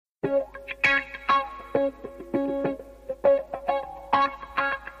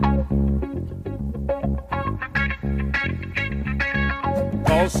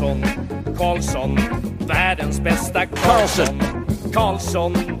Karlsson, världens bästa Karlsson.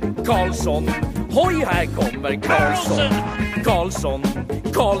 Karlsson, hoj här kommer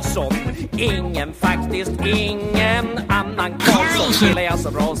Karlsson, ingen annan Karlsson spelar jag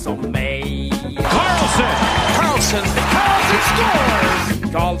så bra som mig. Karlsson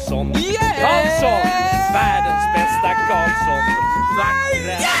scores! Karlsson, världens bästa Karlsson.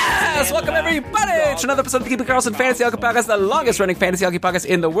 Yes! Welcome everybody to another episode of the Keeping Karlsson Fantasy Hockey Podcast, the longest running fantasy hockey podcast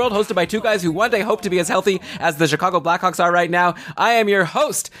in the world, hosted by two guys who one day hope to be as healthy as the Chicago Blackhawks are right now. I am your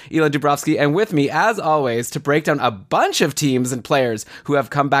host, Elon Dubrovsky, and with me, as always, to break down a bunch of teams and players who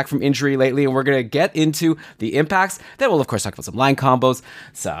have come back from injury lately, and we're going to get into the impacts. Then we'll, of course, talk about some line combos,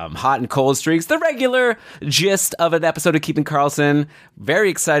 some hot and cold streaks, the regular gist of an episode of Keeping Karlsson.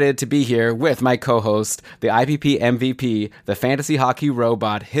 Very excited to be here with my co-host, the IPP MVP, the fantasy hockey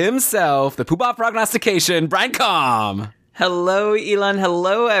robot himself, the poop-off prognostication, Brian Com. Hello, Elon.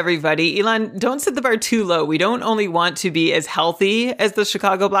 Hello, everybody. Elon, don't set the bar too low. We don't only want to be as healthy as the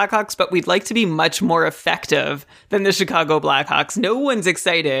Chicago Blackhawks, but we'd like to be much more effective than the Chicago Blackhawks. No one's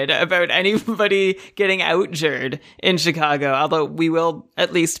excited about anybody getting outjured in Chicago, although we will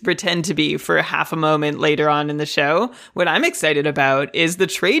at least pretend to be for half a moment later on in the show. What I'm excited about is the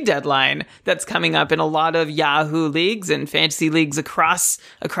trade deadline that's coming up in a lot of Yahoo leagues and fantasy leagues across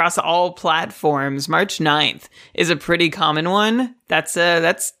all platforms. March 9th is a pretty common one. That's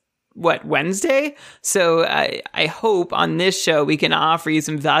what, Wednesday? So I hope on this show we can offer you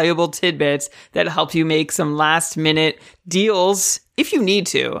some valuable tidbits that help you make some last minute deals if you need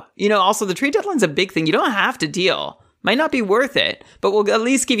to. You know, also the trade deadline's a big thing. You don't have to deal. Might not be worth it, but we'll at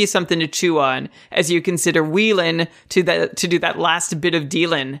least give you something to chew on as you consider wheeling to do that last bit of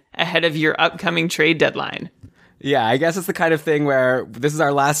dealing ahead of your upcoming trade deadline. Yeah, I guess it's the kind of thing where this is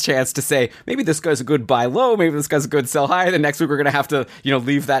our last chance to say, maybe this guy's a good buy low, maybe this guy's a good sell high, then next week we're going to have to,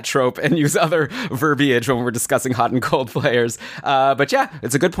 leave that trope and use other verbiage when we're discussing hot and cold players. But yeah,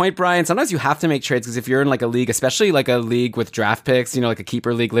 it's a good point, Brian. Sometimes you have to make trades because if you're in like a league, especially like a league with draft picks, like a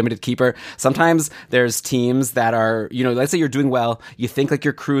keeper league, limited keeper, sometimes there's teams that are, let's say you're doing well, you think like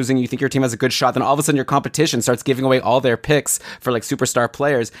you're cruising, you think your team has a good shot, then all of a sudden your competition starts giving away all their picks for like superstar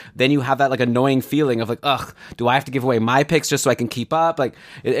players. Then you have that like annoying feeling of like, ugh, do I have to give away my picks just so I can keep up? Like,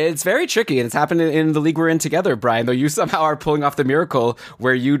 it's very tricky, and it's happened in the league we're in together, Brian, though you somehow are pulling off the miracle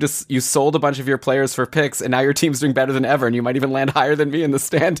where you sold a bunch of your players for picks, and now your team's doing better than ever, and you might even land higher than me in the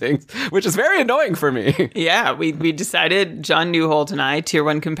standings, which is very annoying for me. Yeah, we decided, John Newholt and I, Tier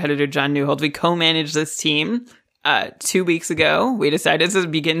 1 competitor John Newholt, we co-managed this team 2 weeks ago. We decided to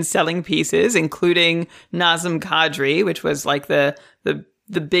begin selling pieces, including Nazem Kadri, which was like the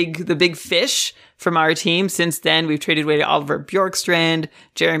big fish from our team. Since then, we've traded away to Oliver Bjorkstrand,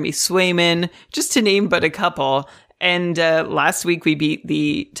 Jeremy Swayman, just to name but a couple. And last week we beat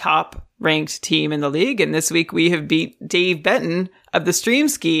the top ranked team in the league, and this week we have beat Dave Benton of the Stream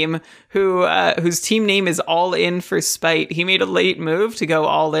Scheme, whose team name is All In for Spite. He made a late move to go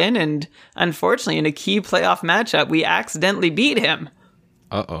all in, and unfortunately, in a key playoff matchup, we accidentally beat him.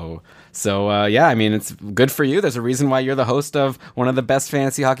 Uh-oh. So, yeah, I mean, it's good for you. There's a reason why you're the host of one of the best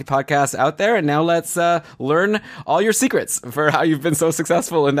fantasy hockey podcasts out there. And now let's learn all your secrets for how you've been so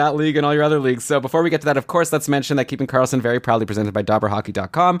successful in that league and all your other leagues. So before we get to that, of course, let's mention that Keeping Karlsson very proudly presented by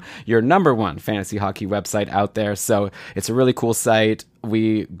DobberHockey.com, your number one fantasy hockey website out there. So it's a really cool site.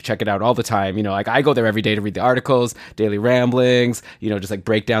 We check it out all the time. Like I go there every day to read the articles, daily ramblings, just like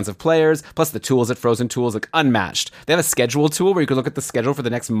breakdowns of players, plus the tools at Frozen Tools, like unmatched. They have a schedule tool where you can look at the schedule for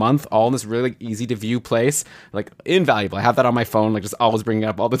the next month, all in this really easy to view place, like invaluable. I have that on my phone, like just always bringing it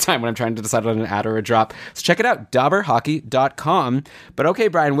up all the time when I'm trying to decide on an add or a drop. So check it out, DobberHockey.com. But okay,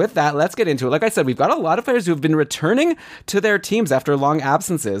 Brian, with that, let's get into it. Like I said, we've got a lot of players who have been returning to their teams after long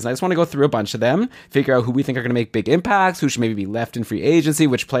absences. And I just want to go through a bunch of them, figure out who we think are going to make big impacts, who should maybe be left in free agency,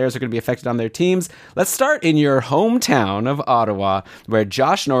 which players are going to be affected on their teams. Let's start in your hometown of Ottawa, where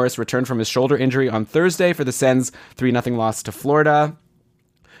Josh Norris returned from his shoulder injury on Thursday for the Sens' 3-0 loss to Florida.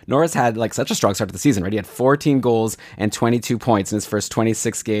 Norris had like such a strong start to the season, right? He had 14 goals and 22 points in his first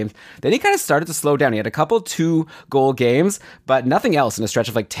 26 games. Then he kind of started to slow down. He had a couple 2-goal games, but nothing else in a stretch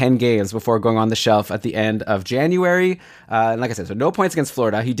of like 10 games before going on the shelf at the end of January. And like I said, so no points against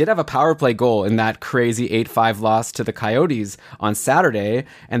Florida. He did have a power play goal in that crazy 8-5 loss to the Coyotes on Saturday.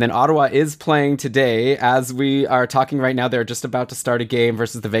 And then Ottawa is playing today. As we are talking right now, they're just about to start a game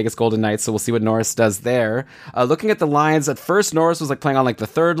versus the Vegas Golden Knights. So we'll see what Norris does there. Looking at the lines, at first Norris was like playing on like the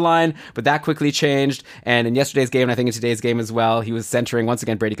third third line, but that quickly changed. And in yesterday's game, and I think in today's game as well, he was centering once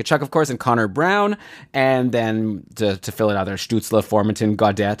again Brady Tkachuk, of course, and Connor Brown. And then to fill it out there, Stützle, Formenton,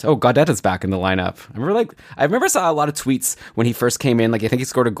 Gaudette. Oh, Gaudette is back in the lineup. I remember saw a lot of tweets when he first came in. Like, I think he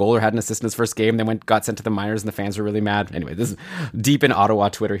scored a goal or had an assist in his first game, then got sent to the minors, and the fans were really mad. Anyway, this is deep in Ottawa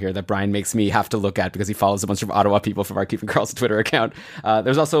Twitter here that Brian makes me have to look at because he follows a bunch of Ottawa people from our Keeping Karlsson Twitter account.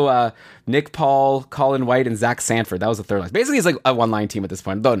 There's also Nick Paul, Colin White, and Zach Sanford. That was the third line. Basically, it's like a one-line team at this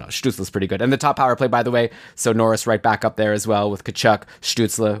point. Though, no, Stützle's pretty good. And the top power play, by the way, so Norris right back up there as well with Tkachuk,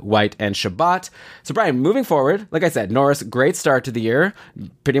 Stützle, White, and Shabbat. So, Brian, moving forward, like I said, Norris, great start to the year.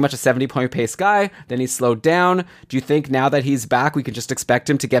 Pretty much a 70-point pace guy. Then he slowed down. Do you think now that he's back, we can just expect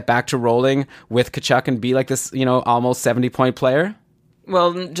him to get back to rolling with Tkachuk and be like this, almost 70-point player?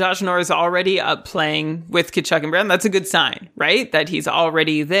 Well, Josh Norris already up playing with Tkachuk and Brown. That's a good sign, right? That he's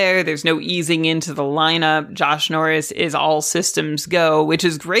already there. There's no easing into the lineup. Josh Norris is all systems go, which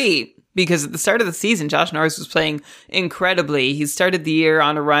is great because at the start of the season, Josh Norris was playing incredibly. He started the year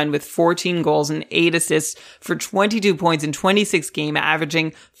on a run with 14 goals and 8 assists for 22 points in 26 games,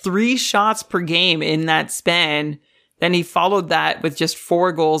 averaging 3 shots per game in that span. Then he followed that with just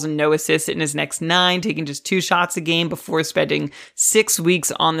 4 goals and no assists in his next 9, taking just 2 shots a game before spending 6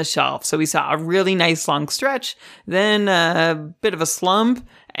 weeks on the shelf. So we saw a really nice long stretch, then a bit of a slump,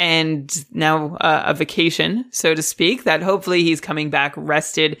 and now a vacation, so to speak, that hopefully he's coming back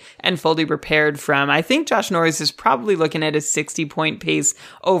rested and fully prepared from. I think Josh Norris is probably looking at a 60-point pace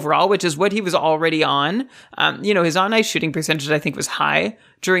overall, which is what he was already on. His on-ice shooting percentage, I think, was high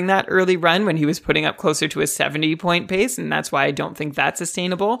during that early run when he was putting up closer to a 70-point pace, and that's why I don't think that's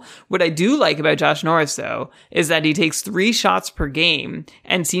sustainable. What I do like about Josh Norris, though, is that he takes 3 shots per game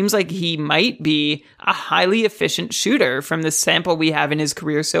and seems like he might be a highly efficient shooter from the sample we have in his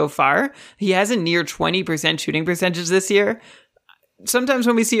career so far. He has a near 20% shooting percentage this year. Sometimes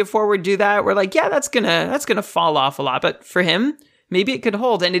when we see a forward do that, we're like, yeah, that's gonna fall off a lot. But for him, maybe it could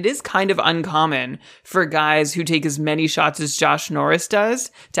hold. And it is kind of uncommon for guys who take as many shots as Josh Norris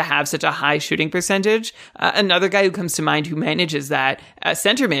does to have such a high shooting percentage. Another guy who comes to mind who manages that,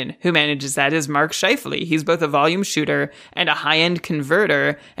 centerman who manages that, is Mark Scheifele. He's both a volume shooter and a high-end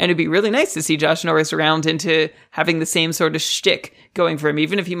converter. And it'd be really nice to see Josh Norris around into having the same sort of shtick going for him,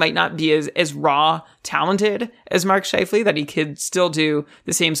 even if he might not be as raw talented as Mark Scheifele, that he could still do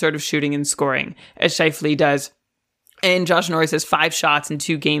the same sort of shooting and scoring as Scheifele does. And Josh Norris has 5 shots in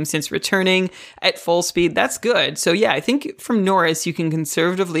 2 games since returning at full speed. That's good. So yeah, I think from Norris, you can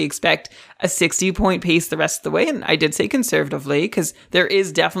conservatively expect a 60-point pace the rest of the way. And I did say conservatively because there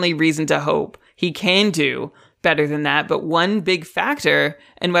is definitely reason to hope he can do better than that. But one big factor,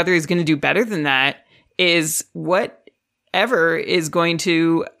 and whether he's going to do better than that, is whatever is going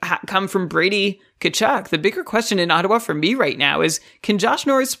to come from Brady Tkachuk. The bigger question in Ottawa for me right now is, can Josh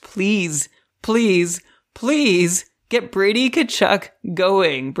Norris please get Brady Tkachuk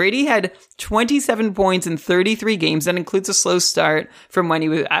going? Brady had 27 points in 33 games. That includes a slow start from when he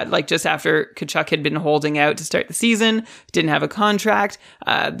was just after Tkachuk had been holding out to start the season, didn't have a contract,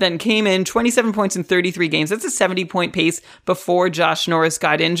 then came in 27 points in 33 games. That's a 70-point pace before Josh Norris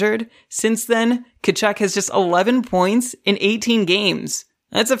got injured. Since then, Tkachuk has just 11 points in 18 games.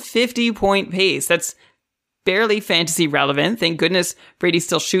 That's a 50-point pace. That's barely fantasy relevant. Thank goodness Brady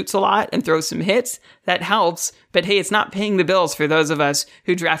still shoots a lot and throws some hits. That helps. But hey, it's not paying the bills for those of us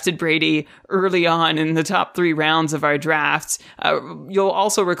who drafted Brady early on in the top 3 rounds of our drafts. You'll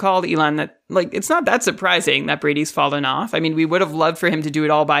also recall, Elon, that it's not that surprising that Brady's fallen off. I mean, we would have loved for him to do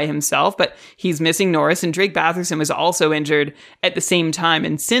it all by himself, but he's missing Norris, and Drake Batherson was also injured at the same time.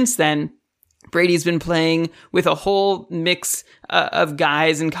 And since then, Brady's been playing with a whole mix of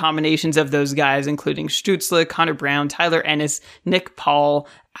guys and combinations of those guys, including Stützle, Connor Brown, Tyler Ennis, Nick Paul,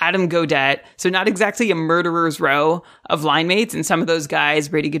 Adam Gaudette. So not exactly a murderer's row of line mates. And some of those guys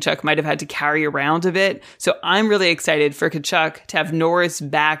Brady Tkachuk might have had to carry around a bit. So I'm really excited for Tkachuk to have Norris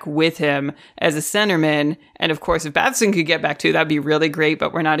back with him as a centerman. And of course, if Batherson could get back too, that'd be really great.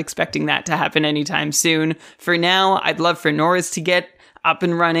 But we're not expecting that to happen anytime soon. For now, I'd love for Norris to get up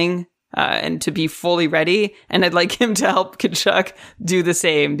and running and to be fully ready. And I'd like him to help Tkachuk do the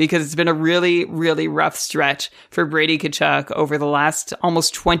same, because it's been a really, really rough stretch for Brady Tkachuk over the last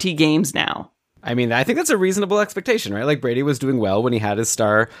almost 20 games now. I mean, I think that's a reasonable expectation, right? Like, Brady was doing well when he had his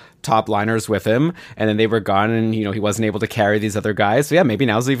star top liners with him, and then they were gone, and, he wasn't able to carry these other guys. So yeah, maybe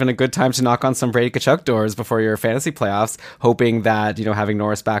now's even a good time to knock on some Brady Tkachuk doors before your fantasy playoffs, hoping that, having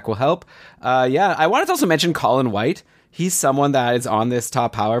Norris back will help. I wanted to also mention Colin White. he's someone that is on this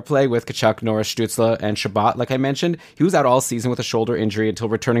top power play with Tkachuk, Norris, Stützle, and Chabot. Like I mentioned, he was out all season with a shoulder injury until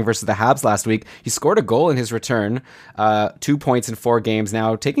returning versus the Habs last week. He scored a goal in his return, 2 points in 4 games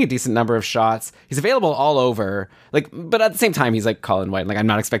now, taking a decent number of shots. He's available all over. Like, but at the same time, he's like Colin White. Like, I'm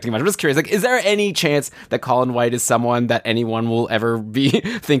not expecting much. I'm just curious. Like, is there any chance that Colin White is someone that anyone will ever be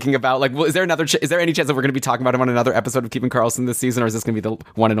thinking about? Like, is there any chance that we're going to be talking about him on another episode of Keeping Karlsson this season, or is this going to be the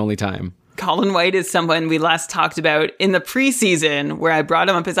one and only time? Colin White is someone we last talked about in the preseason, where I brought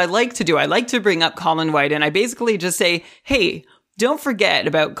him up as I like to do. I like to bring up Colin White, and I basically just say, hey, don't forget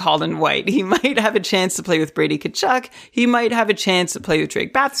about Colin White. He might have a chance to play with Brady Tkachuk. He might have a chance to play with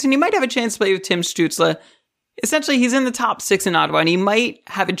Drake Batherson. He might have a chance to play with Tim Stützle. Essentially, he's in the top 6 in Ottawa, and he might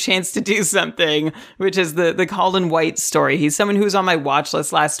have a chance to do something, which is the Colin White story. He's someone who was on my watch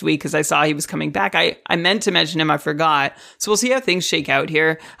list last week because I saw he was coming back. I meant to mention him, I forgot. So we'll see how things shake out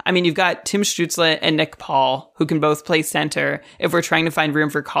here. I mean, you've got Tim Stützle and Nick Paul, who can both play center if we're trying to find room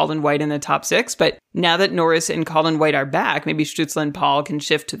for Colin White in the top 6. But now that Norris and Colin White are back, maybe Stützle and Paul can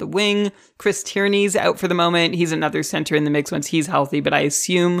shift to the wing. Chris Tierney's out for the moment. He's another center in the mix once he's healthy, but I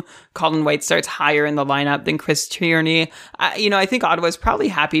assume Colin White starts higher in the lineup than Chris Tierney. I think Ottawa's probably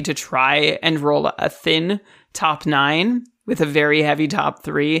happy to try and roll a thin top 9 with a very heavy top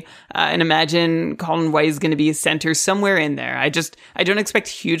 3, and imagine Colin White is going to be a center somewhere in there. I don't expect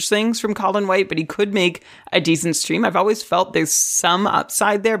huge things from Colin White, but he could make a decent stream. I've always felt there's some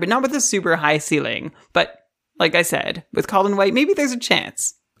upside there, but not with a super high ceiling. But like I said, with Colin White, maybe there's a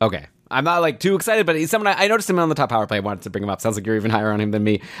chance. Okay. I'm not like too excited, but he's someone I noticed him on the top power play. I wanted to bring him up. Sounds like you're even higher on him than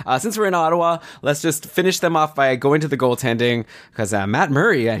me. Since we're in Ottawa, let's just finish them off by going to the goaltending, because Matt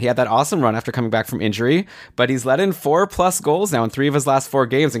Murray, he had that awesome run after coming back from injury, but he's let in 4+ goals now in 3 of his last 4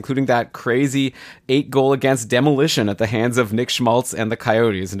 games, including that crazy 8 goal against demolition at the hands of Nick Schmaltz and the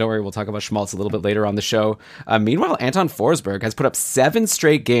Coyotes. And don't worry, we'll talk about Schmaltz a little bit later on the show. Meanwhile, Anton Forsberg has put up 7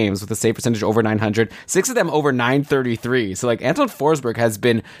 straight games with a save percentage over 900, 6 of them over 933. So like Anton Forsberg has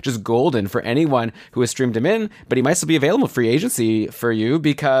been just golden for anyone who has streamed him in, but he might still be available free agency for you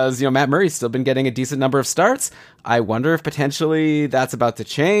because, Matt Murray's still been getting a decent number of starts. I wonder if potentially that's about to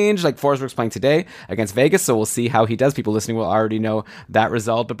change. Like, Forsberg's playing today against Vegas, so we'll see how he does. People listening will already know that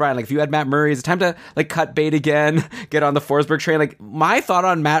result. But Brian, like, if you had Matt Murray, is it time to like cut bait again, get on the Forsberg train? Like, my thought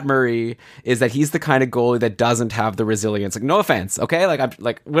on Matt Murray is that he's the kind of goalie that doesn't have the resilience. Like, no offense, okay? Like, I'm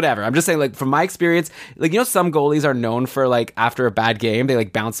like, whatever. I'm just saying, like, from my experience, like, some goalies are known for like after a bad game, they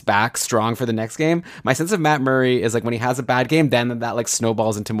like bounce back strong for the next game. My sense of Matt Murray is like when he has a bad game, then that like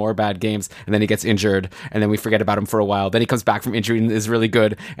snowballs into more bad games, and then he gets injured, and then we forget about him for a while. Then he comes back from injury and is really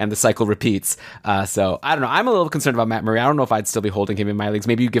good, and the cycle repeats. So I don't know. I'm a little concerned about Matt Murray. I don't know if I'd still be holding him in my leagues.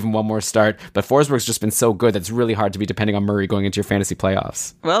 Maybe you give him one more start, but Forsberg's just been so good that it's really hard to be depending on Murray going into your fantasy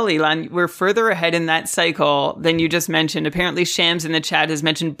playoffs. Well, Elon, we're further ahead in that cycle than you just mentioned. Apparently, Shams in the chat has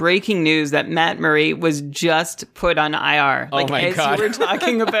mentioned breaking news that Matt Murray was just put on IR. Like, oh my God. You were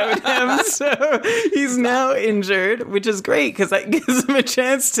talking about him, so he's now injured, which is great because that gives him a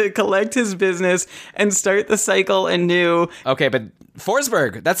chance to collect his business and start the cycle anew. Okay, but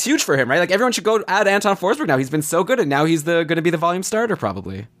Forsberg, that's huge for him, right? Like, everyone should go add Anton Forsberg now. He's been so good, and now he's going to be the volume starter,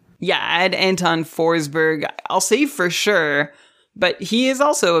 probably. Yeah, add Anton Forsberg. I'll say for sure, but he is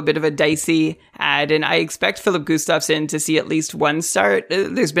also a bit of a dicey ad, and I expect Philip Gustafsson to see at least one start.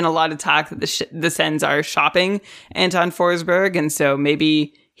 There's been a lot of talk that the Sens are shopping Anton Forsberg, and so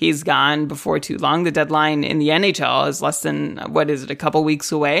maybe he's gone before too long. The deadline in the NHL is less than, a couple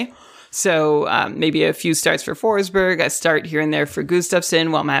weeks away. So maybe a few starts for Forsberg, a start here and there for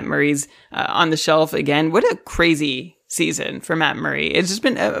Gustafsson, while Matt Murray's on the shelf again. What a crazy season for Matt Murray. It's just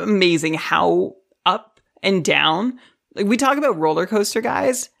been amazing how up and down. Like, we talk about roller coaster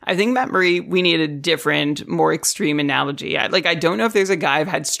guys. I think Matt Murray, we need a different, more extreme analogy. I don't know if there's a guy I've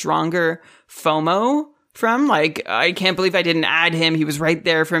had stronger FOMO from. Like, I can't believe I didn't add him. He was right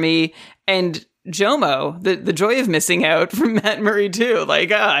there for me. And Jomo, the joy of missing out from Matt Murray too.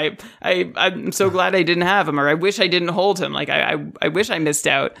 Like, I'm so glad I didn't have him, or I wish I didn't hold him. Like, I wish I missed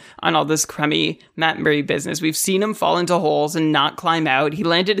out on all this crummy Matt Murray business. We've seen him fall into holes and not climb out. He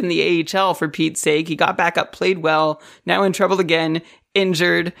landed in the AHL for Pete's sake. He got back up, played well, now in trouble again,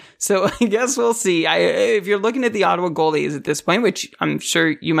 injured. So I guess we'll see. If you're looking at the Ottawa goalies at this point, which I'm sure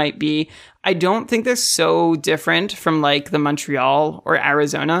you might be, I don't think they're so different from like the Montreal or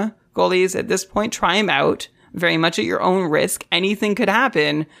Arizona goalies at this point. Try them out very much at your own risk. Anything could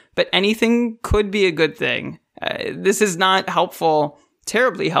happen, but anything could be a good thing. This is not helpful,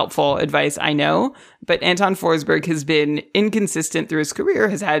 terribly helpful advice, I know, but Anton Forsberg has been inconsistent through his career,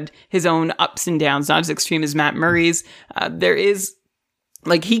 has had his own ups and downs, not as extreme as Matt Murray's. There is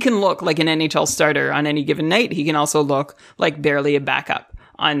Like, he can look like an NHL starter on any given night. He can also look like barely a backup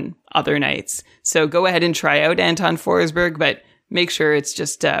on other nights. So go ahead and try out Anton Forsberg, but make sure it's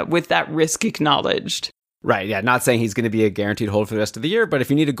just with that risk acknowledged. Right, yeah, not saying he's going to be a guaranteed hold for the rest of the year, but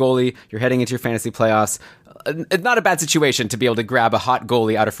if you need a goalie, you're heading into your fantasy playoffs, it's not a bad situation to be able to grab a hot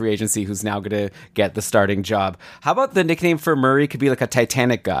goalie out of free agency who's now going to get the starting job. How about the nickname for Murray could be like a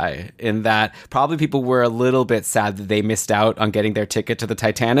Titanic guy, in that probably people were a little bit sad that they missed out on getting their ticket to the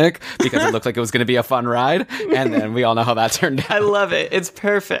Titanic because it looked like it was going to be a fun ride, and then we all know how that turned out. I love it. It's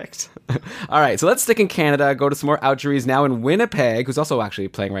perfect. All right, so let's stick in Canada, go to some more outjuries now in Winnipeg, who's also actually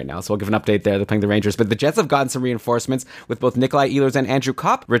playing right now, so we'll give an update there. They're playing the Rangers, but the Jets have gotten some reinforcements with both Nikolai Ehlers and Andrew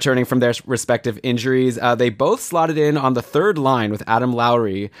Kopp returning from their respective injuries. They both slotted in on the third line with Adam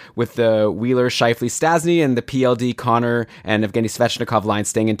Lowry, with the Wheeler, Scheifele, Stastny, and the PLD Connor and Evgeny Svechnikov line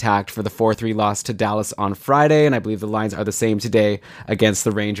staying intact for the 4-3 loss to Dallas on Friday, and I believe the lines are the same today against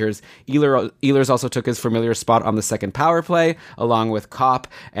the Rangers. Ehlers also took his familiar spot on the second power play, along with Kopp,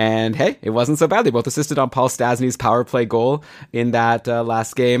 and hey, it wasn't so bad. They both assisted on Paul Stastny's power play goal in that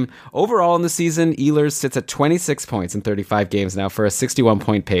last game. Overall in the season, Ehlers sits at 26 points in 35 games now for a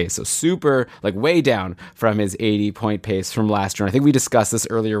 61-point pace, so super, like, way down from his 80-point pace from last year. And I think we discussed this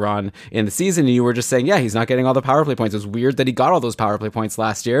earlier on in the season, and you were just saying, yeah, he's not getting all the power play points. It was weird that he got all those power play points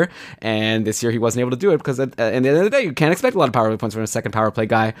last year, and this year he wasn't able to do it because at the end of the day, you can't expect a lot of power play points from a second power play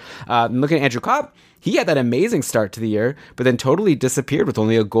guy. Looking at Andrew Kopp, he had that amazing start to the year, but then totally disappeared with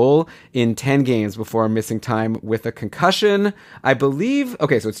only a goal in 10 games before missing time with a concussion. I believe,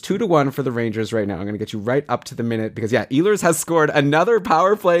 okay, so it's 2-1 for the Rangers right now. I'm going to get you right up to the minute because, yeah, Ehlers has scored another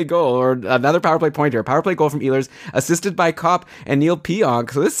power play goal, or another power play point here. A power play goal from Ehlers, assisted by Kopp and Neil Pionk.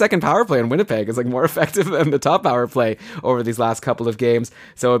 So this second power play in Winnipeg is like more effective than the top power play over these last couple of games.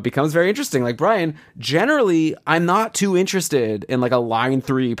 So it becomes very interesting. Like, Brian, generally, I'm not too interested in like a line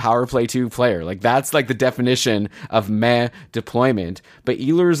 3 power play 2 player. Like, that's like the definition of meh deployment. But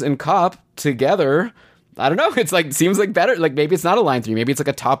Ehlers and Kopp together, I don't know. It's like, seems like better. Like, maybe it's not a line 3. Maybe it's like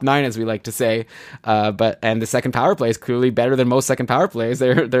a top 9, as we like to say. And the second power play is clearly better than most second power plays.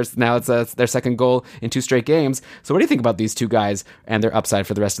 There's now it's their second goal in 2 straight games. So what do you think about these two guys and their upside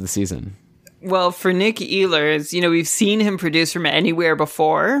for the rest of the season? Well, for Nick Ehlers, we've seen him produce from anywhere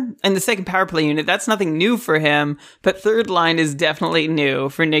before. And the second power play unit, that's nothing new for him. But third line is definitely new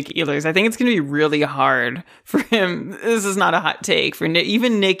for Nick Ehlers. I think it's going to be really hard for him. This is not a hot take for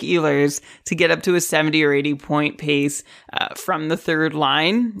even Nick Ehlers to get up to a 70 or 80 point pace from the third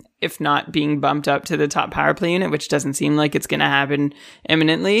line, if not being bumped up to the top power play unit, which doesn't seem like it's going to happen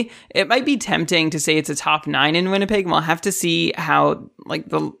imminently. It might be tempting to say it's a top 9 in Winnipeg, and we'll have to see how like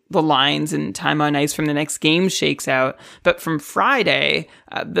the lines and time on ice from the next game shakes out. But from Friday,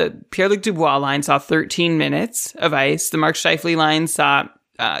 the Pierre-Luc Dubois line saw 13 minutes of ice. The Mark Scheifele line saw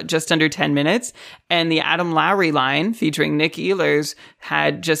just under 10 minutes. And the Adam Lowry line, featuring Nick Ehlers,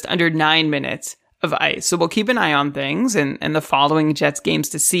 had just under 9 minutes of ice. So we'll keep an eye on things and the following Jets games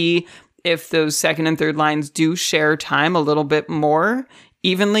to see if those second and third lines do share time a little bit more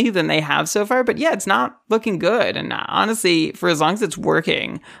evenly than they have so far. But yeah, it's not looking good. And honestly, for as long as it's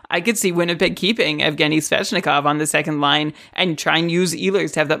working, I could see Winnipeg keeping Evgeny Svechnikov on the second line and try and use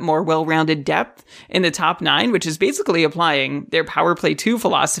Ehlers to have that more well-rounded depth in the top 9, which is basically applying their power play 2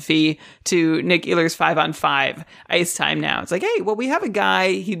 philosophy to Nick Ehlers' 5-on-5 ice time now. It's like, hey, well, we have a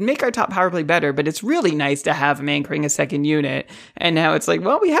guy, he'd make our top power play better, but it's really nice to have him anchoring a second unit. And now it's like,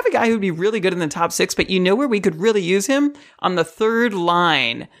 well, we have a guy who'd be really good in the top 6, but where we could really use him? On the third line.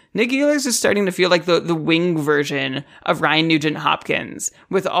 Nick Ehlers is starting to feel like the wing version of Ryan Nugent-Hopkins,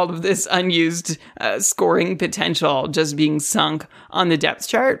 with all of this unused scoring potential just being sunk on the depth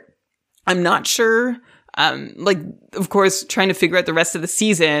chart. I'm not sure. Of course, trying to figure out the rest of the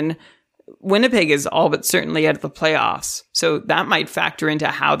season, Winnipeg is all but certainly out of the playoffs. So that might factor into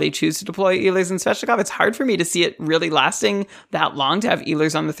how they choose to deploy Ehlers and Svechnikov. It's hard for me to see it really lasting that long to have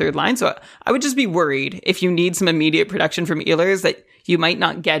Ehlers on the third line. So I would just be worried if you need some immediate production from Ehlers that you might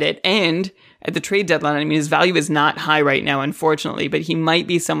not get it. And at the trade deadline, his value is not high right now, unfortunately, but he might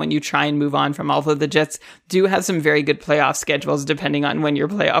be someone you try and move on from, although the Jets do have some very good playoff schedules depending on when your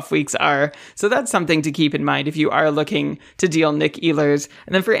playoff weeks are. So that's something to keep in mind if you are looking to deal Nick Ehlers.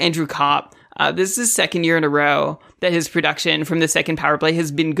 And then for Andrew Kopp, this is his second year in a row that his production from the second power play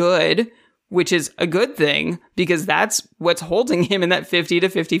has been good, which is a good thing because that's what's holding him in that 50 to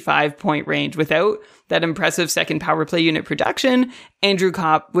 55 point range. Without that impressive second power play unit production, Andrew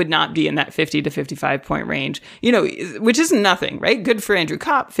Kopp would not be in that 50 to 55 point range, which isn't nothing, right? Good for Andrew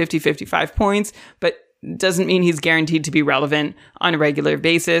Kopp, 50, 55 points, but doesn't mean he's guaranteed to be relevant on a regular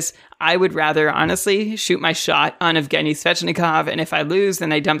basis. I would rather, honestly, shoot my shot on Evgeny Svechnikov, and if I lose,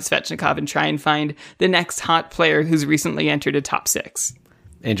 then I dump Svechnikov and try and find the next hot player who's recently entered a top 6.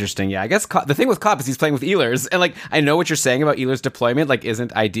 Interesting. Yeah, I guess the thing with Kopp is he's playing with Ehlers, and like I know what you're saying about Ehlers' deployment like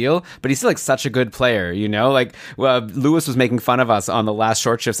isn't ideal, but he's still like such a good player, you know. Like Lewis was making fun of us on the last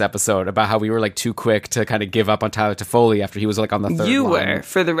Short Shifts episode about how we were like too quick to kind of give up on Tyler Toffoli after he was like on the third. You line. were,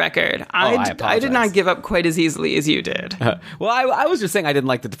 for the record. I did not give up quite as easily as you did. Well, I was just saying I didn't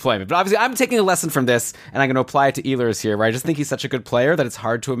like the deployment, but obviously I'm taking a lesson from this, and I'm going to apply it to Ehlers here, where I just think he's such a good player that it's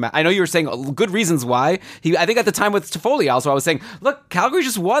hard to imagine. I know you were saying good reasons why. I think at the time with Toffoli also, I was saying, look, Calgary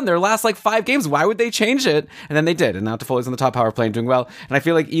just won their last like 5 games. Why would they change it? And then they did. And now Toffoli's on the top power play and doing well. And I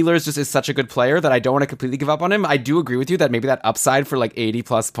feel like Ehlers just is such a good player that I don't want to completely give up on him. I do agree with you that maybe that upside for like 80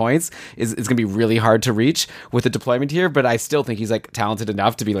 plus points is going to be really hard to reach with the deployment here. But I still think he's like talented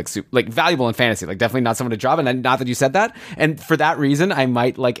enough to be like valuable in fantasy. Like definitely not someone to drop. And not that you said that. And for that reason, I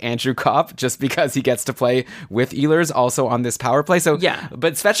might like Andrew Kopp just because he gets to play with Ehlers also on this power play. So yeah.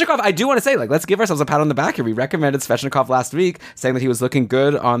 But Svechnikov, I do want to say, like, let's give ourselves a pat on the back here. We recommended Svechnikov last week, saying that he was looking good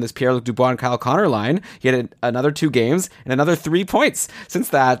on this Pierre-Luc Dubois and Kyle Connor line. He had another 2 games and another 3 points since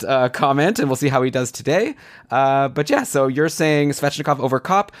that comment, and we'll see how he does today. But yeah, so you're saying Svechnikov over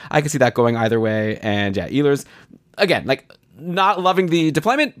Kopp. I can see that going either way. And yeah, Ehlers, again, like, not loving the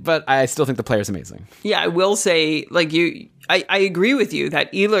deployment, but I still think the player's amazing. Yeah, I will say, like, I agree with you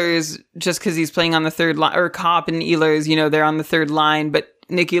that Ehlers, just because he's playing on the third line, or Kopp and Ehlers, you know, they're on the third line, but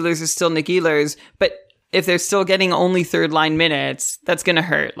Nick Ehlers is still Nick Ehlers. But if they're still getting only third line minutes, that's going to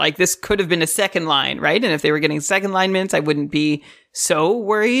hurt. Like, this could have been a second line, right? And if they were getting second line minutes, I wouldn't be so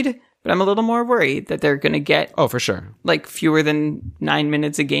worried. But I'm a little more worried that they're going to get, oh, for sure, like fewer than 9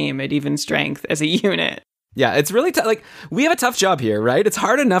 minutes a game at even strength as a unit. Yeah, it's really tough. Like, we have a tough job here, right? It's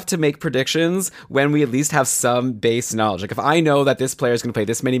hard enough to make predictions when we at least have some base knowledge. Like, if I know that this player is going to play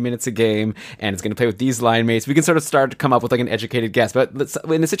this many minutes a game and it's going to play with these line mates, we can sort of start to come up with like an educated guess. But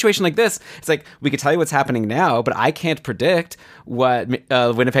in a situation like this, it's like we could tell you what's happening now, but I can't predict what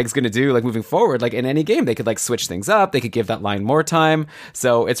Winnipeg's going to do like moving forward. Like in any game, they could like switch things up. They could give that line more time.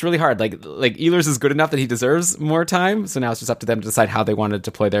 So it's really hard. Like Ehlers is good enough that he deserves more time. So now it's just up to them to decide how they want to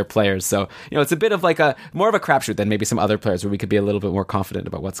deploy their players. So, you know, it's a bit of like more of a crapshoot than maybe some other players where we could be a little bit more confident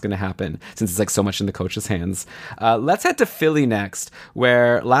about what's going to happen since it's like so much in the coach's hands. Let's head to Philly next,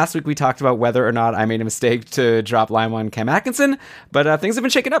 where last week we talked about whether or not I made a mistake to drop line 1 Cam Atkinson, but things have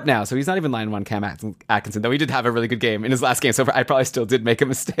been shaken up now. So he's not even line 1 Cam Atkinson, though he did have a really good game in his last game. So I probably still did make a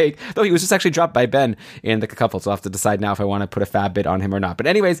mistake, though he was just actually dropped by Ben in the couple. So I'll have to decide now if I want to put a fab bid on him or not. But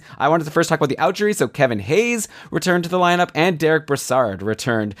anyways, I wanted to first talk about the outjuries. So Kevin Hayes returned to the lineup and Derek Brassard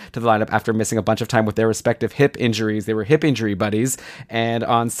returned to the lineup after missing a bunch of time with their respective hip injuries. They were hip injury buddies. And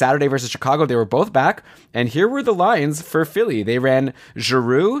on Saturday versus Chicago, they were both back. And here were the lines for Philly. They ran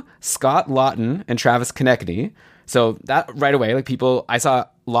Giroux, Scott Laughton, and Travis Konecny. So that right away, like I saw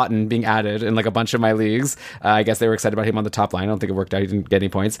Laughton being added in like a bunch of my leagues. I guess they were excited about him on the top line. I don't think it worked out. He didn't get any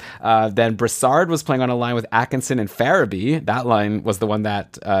points. Then Brassard was playing on a line with Atkinson and Farabee. That line was the one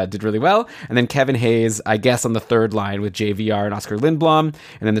that did really well. And then Kevin Hayes, I guess, on the third line with JVR and Oscar Lindblom. And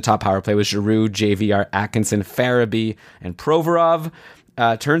then the top power play was Giroux, JVR, Atkinson, Farabee, and Provorov.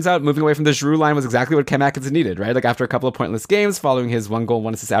 Turns out moving away from the Giroux line was exactly what Cam Atkinson needed, right? Like after a couple of pointless games following his 1-goal,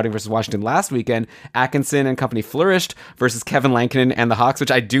 1-assist outing versus Washington last weekend, Atkinson and company flourished versus Kevin Lankinen and the Hawks, which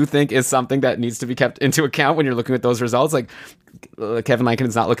I do think is something that needs to be kept into account when you're looking at those results. Like Kevin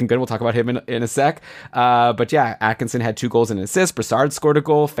Lankinen's not looking good. We'll talk about him in a sec. But yeah, Atkinson had 2 goals and an assist. Brassard scored a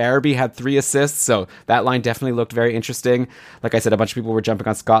goal. Farabee had 3 assists. So that line definitely looked very interesting. Like I said, a bunch of people were jumping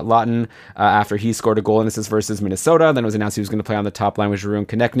on Scott Laughton after he scored a goal and assist versus Minnesota. Then it was announced he was going to play on the top line with Giroux and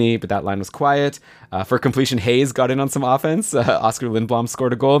Konecny, but that line was quiet. For completion, Hayes got in on some offense. Oscar Lindblom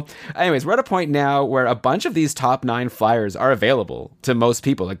scored a goal. Anyways, we're at a point now where a bunch of these top 9 Flyers are available to most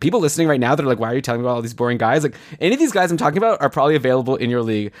people. Like people listening right now that are like, why are you telling me about all these boring guys? Like any of these guys I'm talking about are probably available in your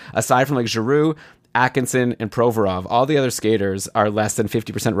league, aside from like Giroux, Atkinson, and Provorov. All the other skaters are less than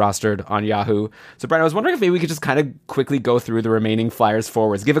 50% rostered on Yahoo. So Brian, I was wondering if maybe we could just kind of quickly go through the remaining Flyers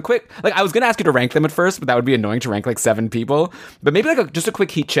forwards. Give a quick, like I was going to ask you to rank them at first, but that would be annoying to rank like 7 people. But maybe like just a quick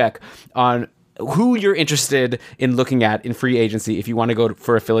heat check on who you're interested in looking at in free agency if you want to go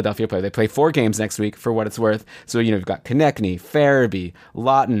for a Philadelphia player. They play 4 games next week for what it's worth. So, you know, you've got Konecny, Farabee,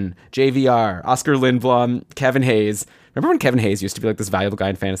 Laughton, JVR, Oscar Lindblom, Kevin Hayes. Remember when Kevin Hayes used to be like this valuable guy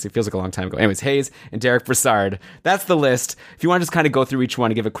in fantasy? It feels like a long time ago. Anyways, Hayes and Derek Brassard. That's the list. If you want to just kind of go through each one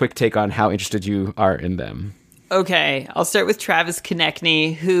and give a quick take on how interested you are in them. Okay, I'll start with Travis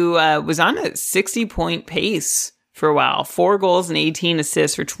Konecny, who was on a 60-point pace for a while. 4 goals and 18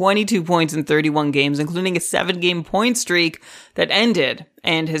 assists for 22 points in 31 games, including a 7-game point streak that ended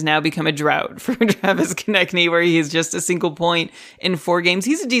and has now become a drought for Travis Konechny, where he is just a single point in 4 games.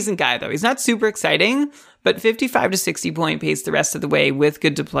 He's a decent guy, though. He's not super exciting, but 55 to 60 point pace the rest of the way with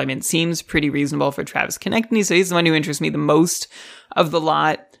good deployment seems pretty reasonable for Travis Konechny, so he's the one who interests me the most of the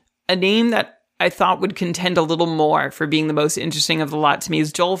lot. A name that I thought would contend a little more for being the most interesting of the lot to me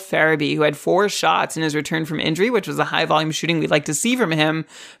is Joel Farabee, who had 4 shots in his return from injury, which was a high volume shooting we'd like to see from him.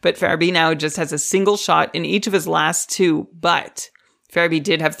 But Farabee now just has a single shot in each of his last 2. But Farabee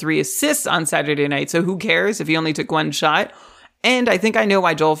did have 3 assists on Saturday night, so who cares if he only took 1 shot? And I think I know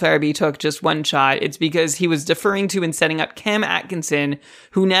why Joel Farabee took just 1 shot. It's because he was deferring to and setting up Cam Atkinson,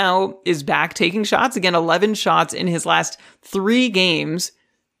 who now is back taking shots. Again, 11 shots in his last 3 games.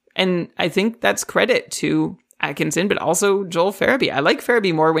 And I think that's credit to Atkinson, but also Joel Farabee. I like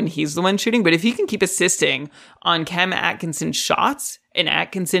Farabee more when he's the one shooting, but if he can keep assisting on Cam Atkinson's shots and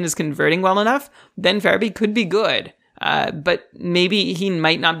Atkinson is converting well enough, then Farabee could be good. But maybe he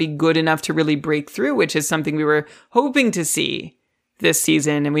might not be good enough to really break through, which is something we were hoping to see this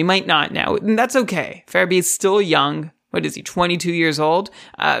season, and we might not now. And that's okay. Farabee is still young. What is he, 22 years old?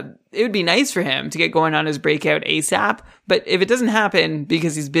 It would be nice for him to get going on his breakout ASAP, but if it doesn't happen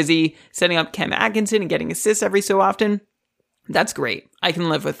because he's busy setting up Cam Atkinson and getting assists every so often, that's great. I can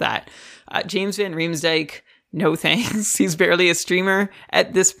live with that. James Van Riemsdyk, no thanks. He's barely a streamer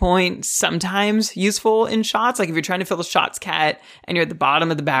at this point. Sometimes useful in shots. Like if you're trying to fill the shots cat and you're at the bottom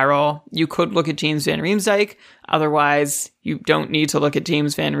of the barrel, you could look at James Van Riemsdyk. Otherwise, you don't need to look at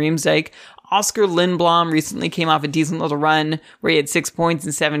James Van Riemsdyk. Oskar Lindblom recently came off a decent little run where he had 6 points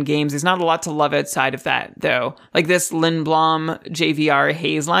in 7 games. There's not a lot to love outside of that, though. Like this Lindblom, JVR,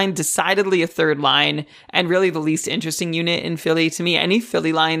 Hayes line, decidedly a third line and really the least interesting unit in Philly to me. Any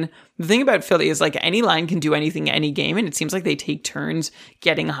Philly line, the thing about Philly is like any line can do anything any game, and it seems like they take turns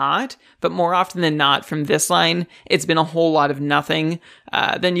getting hot. But more often than not from this line, it's been a whole lot of nothing.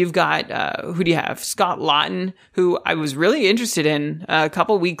 Then you've got, who do you have? Scott Laughton, who I was really interested in a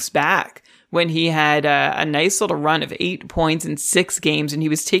couple weeks back, when he had a nice little run of 8 points in 6 games, and he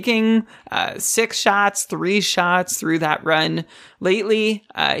was taking 6 shots, 3 shots through that run. Lately,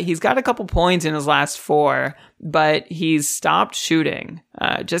 he's got a couple points in his last 4, but he's stopped shooting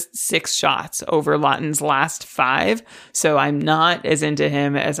just 6 shots over Laughton's last 5. So I'm not as into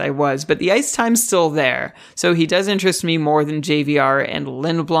him as I was, but the ice time's still there. So he does interest me more than JVR and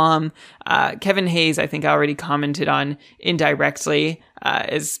Lindblom. Kevin Hayes, I think I already commented on indirectly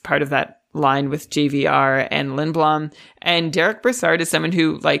as part of that line with JVR and Lindblom. And Derek Brassard is someone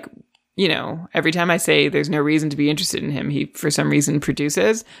who, like, you know, every time I say there's no reason to be interested in him, he for some reason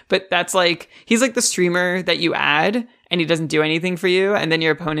produces. But that's like, he's like the streamer that you add and he doesn't do anything for you, and then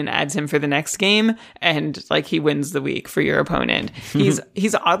your opponent adds him for the next game and like he wins the week for your opponent.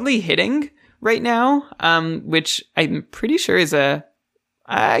 He's oddly hitting right now, which I'm pretty sure is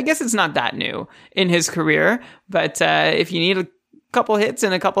I guess it's not that new in his career, but if you need a couple hits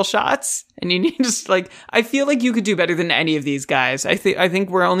and a couple shots and you need just like, I feel like you could do better than any of these guys. I think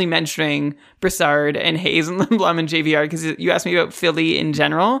we're only mentioning Brassard and Hayes and Lindblom and JVR because you asked me about Philly in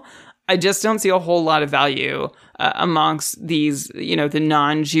general. I just don't see a whole lot of value amongst these, you know, the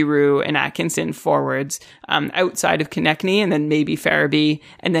non-Giroux and Atkinson forwards outside of Konechny, and then maybe Farabee,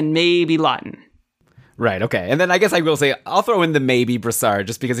 and then maybe Laughton. Right, okay. And then I guess I will say, I'll throw in the maybe Brassard,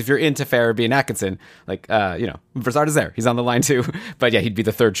 just because if you're into Farabee and Atkinson, like, you know, Brassard is there. He's on the line too. But yeah, he'd be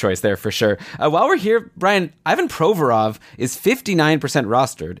the third choice there for sure. While we're here, Brian, Ivan Provorov is 59%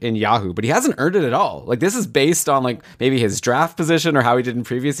 rostered in Yahoo, but he hasn't earned it at all. Like, this is based on, like, maybe his draft position or how he did in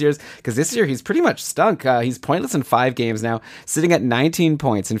previous years, because this year he's pretty much stunk. He's pointless in 5 games now, sitting at 19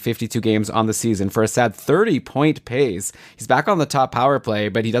 points in 52 games on the season for a sad 30-point pace. He's back on the top power play,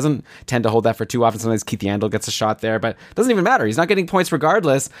 but he doesn't tend to hold that for too often. Sometimes Keith Yandel gets a shot there, but it doesn't even matter. He's not getting points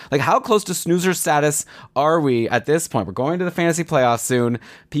regardless. Like, how close to snoozer status are we at this point? We're going to the fantasy playoffs soon.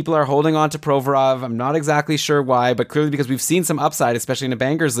 People are holding on to Provorov. I'm not exactly sure why, but clearly because we've seen some upside, especially in a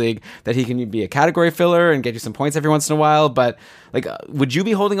Bangers League, that he can be a category filler and get you some points every once in a while. But like, would you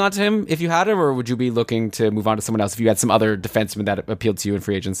be holding on to him if you had him, or would you be looking to move on to someone else if you had some other defenseman that appealed to you in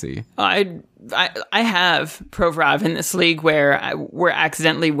free agency? I have Provorov in this league where we're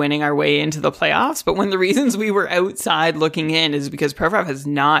accidentally winning our way into the playoffs, but one of the reasons we were outside looking in is because Provorov has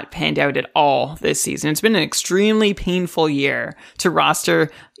not panned out at all this season. It's been an extremely painful year to roster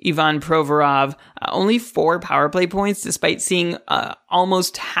Ivan Provorov. Only 4 power play points, despite seeing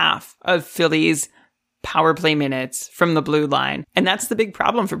almost half of Philly's power play minutes from the blue line. And that's the big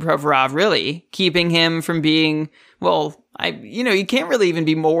problem for Provorov, really, keeping him from being, well, You can't really even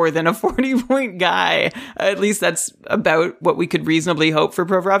be more than a 40-point guy. At least that's about what we could reasonably hope for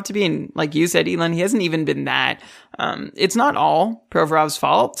Provorov to be. And like you said, Elon, he hasn't even been that. It's not all Provorov's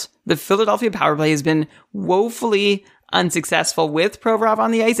fault. The Philadelphia power play has been woefully unsuccessful with Provorov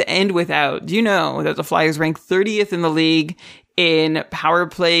on the ice and without. Do you know that the Flyers rank 30th in the league in power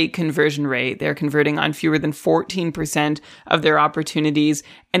play conversion rate? They're converting on fewer than 14% of their opportunities.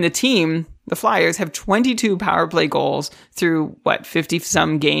 And the Flyers, have 22 power play goals through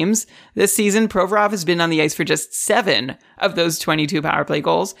 50-some games this season. Provorov has been on the ice for just 7 of those 22 power play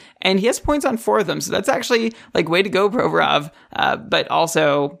goals, and he has points on 4 of them. So that's actually way to go, Provorov. But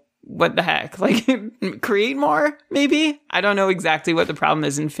also, what the heck? Create more, maybe? I don't know exactly what the problem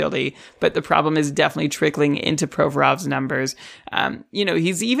is in Philly, but the problem is definitely trickling into Provorov's numbers.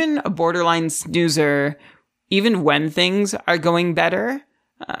 He's even a borderline snoozer, even when things are going better.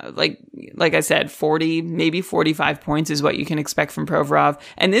 Like I said, 40, maybe 45 points is what you can expect from Provorov.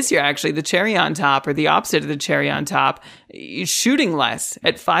 And this year, actually, the cherry on top, or the opposite of the cherry on top, shooting less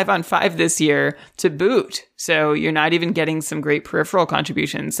at 5-on-5 this year to boot. So you're not even getting some great peripheral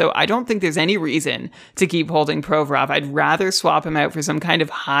contributions. So I don't think there's any reason to keep holding Provorov. I'd rather swap him out for some kind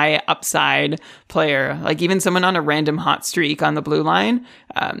of high upside player, like even someone on a random hot streak on the blue line.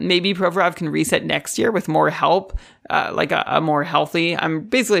 Maybe Provorov can reset next year with more help, a more healthy. I'm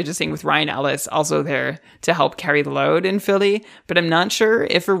basically just saying with Ryan Ellis also there to help carry the load in Philly, but I'm not sure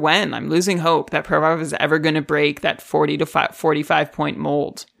if or when. I'm losing hope that Provorov is ever going to break that 40 to 45 point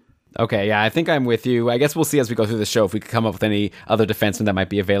mold. Okay, yeah, I think I'm with you. I guess we'll see as we go through the show if we could come up with any other defenseman that might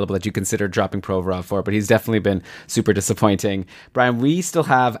be available that you consider dropping Provorov for, but he's definitely been super disappointing. Brian, we still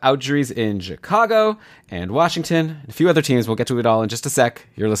have outjuries in Chicago and Washington and a few other teams. We'll get to it all in just a sec.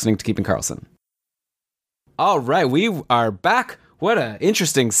 You're listening to Keeping Karlsson. All right, we are back. What an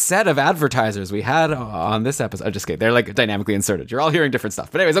interesting set of advertisers we had on this episode. I'm just kidding. They're dynamically inserted. You're all hearing different stuff.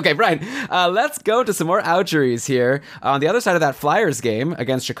 But anyways, okay, Brian, let's go to some more outjuries here. On the other side of that Flyers game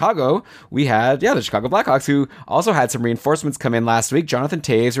against Chicago, we had, the Chicago Blackhawks, who also had some reinforcements come in last week. Jonathan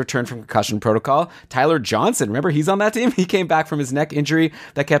Toews returned from concussion protocol. Tyler Johnson, remember, he's on that team? He came back from his neck injury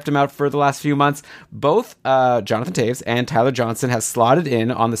that kept him out for the last few months. Both Jonathan Toews and Tyler Johnson have slotted in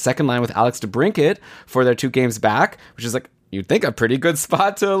on the second line with Alex DeBrincat for their 2 games back, which is you'd think a pretty good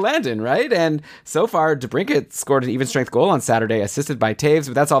spot to land in, right? And so far, DeBrincat scored an even-strength goal on Saturday, assisted by Toews,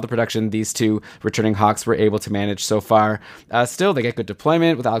 but that's all the production these 2 returning Hawks were able to manage so far. Still, they get good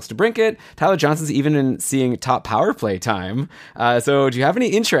deployment with Alex DeBrincat. Tyler Johnson's even in seeing top power play time. So do you have any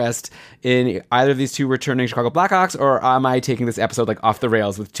interest in either of these 2 returning Chicago Blackhawks, or am I taking this episode off the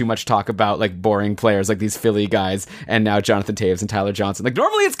rails with too much talk about boring players like these Philly guys and now Jonathan Toews and Tyler Johnson?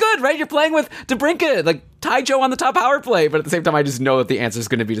 Normally it's good, right? You're playing with DeBrincat, Ty Joe on the top power play, but at the same time, I just know that the answer is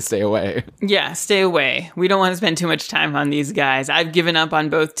going to be to stay away. Yeah, stay away. We don't want to spend too much time on these guys. I've given up on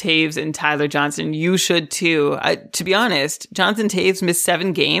both Toews and Tyler Johnson. You should too. To be honest, Jonathan Toews missed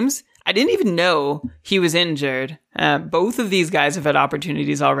 7 games. I didn't even know he was injured. Both of these guys have had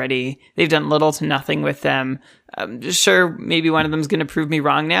opportunities already. They've done little to nothing with them. Sure, maybe one of them is going to prove me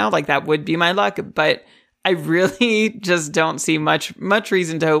wrong now. That would be my luck, but I really just don't see much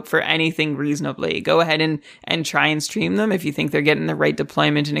reason to hope for anything reasonably. Go ahead and try and stream them if you think they're getting the right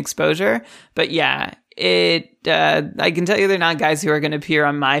deployment and exposure. But yeah, I can tell you they're not guys who are going to appear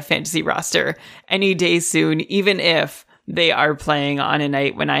on my fantasy roster any day soon, even if they are playing on a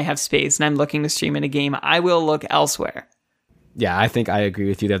night when I have space and I'm looking to stream in a game. I will look elsewhere. Yeah, I think I agree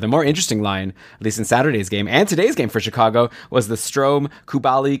with you there. The more interesting line, at least in Saturday's game and today's game for Chicago, was the Strome,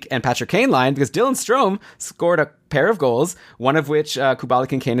 Kubalik, and Patrick Kane line, because Dylan Strome scored a pair of goals, one of which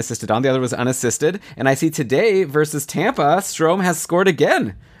Kubalik and Kane assisted on, the other was unassisted. And I see today versus Tampa, Strome has scored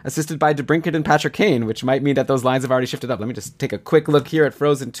again, assisted by DeBrincat and Patrick Kane, which might mean that those lines have already shifted up. Let me just take a quick look here at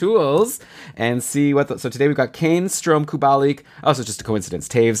Frozen Tools and see so today we've got Kane, Strome, Kubalik. Oh, so just a coincidence.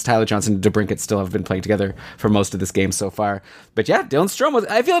 Toews, Tyler Johnson, and DeBrincat still have been playing together for most of this game so far. But yeah, Dylan Strome,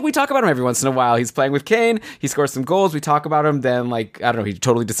 I feel like we talk about him every once in a while. He's playing with Kane, he scores some goals, we talk about him, then I don't know, he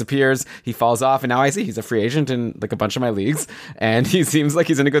totally disappears, he falls off, and now I see he's a free agent in a bunch of my leagues, and he seems like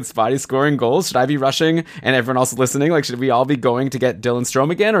he's in a good spot. He's scoring goals. Should I be rushing and everyone else listening? Should we all be going to get Dylan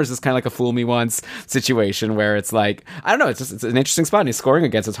Strome again? Or is this kind of a fool me once situation where it's I don't know, it's an interesting spot and he's scoring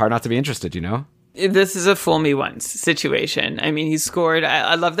against, it's hard not to be interested, This is a fool me once situation. I mean, he scored.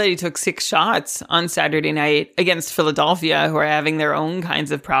 I love that he took 6 shots on Saturday night against Philadelphia, who are having their own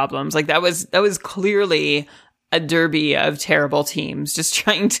kinds of problems. That was clearly a derby of terrible teams, just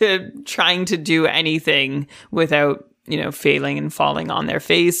trying to do anything without failing and falling on their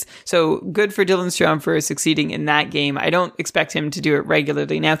face. So good for Dylan Strome for succeeding in that game. I don't expect him to do it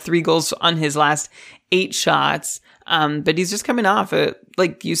regularly. Now 3 goals on his last 8 shots. But he's just coming off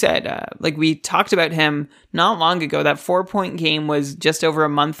like you said, like we talked about him not long ago. That 4-point game was just over a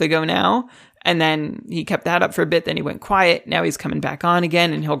month ago now. And then he kept that up for a bit. Then he went quiet. Now he's coming back on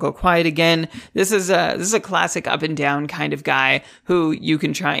again, and he'll go quiet again. This is a classic up and down kind of guy who you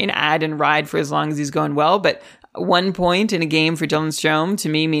can try and add and ride for as long as he's going well. But 1 point in a game for Dylan Strome to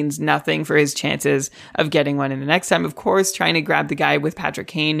me means nothing for his chances of getting one in the next time. Of course, trying to grab the guy with Patrick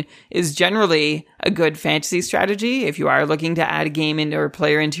Kane is generally a good fantasy strategy if you are looking to add a game into or a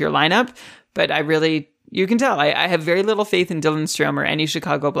player into your lineup. But you can tell I have very little faith in Dylan Strome or any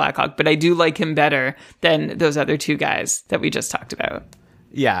Chicago Blackhawk, but I do like him better than those other 2 guys that we just talked about.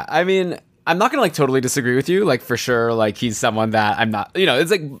 Yeah, I mean, I'm not going to totally disagree with you. For sure, he's someone that I'm not,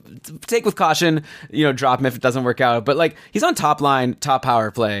 it's take with caution, drop him if it doesn't work out. But he's on top line, top power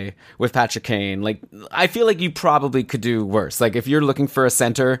play with Patrick Kane. I feel like you probably could do worse. If you're looking for a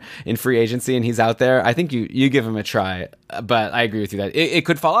center in free agency and he's out there, I think you give him a try. But I agree with you that it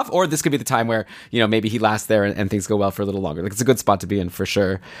could fall off, or this could be the time where, maybe he lasts there and things go well for a little longer. It's a good spot to be in for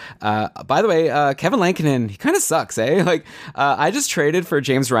sure. By the way, Kevin Lankinen, he kind of sucks, eh? I just traded for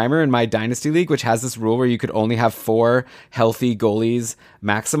James Reimer in my Dynasty League, which has this rule where you could only have 4 healthy goalies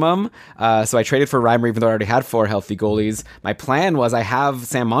maximum. So I traded for Reimer even though I already had 4 healthy goalies. My plan was I have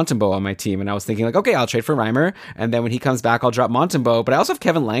Sam Montembeault on my team, and I was thinking okay, I'll trade for Reimer, and then when he comes back, I'll drop Montembeault. But I also have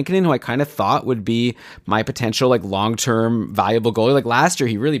Kevin Lankinen, who I kind of thought would be my potential long-term valuable goalie. Last year,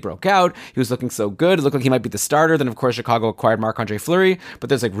 he really broke out. He was looking so good. It looked like he might be the starter. Then, of course, Chicago acquired Marc-Andre Fleury, but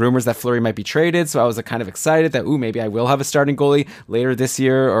there's rumors that Fleury might be traded. So I was kind of excited that, maybe I will have a starting goalie later this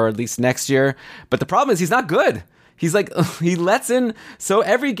year or at least next year. But the problem is he's not good. He's he lets in, so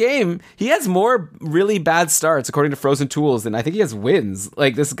every game, he has more really bad starts, according to Frozen Tools, than I think he has wins.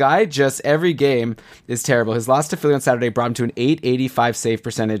 This guy just, every game is terrible. His loss to Philly on Saturday brought him to an .885 save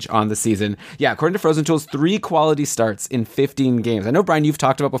percentage on the season. Yeah, according to Frozen Tools, 3 quality starts in 15 games. I know, Brian, you've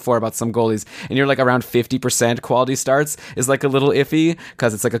talked about before about some goalies, and you're around 50% quality starts is a little iffy,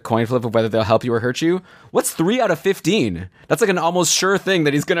 because it's a coin flip of whether they'll help you or hurt you. What's 3 out of 15? That's an almost sure thing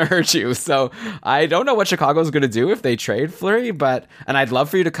that he's going to hurt you. So I don't know what Chicago's going to do if they trade Fleury, and I'd love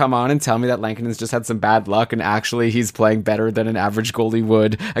for you to come on and tell me that Lankinen's just had some bad luck and actually he's playing better than an average goalie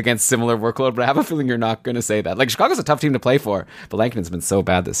would against similar workload. But I have a feeling you're not going to say that. Chicago's a tough team to play for, but Lankinen's been so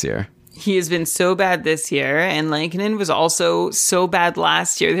bad this year. He has been so bad this year, and Lankinen was also so bad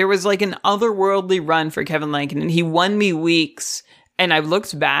last year. There was an otherworldly run for Kevin Lankinen. He won me weeks, and I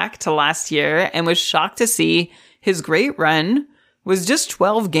looked back to last year and was shocked to see his great run was just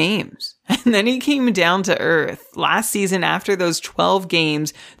 12 games. And then he came down to earth. Last season, after those 12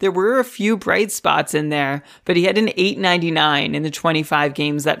 games, there were a few bright spots in there, but he had an .899 in the 25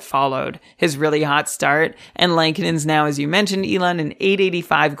 games that followed his really hot start. And Lankinen's now, as you mentioned, Elon, an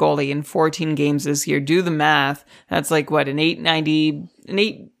 .885 goalie in 14 games this year. Do the math. That's an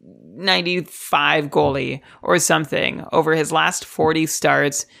 .895 goalie or something over his last 40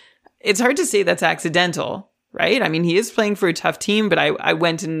 starts. It's hard to say that's accidental, right? I mean, he is playing for a tough team, but I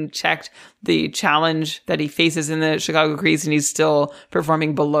went and checked the challenge that he faces in the Chicago crease, and he's still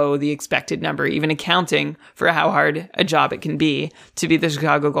performing below the expected number, even accounting for how hard a job it can be to be the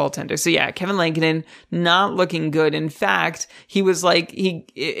Chicago goaltender. So yeah, Kevin Lankinen not looking good. In fact, he was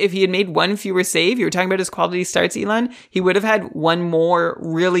if he had made 1 fewer save, you were talking about his quality starts, Elon, he would have had 1 more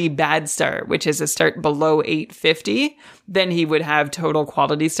really bad start, which is a start below .850. Then he would have total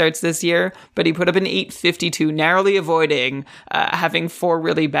quality starts this year, but he put up an .852, narrowly avoiding having 4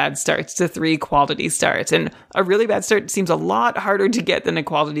 really bad starts to 3 quality starts. And a really bad start seems a lot harder to get than a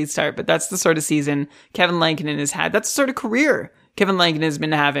quality start, but that's the sort of season Kevin Lankinen has had. That's the sort of career Kevin Lankinen has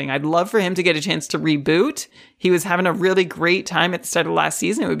been having. I'd love for him to get a chance to reboot. He was having a really great time at the start of last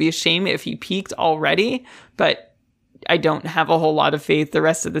season. It would be a shame if he peaked already, but I don't have a whole lot of faith the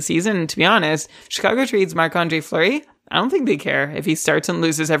rest of the season. And to be honest, Chicago trades Marc-Andre Fleury. I don't think they care if he starts and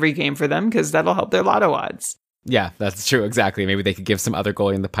loses every game for them, because that'll help their lotto odds. Yeah, that's true. Exactly. Maybe they could give some other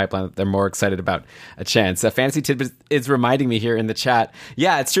goalie in the pipeline that they're more excited about a chance. Fantasy Tidbit is reminding me here in the chat.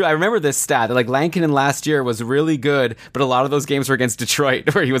 Yeah, it's true. I remember this stat that Lankinen last year was really good, but a lot of those games were against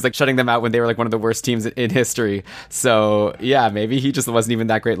Detroit, where he was shutting them out when they were one of the worst teams in history. So yeah, maybe he just wasn't even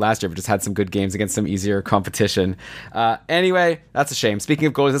that great last year, but just had some good games against some easier competition. Anyway, that's a shame. Speaking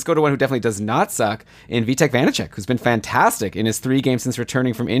of goalies, let's go to one who definitely does not suck in Vitek Vanacek, who's been fantastic in his 3 games since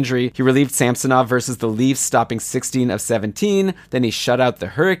returning from injury. He relieved Samsonov versus the Leafs, stopping stopping 16 of 17. Then he shut out the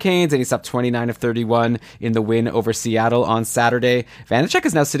Hurricanes, and he stopped 29 of 31 in the win over Seattle on Saturday. Vanecek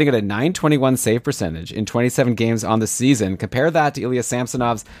is now sitting at a .921 save percentage in 27 games on the season. Compare that to Ilya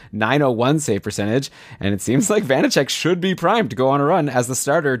Samsonov's .901 save percentage, and it seems like Vanecek should be primed to go on a run as the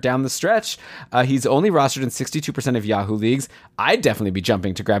starter down the stretch. He's only rostered in 62% of Yahoo leagues. I'd definitely be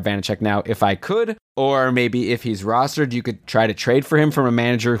jumping to grab Vanecek now if I could. Or maybe if he's rostered, you could try to trade for him from a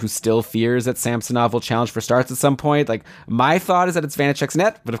manager who still fears that Samsonov will challenge for starts at some point. Like, my thought is that it's Vanecek's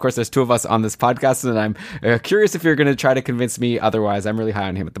net, but of course there's two of us on this podcast, and I'm curious if you're going to try to convince me otherwise. I'm really high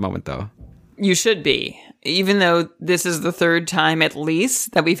on him at the moment, though. You should be. Even though this is the third time at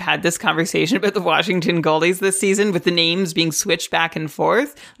least that we've had this conversation about the Washington goalies this season, with the names being switched back and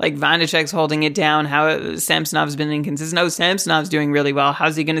forth, like Vanecek's holding it down, how Samsonov's been inconsistent. Oh, Samsonov's doing really well.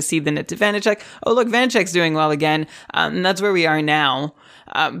 How's he going to see the net to Vanecek? Oh, look, Vanecek's doing well again. And that's where we are now.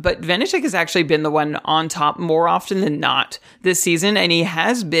 But Vanecek has actually been the one on top more often than not this season, and he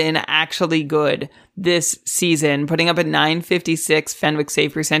has been actually good this season, putting up a .956 Fenwick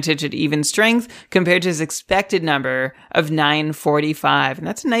save percentage at even strength compared to his expected number of .945. And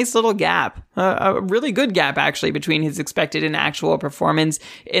that's a nice little gap, a really good gap actually between his expected and actual performance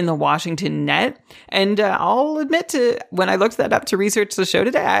in the Washington net. And I'll admit to, when I looked that up to research the show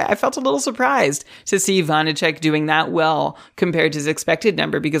today, I felt a little surprised to see Vanecek doing that well compared to his expected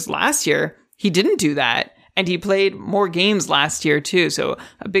number, because last year he didn't do that. And he played more games last year, too. So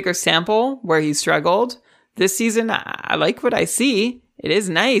a bigger sample where he struggled. This season, I like what I see. It is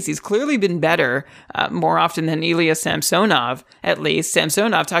nice. He's clearly been better more often than Ilya Samsonov, at least.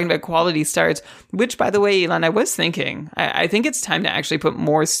 Samsonov talking about quality starts, which, by the way, Elon, I was thinking, I think it's time to actually put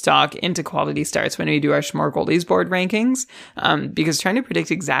more stock into quality starts when we do our Schmore Goalies board rankings, because trying to predict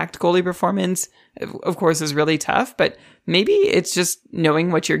exact goalie performance, of course, is really tough. But maybe it's just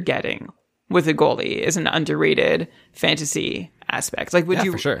knowing what you're getting with a goalie is an underrated fantasy aspect. Like,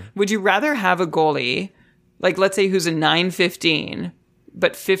 for sure. Would you rather have a goalie, like, let's say, who's a .915,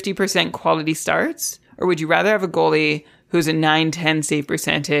 but 50% quality starts? Or would you rather have a goalie who's a .910 save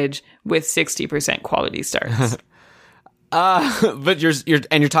percentage with 60% quality starts? But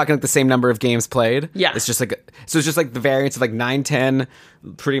you're talking like the same number of games played. Yeah. It's just like, so it's just like the variance of like 9-10,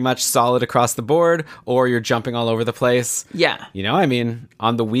 pretty much solid across the board, or you're jumping all over the place. Yeah. You know, I mean,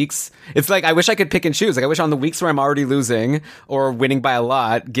 on the weeks, it's like, I wish I could pick and choose. Like, I wish on the weeks where I'm already losing or winning by a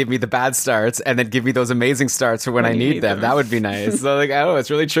lot, give me the bad starts and then give me those amazing starts for when I need them. That would be nice. So like, I don't know,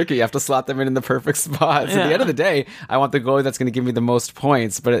 it's really tricky. You have to slot them in the perfect spots. At the end of the day, I want the goalie that's going to give me the most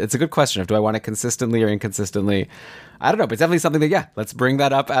points, but it's a good question of, do I want it consistently or inconsistently? I don't know, but it's definitely something that, yeah, let's bring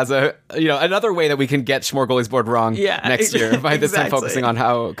that up as a, you know, another way that we can get Schmore Goalies board wrong next year by this time focusing on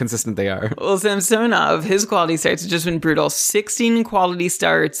how consistent they are. Well, Samsonov, his quality starts have just been brutal. 16 quality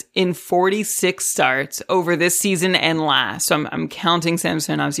starts in 46 starts over this season and last. So I'm counting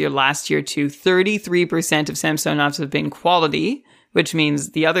Samsonov's year last year too. 33% of Samsonov's have been quality, which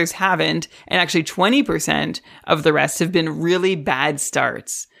means the others haven't. And actually 20% of the rest have been really bad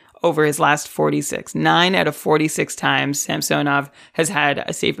starts over his last 46. 9 out of 46 times Samsonov has had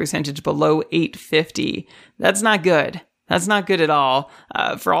a save percentage below .850. That's not good. That's not good at all.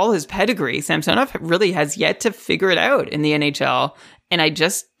 For all his pedigree, Samsonov really has yet to figure it out in the NHL. And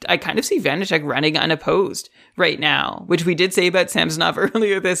I kind of see Vanecek running unopposed right now, which we did say about Samsonov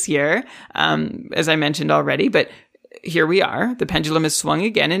earlier this year, as I mentioned already. But here we are. The pendulum has swung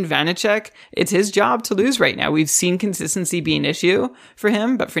again, and Vanecek, it's his job to lose right now. We've seen consistency be an issue for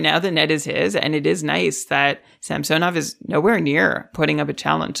him, but for now the net is his, and it is nice that Samsonov is nowhere near putting up a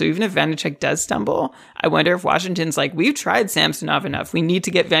challenge. So even if Vanecek does stumble, I wonder if Washington's like, we've tried Samsonov enough. We need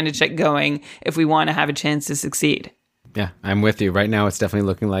to get Vanecek going if we want to have a chance to succeed. Yeah, I'm with you. Right now, it's definitely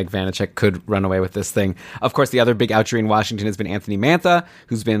looking like Vanecek could run away with this thing. Of course, the other big outjury in Washington has been Anthony Mantha,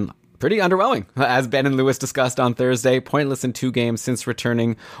 who's been pretty underwhelming. As Ben and Lewis discussed on Thursday, pointless in 2 games since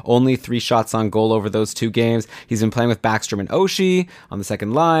returning, only 3 shots on goal over those 2 games. He's been playing with Backstrom and Oshie on the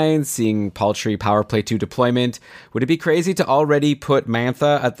second line, seeing paltry power play 2 deployment. Would it be crazy to already put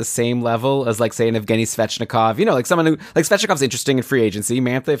Mantha at the same level as, like, say, an Evgeny Svechnikov? You know, like someone who, like, Svechnikov's interesting in free agency.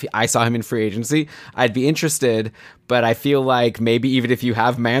 Mantha, if I saw him in free agency, I'd be interested. But I feel like maybe even if you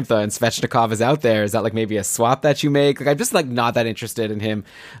have Mantha and Svechnikov is out there, is that like maybe a swap that you make? Like, I'm just like not that interested in him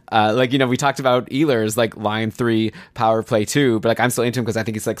Like, we talked about Ehlers, like line 3, power play 2, but like I'm still into him because I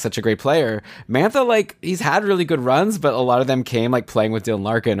think he's like such a great player. Mantha, like he's had really good runs, but a lot of them came like playing with Dylan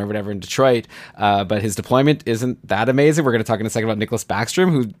Larkin or whatever in Detroit. But his deployment isn't that amazing. We're going to talk in a second about Nicholas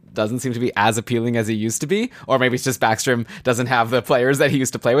Backstrom, who doesn't seem to be as appealing as he used to be. Or maybe it's just Backstrom doesn't have the players that he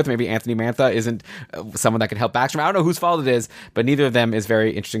used to play with. Maybe Anthony Mantha isn't someone that can help Backstrom. I don't know whose fault it is, but neither of them is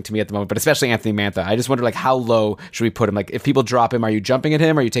very interesting to me at the moment, but especially Anthony Mantha. I just wonder, like, how low should we put him? Like, if people drop him, are you jumping at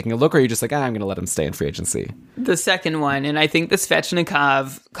him? Are you taking a look? Or are you just like, I'm going to let him stay in free agency? The second one, and I think the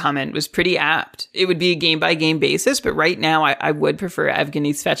Svechnikov comment was pretty apt. It would be a game-by-game basis, but right now I would prefer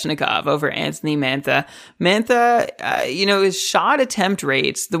Evgeny Svechnikov over Anthony Mantha. Mantha, his shot attempt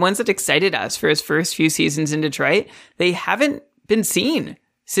rates, the ones that excited us for his first few seasons in Detroit, they haven't been seen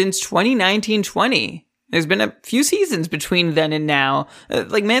since 2019-20. There's been a few seasons between then and now.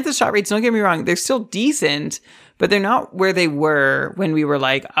 Like, Mantha's shot rates, don't get me wrong, they're still decent, but they're not where they were when we were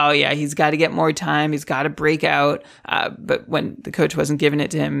like, oh yeah, he's got to get more time, he's got to break out. But when the coach wasn't giving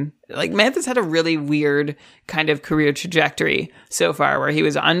it to him, like, Mantha's had a really weird kind of career trajectory so far where he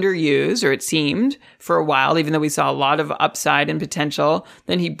was underused, or it seemed, for a while, even though we saw a lot of upside and potential.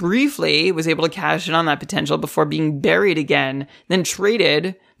 Then he briefly was able to cash in on that potential before being buried again, then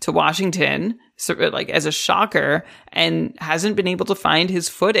traded to Washington, like as a shocker, and hasn't been able to find his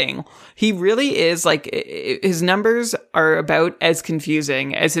footing. He really is, like, his numbers are about as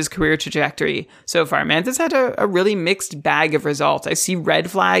confusing as his career trajectory so far. Mantha's had a really mixed bag of results. I see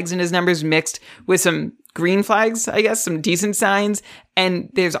red flags in his numbers mixed with some green flags, I guess, some decent signs. And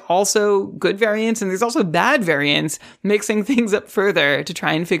there's also good variance and there's also bad variance, mixing things up further to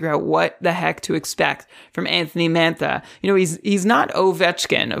try and figure out what the heck to expect from Anthony Mantha. He's not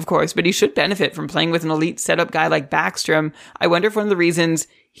Ovechkin, of course, but he should benefit from playing with an elite setup guy like Backstrom. I wonder if one of the reasons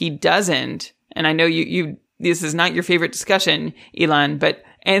he doesn't, and I know you this is not your favorite discussion, Elon, but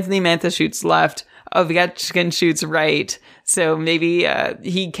Anthony Mantha shoots left, Ovechkin shoots right. So maybe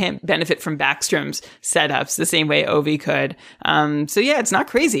he can't benefit from Backstrom's setups the same way Ovi could. So yeah, it's not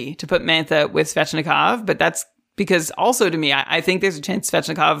crazy to put Mantha with Svechnikov, but that's because also to me, I think there's a chance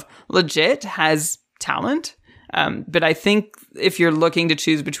Svechnikov legit has talent. But I think if you're looking to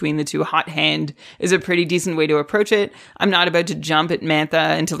choose between the two, hot hand is a pretty decent way to approach it. I'm not about to jump at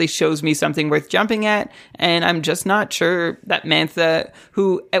Mantha until he shows me something worth jumping at. And I'm just not sure that Mantha,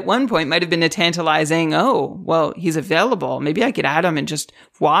 who at one point might have been a tantalizing, oh, well, he's available, maybe I could add him and just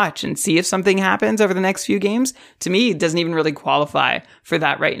watch and see if something happens over the next few games. To me, it doesn't even really qualify for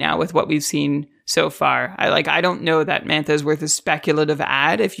that right now with what we've seen so far. I don't know that Mantha is worth a speculative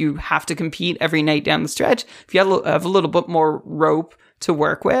ad if you have to compete every night down the stretch. If you have a little bit more rope to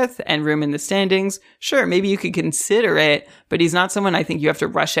work with and room in the standings, sure, maybe you could consider it, but he's not someone I think you have to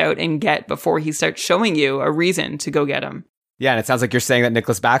rush out and get before he starts showing you a reason to go get him. Yeah, and it sounds like you're saying that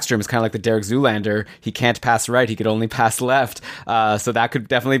Nicholas Backstrom is kind of like the Derek Zoolander. He can't pass right. He could only pass left. So that could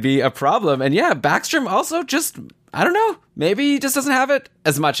definitely be a problem. And yeah, Backstrom also just, I don't know, maybe he just doesn't have it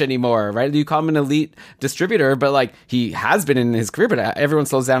as much anymore, right? You call him an elite distributor, but like he has been in his career, but everyone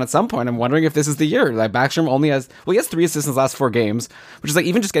slows down at some point. I'm wondering if this is the year. Like Backstrom only has, he has 3 assists in his last 4 games, which is like,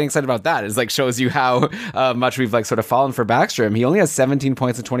 even just getting excited about that is like shows you how much we've like sort of fallen for Backstrom. He only has 17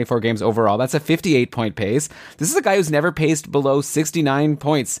 points in 24 games overall. That's a 58-point pace. This is a guy who's never paced below 69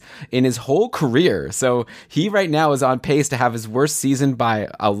 points in his whole career. So he right now is on pace to have his worst season by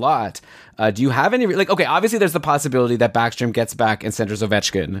a lot. Do you have any, like, okay, obviously there's the possibility that Backstrom gets back and centers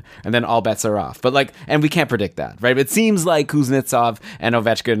Ovechkin, and then all bets are off. But like, and we can't predict that, right? But it seems like Kuznetsov and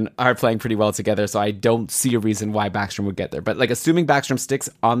Ovechkin are playing pretty well together, so I don't see a reason why Backstrom would get there. But like, assuming Backstrom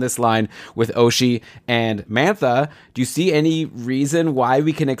sticks on this line with Oshie and Mantha, do you see any reason why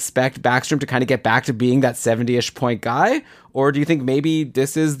we can expect Backstrom to kind of get back to being that 70-ish point guy? Or do you think maybe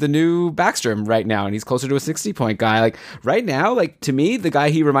this is the new Backstrom right now and he's closer to a 60-point guy? Like right now, like to me, the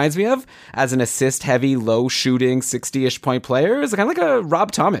guy he reminds me of as an assist-heavy, low-shooting, 60-ish point player is kind of like a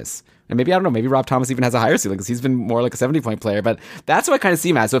Rob Thomas. And maybe, I don't know, maybe Rob Thomas even has a higher ceiling because he's been more like a 70-point player. But that's what I kind of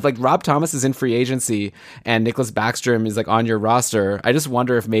see him as. So if like Rob Thomas is in free agency and Nicholas Backstrom is like on your roster, I just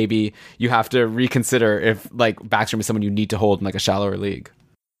wonder if maybe you have to reconsider if like Backstrom is someone you need to hold in like a shallower league.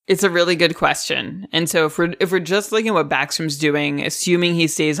 It's a really good question. And so if we're just looking at what Backstrom's doing, assuming he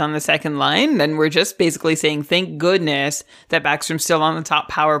stays on the second line, then we're just basically saying, thank goodness that Backstrom's still on the top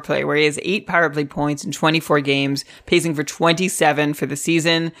power play, where he has 8 power play points in 24 games, pacing for 27 for the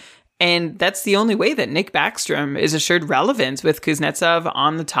season. And that's the only way that Nick Backstrom is assured relevance with Kuznetsov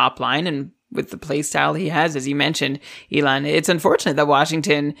on the top line and with the play style he has, as you mentioned, Elon. It's unfortunate that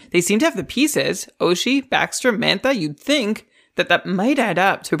Washington, they seem to have the pieces. Oshie, Backstrom, Mantha, you'd think that might add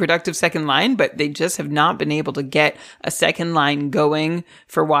up to a productive second line, but they just have not been able to get a second line going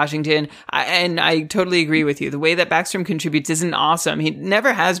for Washington. And I totally agree with you. The way that Backstrom contributes isn't awesome. He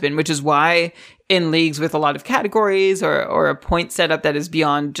never has been, which is why in leagues with a lot of categories or a point setup that is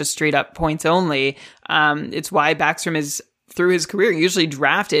beyond just straight up points only, it's why Backstrom is, through his career, usually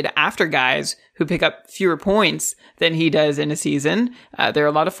drafted after guys who pick up fewer points than he does in a season. There are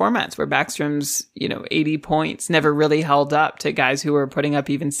a lot of formats where Backstrom's, 80 points never really held up to guys who are putting up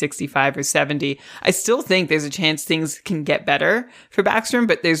even 65 or 70. I still think there's a chance things can get better for Backstrom,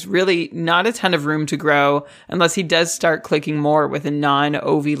 but there's really not a ton of room to grow unless he does start clicking more with a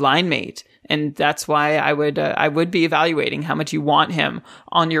non-OV line mate. And that's why I would be evaluating how much you want him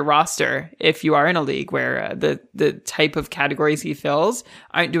on your roster if you are in a league where the type of categories he fills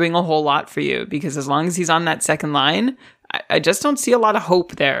aren't doing a whole lot for you. Because as long as he's on that second line, I just don't see a lot of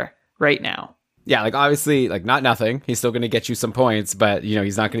hope there right now. Yeah, obviously, not nothing. He's still going to get you some points, but,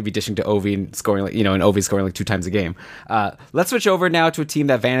 he's not going to be dishing to Ovi and scoring, and Ovi scoring 2 times a game. Let's switch over now to a team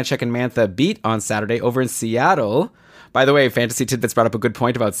that Vanecek and Mantha beat on Saturday over in Seattle. By the way, Fantasy Tidbits brought up a good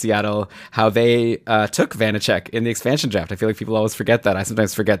point about Seattle, how they took Vanecek in the expansion draft. I feel like people always forget that. I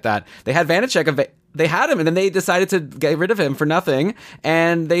sometimes forget that. They had Vanecek, they had him, and then they decided to get rid of him for nothing,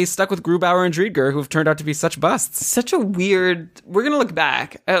 and they stuck with Grubauer and Driedger, who've turned out to be such busts. Such a weird... We're going to look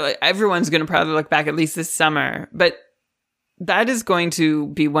back. Everyone's going to probably look back at least this summer, but that is going to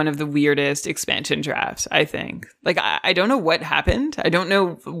be one of the weirdest expansion drafts, I think. I don't know what happened. I don't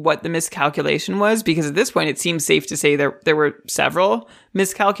know what the miscalculation was, because at this point, it seems safe to say there were several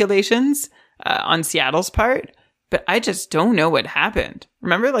miscalculations on Seattle's part, but I just don't know what happened.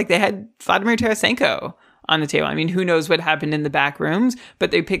 Remember, they had Vladimir Tarasenko on the table. I mean, who knows what happened in the back rooms,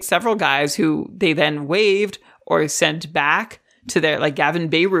 but they picked several guys who they then waived or sent back to their, Gavin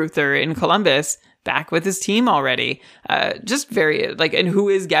Bayreuther in Columbus, back with his team already. Just very, and who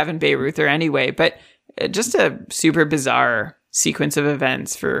is Gavin Bayreuther anyway? But just a super bizarre sequence of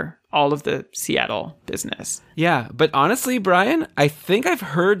events for all of the Seattle business. Yeah, but honestly, Brian, I think I've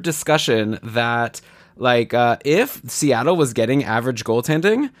heard discussion that if Seattle was getting average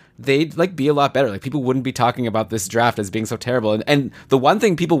goaltending, they'd be a lot better. People wouldn't be talking about this draft as being so terrible. And the one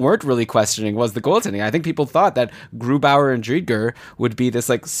thing people weren't really questioning was the goaltending. I think people thought that Grubauer and Driedger would be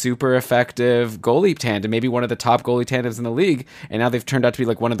this super effective goalie tandem, maybe one of the top goalie tandems in the league. And now they've turned out to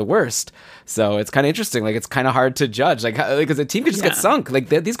be one of the worst. So it's kind of interesting. It's kind of hard to judge. Because a team could just get sunk.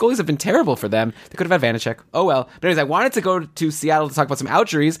 These goalies have been terrible for them. They could have had Vanecek. Oh well. But anyways, I wanted to go to Seattle to talk about some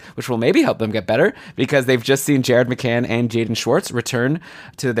outjuries, which will maybe help them get better, because they've just seen Jared McCann and Jaden Schwartz return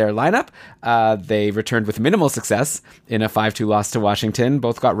to their lineup. They returned with minimal success in a 5-2 loss to Washington.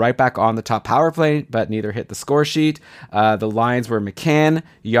 Both got right back on the top power play, but neither hit the score sheet. The lines were McCann,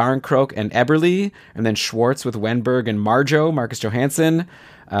 Yarncroke, and Eberle, and then Schwartz with Wenberg and Marcus Johansson.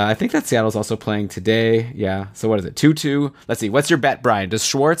 I think that Seattle's also playing today. Yeah, so what is it, 2-2? Let's see, what's your bet, Brian? Does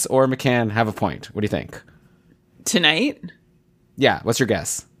Schwartz or McCann have a point? What do you think? Tonight? Yeah, what's your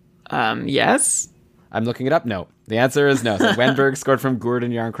guess? Yes. I'm looking it up. No. The answer is no. So Wenberg scored from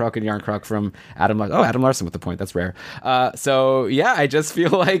Gordon Yarncroke and Yarncroke from Adam Larson. Oh, Adam Larson with the point. That's rare. So, yeah, I just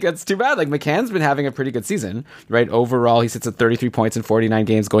feel like it's too bad. McCann's been having a pretty good season, right? Overall, he sits at 33 points in 49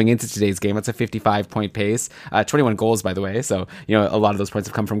 games going into today's game. That's a 55-point pace. 21 goals, by the way. So, a lot of those points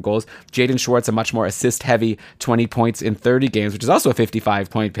have come from goals. Jaden Schwartz, a much more assist-heavy 20 points in 30 games, which is also a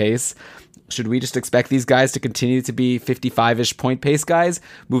 55-point pace. Should we just expect these guys to continue to be 55-ish point pace guys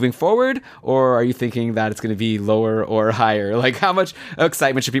moving forward? Or are you thinking that it's going to be lower or higher? How much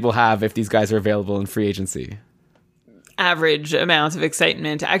excitement should people have if these guys are available in free agency? Average amount of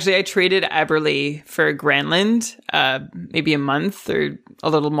excitement. Actually, I traded Eberle for Granlund maybe a month or a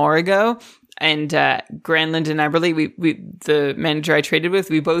little more ago. And Granlund and Eberle, we the manager I traded with,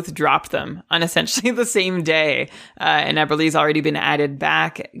 we both dropped them on essentially the same day. And Eberle's already been added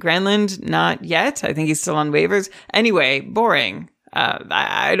back. Granlund, not yet. I think he's still on waivers. Anyway, boring.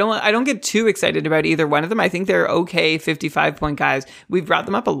 I don't get too excited about either one of them. I think they're okay 55-point guys. We've brought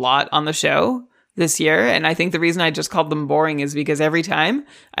them up a lot on the show this year. And I think the reason I just called them boring is because every time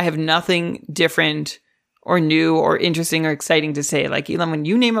I have nothing different or new or interesting or exciting to say. Elon, when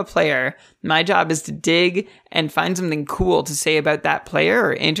you name a player, my job is to dig and find something cool to say about that player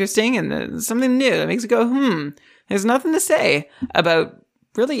or interesting and something new that makes it go, there's nothing to say about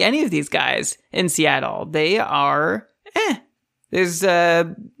really any of these guys in Seattle. They are, There's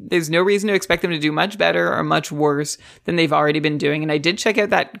no reason to expect them to do much better or much worse than they've already been doing. And I did check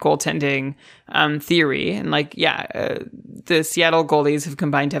out that goaltending theory. And the Seattle goalies have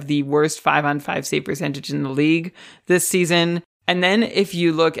combined to have the worst 5-on-5 save percentage in the league this season. And then if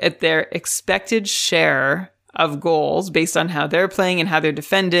you look at their expected share of goals based on how they're playing and how they're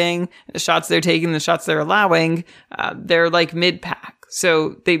defending, the shots they're taking, the shots they're allowing. They're like mid-pack.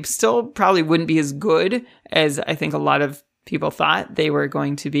 So they still probably wouldn't be as good as I think a lot of people thought they were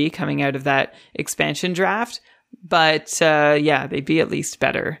going to be coming out of that expansion draft. But they'd be at least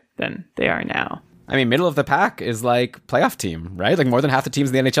better than they are now. I mean, middle of the pack is like playoff team, right? Like more than half the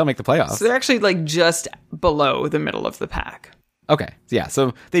teams in the NHL make the playoffs. So they're actually like just below the middle of the pack. Okay. Yeah.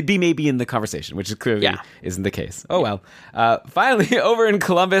 So they'd be maybe in the conversation, which is clearly isn't the case. Oh, well. Finally, over in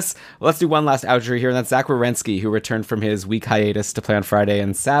Columbus, let's do one last outro here. And that's Zach Werenski, who returned from his week hiatus to play on Friday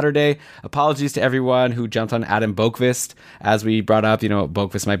and Saturday. Apologies to everyone who jumped on Adam Boqvist. As we brought up,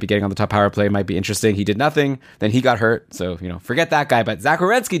 Boqvist might be getting on the top power play, might be interesting. He did nothing. Then he got hurt. So, forget that guy. But Zach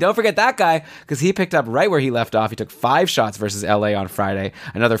Werenski, don't forget that guy, because he picked up right where he left off. He took 5 shots versus LA on Friday,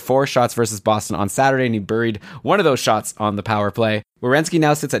 another 4 shots versus Boston on Saturday, and he buried one of those shots on the power play. Werenski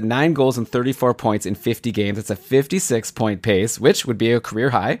now sits at 9 goals and 34 points in 50 games. It's a 56-point pace, which would be a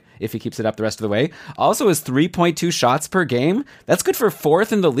career high if he keeps it up the rest of the way. Also has 3.2 shots per game. That's good for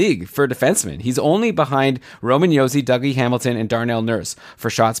 4th in the league for a defenseman. He's only behind Roman Josi, Dougie Hamilton, and Darnell Nurse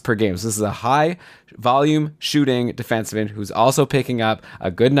for shots per game. So this is a high volume shooting defenseman who's also picking up a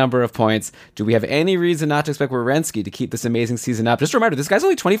good number of points. Do we have any reason not to expect Werenski to keep this amazing season up? Just a reminder, this guy's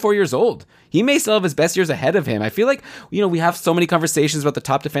only 24 years old. He may still have his best years ahead of him. I feel like, we have so many conversations about the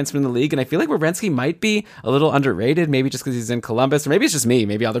top defenseman in the league, and I feel like Werenski might be a little underrated, maybe just because he's in Columbus, or maybe it's just me.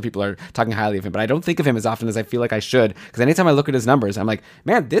 Maybe other people are talking highly of him, but I don't think of him as often as I feel like I should, because anytime I look at his numbers, I'm like,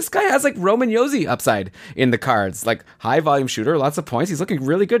 man, this guy has like Roman Josi upside in the cards. Like high volume shooter, lots of points. He's looking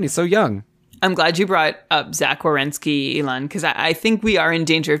really good, and he's so young. I'm glad you brought up Zach Werenski, Elon, because I think we are in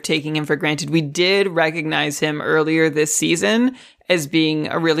danger of taking him for granted. We did recognize him earlier this season as being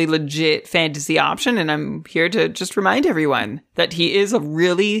a really legit fantasy option, and I'm here to just remind everyone that he is a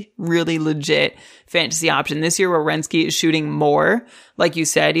really, really legit fantasy option. This year, Werenski is shooting more. Like you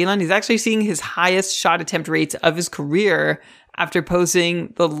said, Elon, he's actually seeing his highest shot attempt rates of his career after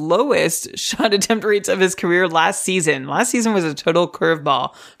posting the lowest shot attempt rates of his career last season. Last season was a total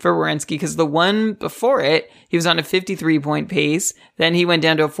curveball for Werenski because the one before it, he was on a 53-point pace. Then he went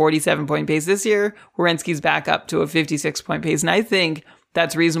down to a 47-point pace. This year, Werenski's back up to a 56-point pace. And I think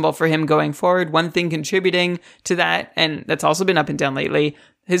that's reasonable for him going forward. One thing contributing to that, and that's also been up and down lately,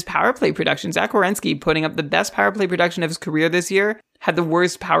 his power play production. Zach Werenski putting up the best power play production of his career this year, had the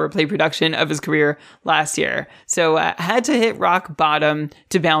worst power play production of his career last year. So had to hit rock bottom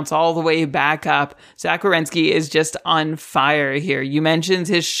to bounce all the way back up. Zach Werenski is just on fire here. You mentioned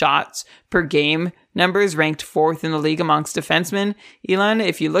his shots per game numbers, ranked 4th in the league amongst defensemen. Elon,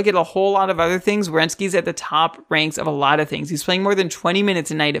 if you look at a whole lot of other things, Werenski's at the top ranks of a lot of things. He's playing more than 20 minutes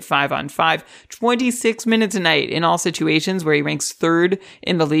a night at 5-on-5, 26 minutes a night in all situations, where he ranks 3rd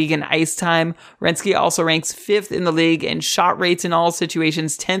in the league in ice time. Werenski also ranks 5th in the league in shot rates in all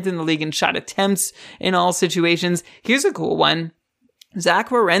situations, 10th in the league in shot attempts in all situations. Here's a cool one. Zach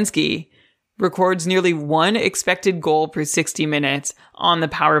Werenski records nearly 1 expected goal per 60 minutes on the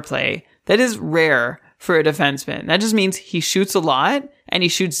power play. That is rare for a defenseman. That just means he shoots a lot and he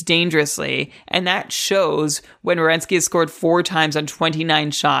shoots dangerously. And that shows when Werenski has scored 4 times on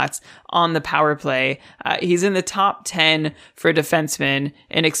 29 shots on the power play. He's in the top 10 for a defenseman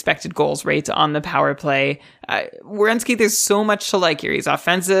in expected goals rates on the power play. Werenski, there's so much to like here. He's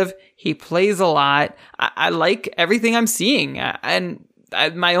offensive. He plays a lot. I like everything I'm seeing. And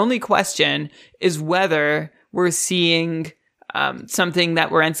my only question is whether we're seeing something that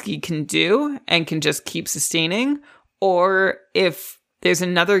Werenski can do and can just keep sustaining, or if there's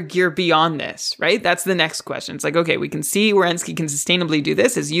another gear beyond this, right? That's the next question. It's like, okay, we can see Werenski can sustainably do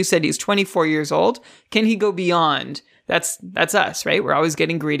this. As you said, he's 24 years old. Can he go beyond? That's us, right? We're always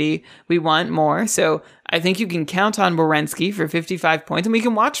getting greedy. We want more. So I think you can count on Werenski for 55 points, and we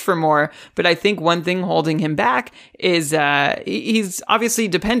can watch for more. But I think one thing holding him back is he's obviously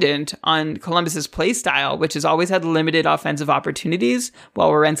dependent on Columbus's play style, which has always had limited offensive opportunities,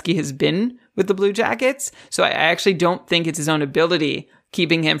 while Werenski has been with the Blue Jackets. So I actually don't think it's his own ability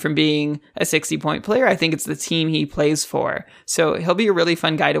keeping him from being a 60-point player. I think it's the team he plays for. So he'll be a really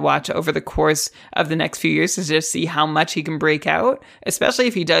fun guy to watch over the course of the next few years to just see how much he can break out, especially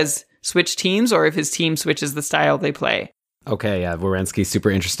if he does switch teams or if his team switches the style they play. Okay, yeah, Werenski, super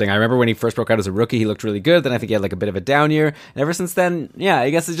interesting. I remember when he first broke out as a rookie, he looked really good. Then I think he had like a bit of a down year. And ever since then, yeah,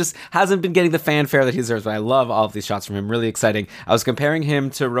 I guess it just hasn't been getting the fanfare that he deserves. But I love all of these shots from him. Really exciting. I was comparing him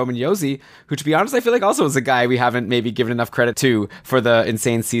to Roman Josi, who, to be honest, I feel like also is a guy we haven't maybe given enough credit to for the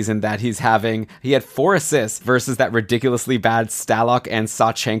insane season that he's having. He had 4 assists versus that ridiculously bad Stalock and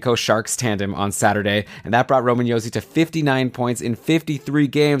Sawchenko Sharks tandem on Saturday. And that brought Roman Josi to 59 points in 53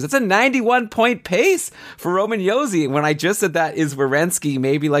 games. That's a 91-point pace for Roman Josi. When I just said that is Werenski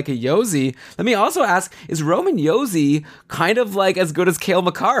maybe like a Josi, let me also ask, is Roman Josi kind of like as good as Cale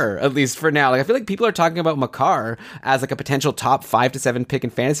Makar, at least for now? Like, I feel like people are talking about Makar as like a potential top 5 to 7 pick in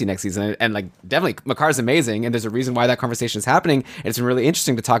fantasy next season. And like, definitely Makar's amazing. And there's a reason why that conversation is happening. And it's been really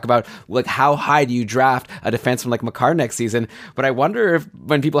interesting to talk about like how high do you draft a defenseman like Makar next season? But I wonder if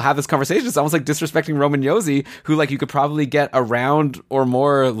when people have this conversation, it's almost like disrespecting Roman Josi, who like you could probably get a round or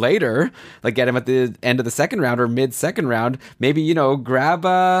more later, like get him at the end of the second round or mid-second round. Maybe, you know, grab,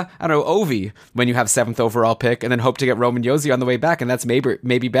 I don't know, Ovi when you have 7th overall pick and then hope to get Roman Josi on the way back. And that's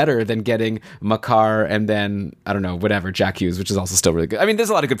maybe better than getting Makar and then, I don't know, whatever, Jack Hughes, which is also still really good. I mean,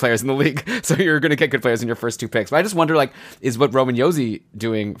 there's a lot of good players in the league, so you're going to get good players in your first 2 picks. But I just wonder, like, is what Roman Josi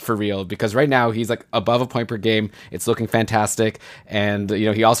doing for real? Because right now he's like above a point per game. It's looking fantastic. And, you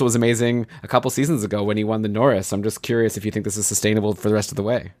know, he also was amazing a couple seasons ago when he won the Norris. I'm just curious if you think this is sustainable for the rest of the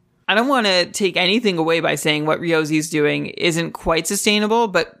way. I don't want to take anything away by saying what Josi's doing isn't quite sustainable,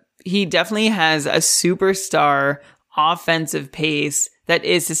 but he definitely has a superstar offensive pace that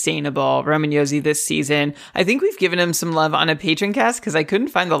is sustainable. Roman Josi this season. I think we've given him some love on a Patreon cast because I couldn't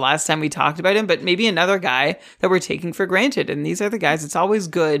find the last time we talked about him, but maybe another guy that we're taking for granted. And these are the guys it's always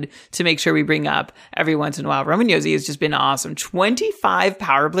good to make sure we bring up every once in a while. Roman Josi has just been awesome. 25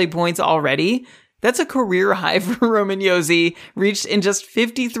 power play points already. That's a career high for Roman Josi, reached in just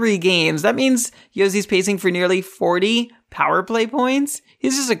 53 games. That means Josi's pacing for nearly 40 power play points.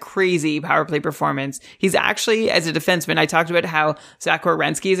 He's just a crazy power play performance. He's actually, as a defenseman, I talked about how Zach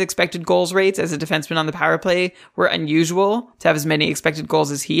Werenski's expected goals rates as a defenseman on the power play were unusual to have as many expected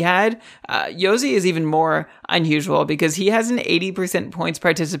goals as he had. Josi is even more unusual because he has an 80% points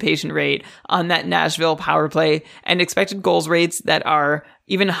participation rate on that Nashville power play and expected goals rates that are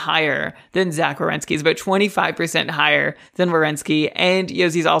even higher than Zach Werenski's, about 25% higher than Werenski. And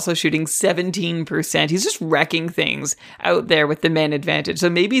Josi's also shooting 17%. He's just wrecking things out there with the man advantage. So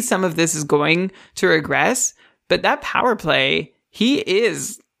maybe some of this is going to regress, but that power play, he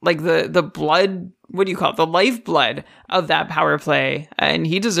is like the blood, what do you call it? The lifeblood of that power play. And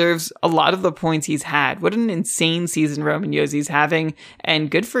he deserves a lot of the points he's had. What an insane season Roman Josi's having. And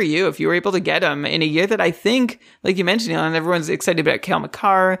good for you if you were able to get him in a year that I think, like you mentioned, Elon, everyone's excited about Cale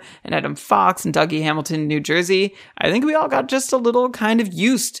Makar and Adam Fox and Dougie Hamilton in New Jersey. I think we all got just a little kind of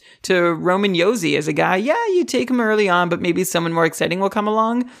used to Roman Josi as a guy. Yeah, you take him early on, but maybe someone more exciting will come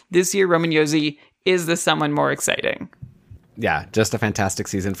along. This year, Roman Josi is the someone more exciting. Yeah, just a fantastic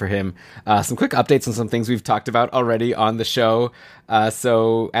season for him. Some quick updates on some things we've talked about already on the show.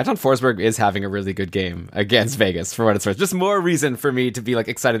 So Anton Forsberg is having a really good game against Vegas, for what it's worth. Just more reason for me to be like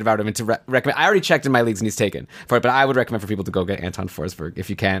excited about him and to recommend. I already checked in my leagues and he's taken for it, but I would recommend for people to go get Anton Forsberg if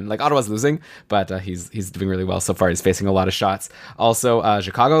you can. Like, Ottawa's losing, but he's doing really well so far. He's facing a lot of shots. Also,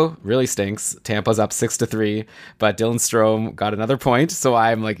 Chicago really stinks. Tampa's up 6-3, but Dylan Strome got another point, so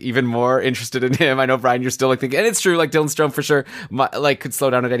I'm like even more interested in him. I know, Brian, you're still like thinking, and it's true, like Dylan Strome for sure, like could slow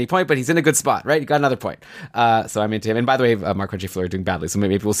down at any point, but he's in a good spot, right? He got another point. So I'm into him. And by the way, Marc-Andre Fleury doing badly, so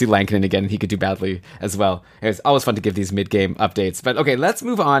maybe we'll see Lankinen again and he could do badly as well. It's always fun to give these mid-game updates. But okay, let's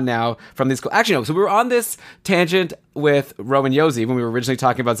move on now from these. Actually, no, so we were on this tangent with Roman Josi when we were originally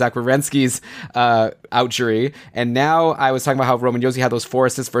talking about Zach Werenski's outjury, and now I was talking about how Roman Josi had those 4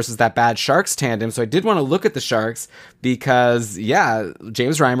 assists versus that bad Sharks tandem. So I did want to look at the Sharks because, yeah,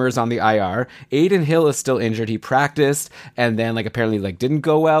 James Reimer is on the IR. Adin Hill is still injured. He practiced and then like apparently like didn't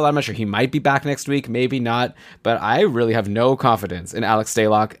go well. I'm not sure. He might be back next week, maybe not. But I really have no confidence in Alex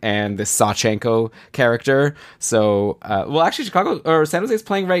Stalock and this Sawchenko character. So, well, actually, Chicago or San Jose is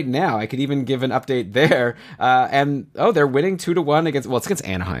playing right now. I could even give an update there. And they're winning 2-1 against. Well, it's against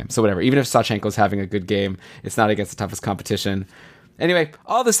Anaheim, so whatever. Even if Sawchenko's having a good game, it's not against the toughest competition. Anyway,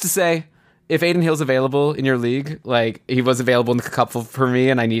 all this to say, if Adin Hill's available in your league, like he was available in the couple for me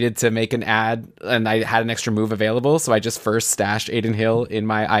and I needed to make an ad and I had an extra move available, so I just first stashed Adin Hill in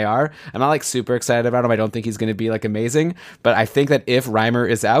my IR. I'm not like super excited about him. I don't think he's going to be like amazing, but I think that if Reimer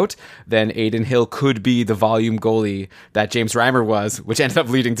is out, then Adin Hill could be the volume goalie that James Reimer was, which ended up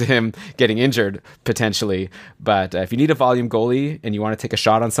leading to him getting injured potentially. But if you need a volume goalie and you want to take a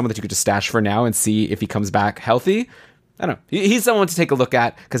shot on someone that you could just stash for now and see if he comes back healthy, I don't know. He's someone to take a look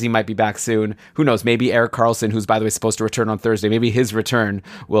at because he might be back soon. Who knows? Maybe Erik Karlsson, who's, by the way, supposed to return on Thursday, maybe his return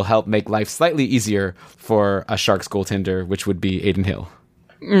will help make life slightly easier for a Sharks goaltender, which would be Adin Hill.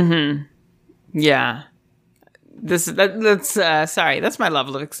 Mm-hmm. Yeah. That's my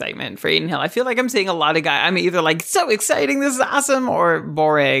level of excitement for Adin Hill. I feel like I'm seeing a lot of guys. I'm either like, so exciting, this is awesome, or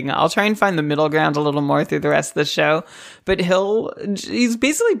boring. I'll try and find the middle ground a little more through the rest of the show. But Hill, he's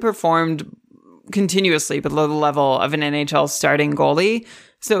basically performed continuously below the level of an NHL starting goalie.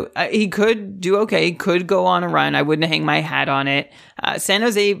 So he could do okay, he could go on a run. I wouldn't hang my hat on it. San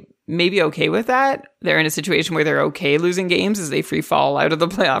Jose may be okay with that. They're in a situation where they're okay losing games as they free fall out of the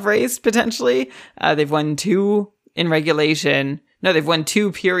playoff race, potentially. They've won 2 in regulation. No, they've won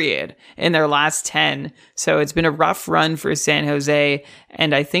 2 period in their last 10. So it's been a rough run for San Jose.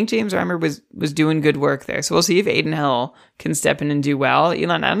 And I think James Reimer was doing good work there. So we'll see if Adin Hill can step in and do well.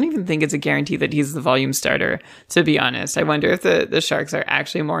 Elon, I don't even think it's a guarantee that he's the volume starter, to be honest. I wonder if the Sharks are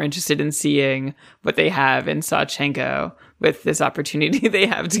actually more interested in seeing what they have in Sawchenko with this opportunity they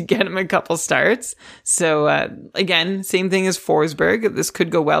have to get him a couple starts. So again, same thing as Forsberg. This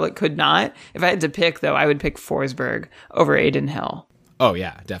could go well, it could not. If I had to pick, though, I would pick Forsberg over Adin Hill. Oh,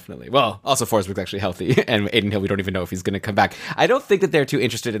 yeah, definitely. Well, also Forsberg's actually healthy, and Adin Hill, we don't even know if he's going to come back. I don't think that they're too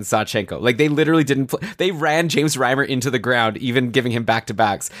interested in Sawchenko. Like, they literally didn't they ran James Reimer into the ground, even giving him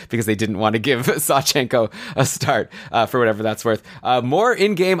back-to-backs, because they didn't want to give Sawchenko a start, for whatever that's worth. More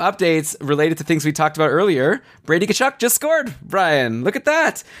in-game updates related to things we talked about earlier. Brady Tkachuk just scored, Brian. Look at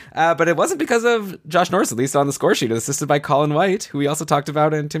that. But it wasn't because of Josh Norris, at least on the score sheet. It was assisted by Colin White, who we also talked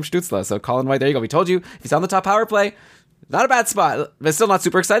about, and Tim Stützle. So Colin White, there you go. We told you, if he's on the top power play, not a bad spot. It's still not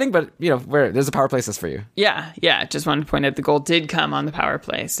super exciting, but, where there's a power play assist for you. Yeah. Just wanted to point out the goal did come on the power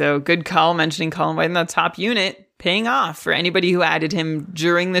play. So good call mentioning Colin White in the top unit, paying off for anybody who added him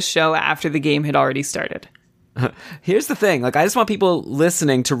during the show after the game had already started. Here's the thing, I just want people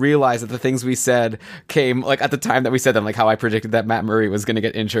listening to realize that the things we said came, at the time that we said them, how I predicted that Matt Murray was going to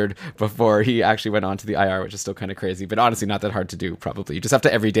get injured before he actually went on to the IR, which is still kind of crazy, but honestly not that hard to do, probably. You just have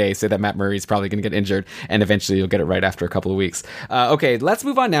to every day say that Matt Murray is probably going to get injured, and eventually you'll get it right after a couple of weeks. Okay, let's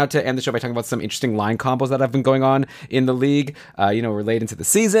move on now to end the show by talking about some interesting line combos that have been going on in the league. We're late into the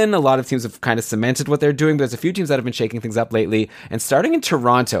season. A lot of teams have kind of cemented what they're doing, but there's a few teams that have been shaking things up lately, and starting in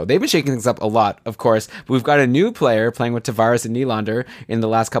Toronto, they've been shaking things up a lot, of course, but we've got a new player playing with Tavares and Nylander in the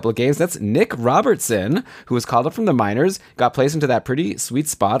last couple of games. That's Nick Robertson, who was called up from the minors, got placed into that pretty sweet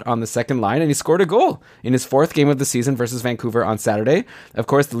spot on the second line, and he scored a goal in his 4th game of the season versus Vancouver on Saturday. Of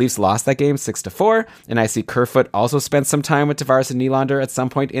course, the Leafs lost that game 6-4, and I see Kerfoot also spent some time with Tavares and Nylander at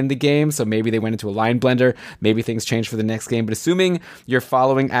some point in the game, so maybe they went into a line blender. Maybe things changed for the next game, but assuming you're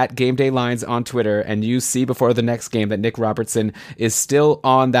following at Game Day Lines on Twitter and you see before the next game that Nick Robertson is still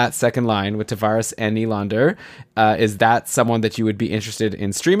on that second line with Tavares and Nylander, is that someone that you would be interested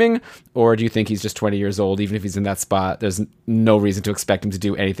in streaming, or do you think he's just 20 years old? Even if he's in that spot, there's no reason to expect him to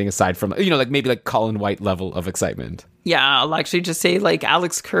do anything aside from, maybe Colin White level of excitement. Yeah, I'll actually just say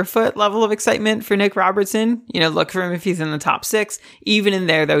Alex Kerfoot level of excitement for Nick Robertson. Look for him if he's in the top 6. Even in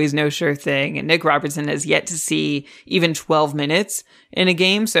there, though, he's no sure thing. And Nick Robertson has yet to see even 12 minutes in a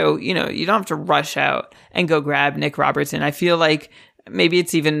game. So, you don't have to rush out and go grab Nick Robertson. I feel like maybe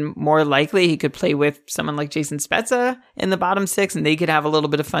it's even more likely he could play with someone like Jason Spezza in the bottom 6 and they could have a little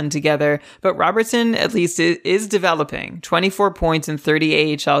bit of fun together. But Robertson, at least, is developing. 24 points in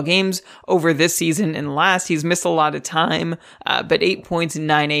 30 AHL games over this season and last. He's missed a lot of time, but 8 points in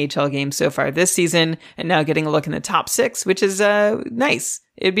 9 AHL games so far this season, and now getting a look in the top 6, which is nice.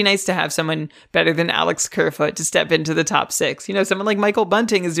 It'd be nice to have someone better than Alex Kerfoot to step into the top 6. Someone like Michael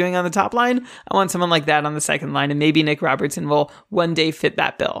Bunting is doing on the top line. I want someone like that on the second line, and maybe Nick Robertson will one day fit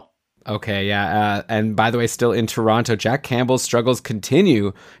that bill. Okay, yeah. And by the way, still in Toronto, Jack Campbell's struggles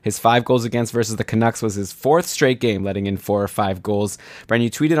continue. His 5 goals against versus the Canucks was his 4th straight game, letting in 4 or 5 goals. Brian, you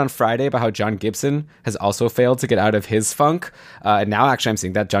tweeted on Friday about how John Gibson has also failed to get out of his funk. And now actually I'm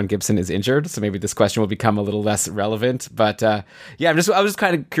seeing that John Gibson is injured, so maybe this question will become a little less relevant. But I was just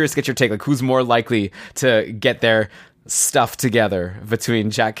kind of curious to get your take. Who's more likely to get their stuff together between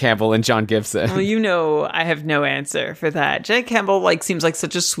Jack Campbell and John Gibson? Well, I have no answer for that. Jack Campbell seems like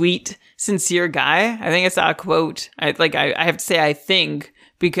such a sweet, sincere guy. I think I saw a quote. I have to say I think,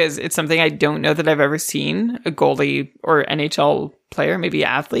 because it's something I don't know that I've ever seen a goalie or NHL player, maybe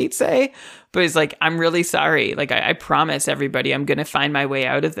athlete, say. But it's I'm really sorry. I promise everybody I'm going to find my way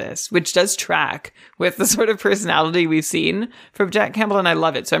out of this, which does track with the sort of personality we've seen from Jack Campbell, and I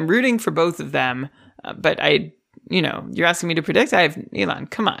love it. So I'm rooting for both of them, but you're asking me to predict. Elon,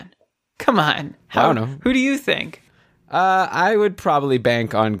 come on. I don't know. Who do you think? I would probably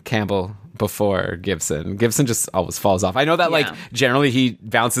bank on Campbell before Gibson. Gibson just always falls off. I know that like generally he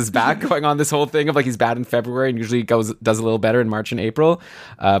bounces back going on this whole thing of like he's bad in February and usually does a little better in March and April.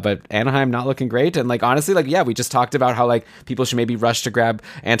 But Anaheim not looking great. And like honestly, like we just talked about how like people should maybe rush to grab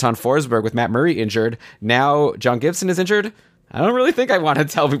Anton Forsberg with Matt Murray injured. Now John Gibson is injured. I don't really think I want to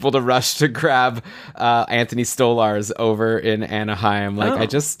tell people to rush to grab Anthony Stolarz over in Anaheim. Like, I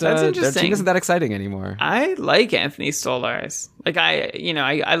just, their team isn't that exciting anymore. I like Anthony Stolarz. Like,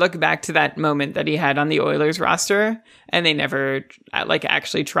 I look back to that moment that he had on the Oilers roster, and they never, like,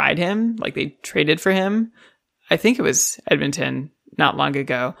 actually tried him. Like, they traded for him. I think it was Edmonton not long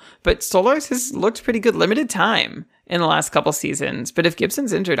ago. But Stolarz has looked pretty good limited time in the last couple seasons. But if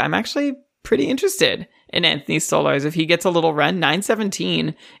Gibson's injured, I'm actually pretty interested in Anthony Stolarz. If he gets a little run,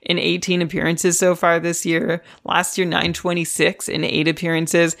 917 in 18 appearances so far this year. Last year, 926 in 8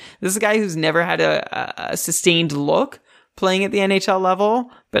 appearances. This is a guy who's never had a sustained look playing at the NHL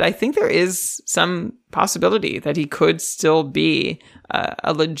level, but I think there is some possibility that he could still be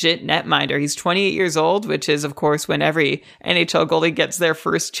a legit netminder. He's 28 years old, which is, of course, when every NHL goalie gets their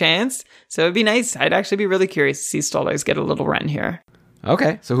first chance. So it'd be nice. I'd actually be really curious to see Stolarz get a little run here.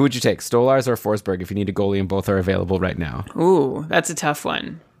 Okay, so who would you take, Stolarz or Forsberg, if you need a goalie and both are available right now? Ooh, that's a tough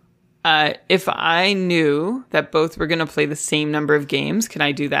one. If I knew that both were going to play the same number of games, can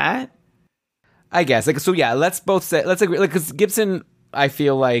I do that? I guess. Like, so yeah, let's agree. Like, because Gibson, I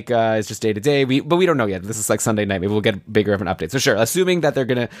feel like is just day to day. But we don't know yet. This is like Sunday night. Maybe we'll get bigger of an update. So sure, assuming that they're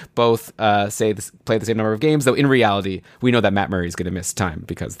gonna both play the same number of games, though in reality, we know that Matt Murray is gonna miss time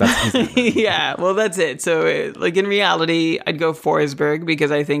because that's yeah. Well, that's it. So like in reality, I'd go Forsberg because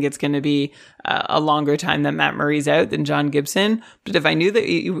I think it's gonna be a longer time that Matt Murray's out than John Gibson. But if I knew that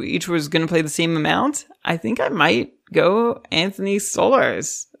each was gonna play the same amount, I think I might go Anthony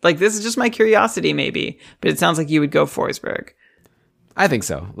Stolarz. Like this is just my curiosity, maybe. But it sounds like you would go Forsberg. I think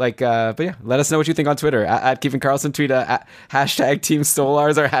so. Like, but yeah, let us know what you think on Twitter at Kevin Carlson. Tweet at hashtag Team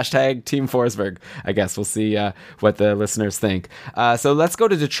Stolarz or hashtag Team Forsberg. I guess we'll see what the listeners think. So let's go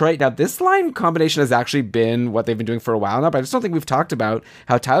to Detroit. Now, this line combination has actually been what they've been doing for a while now, but I just don't think we've talked about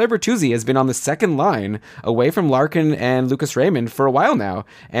how Tyler Bertuzzi has been on the second line away from Larkin and Lucas Raymond for a while now.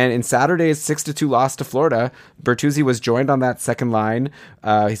 And in Saturday's 6-2 loss to Florida, Bertuzzi was joined on that second line.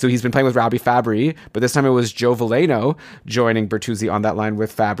 So he's been playing with Robbie Fabry, but this time it was Joe Veleno joining Bertuzzi on that line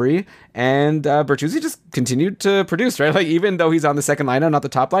with Fabry, and Bertuzzi just continued to produce, right? Like, even though he's on the second line and not the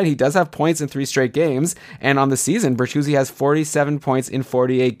top line, he does have points in 3 straight games, and on the season, Bertuzzi has 47 points in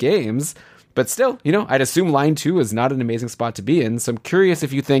 48 games, but still, you know, I'd assume line 2 is not an amazing spot to be in, so I'm curious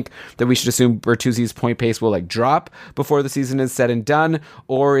if you think that we should assume Bertuzzi's point pace will, like, drop before the season is said and done,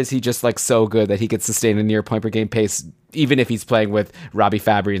 or is he just, like, so good that he could sustain a near point per game pace, even if he's playing with Robbie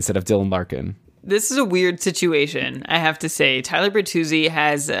Fabry instead of Dylan Larkin? This is a weird situation, I have to say. Tyler Bertuzzi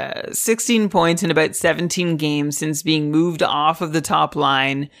has 16 points in about 17 games since being moved off of the top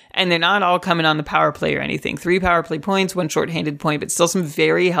line, and they're not all coming on the power play or anything. 3 power play points, 1 shorthanded point, but still some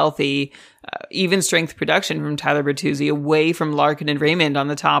very healthy, even strength production from Tyler Bertuzzi away from Larkin and Raymond on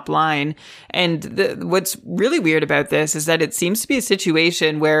the top line. And what's really weird about this is that it seems to be a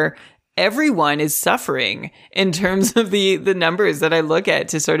situation where everyone is suffering in terms of the numbers that I look at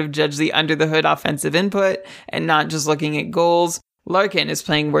to sort of judge the under the hood offensive input and not just looking at goals. Larkin is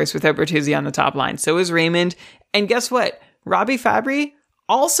playing worse without Bertuzzi on the top line. So is Raymond. And guess what? Robbie Fabry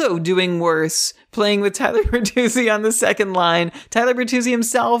also doing worse playing with Tyler Bertuzzi on the second line. Tyler Bertuzzi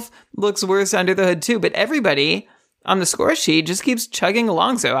himself looks worse under the hood too, but everybody on the score sheet just keeps chugging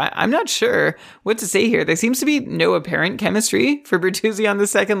along. So I'm not sure what to say here. There seems to be no apparent chemistry for Bertuzzi on the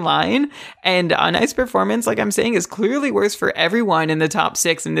second line. And on ice performance, like I'm saying, is clearly worse for everyone in the top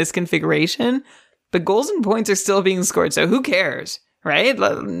 6 in this configuration. But goals and points are still being scored. So who cares? Right?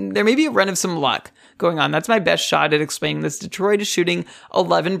 There may be a run of some luck going on. That's my best shot at explaining this. Detroit is shooting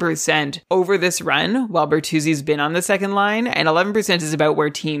 11% over this run while Bertuzzi's been on the second line, and 11% is about where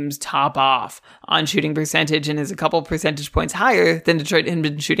teams top off on shooting percentage and is a couple percentage points higher than Detroit had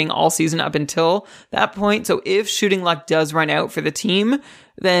been shooting all season up until that point. So if shooting luck does run out for the team,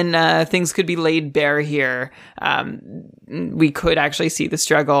 then things could be laid bare here. We could actually see the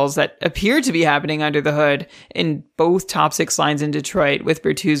struggles that appear to be happening under the hood in both top 6 lines in Detroit with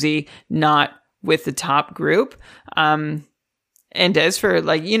Bertuzzi not with the top group. And as for,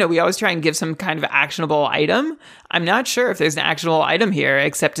 like, you know, we always try and give some kind of actionable item. I'm not sure if there's an actionable item here,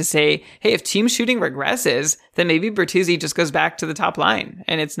 except to say, hey, if team shooting regresses, then maybe Bertuzzi just goes back to the top line,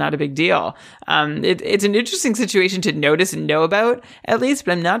 and it's not a big deal. It's an interesting situation to notice and know about, at least,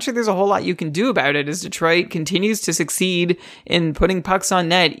 but I'm not sure there's a whole lot you can do about it as Detroit continues to succeed in putting pucks on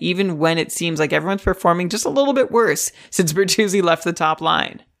net, even when it seems like everyone's performing just a little bit worse since Bertuzzi left the top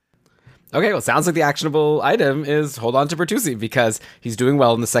line. Okay, well, sounds like the actionable item is hold on to Bertuzzi because he's doing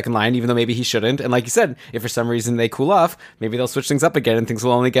well in the second line, even though maybe he shouldn't. And like you said, if for some reason they cool off, maybe they'll switch things up again and things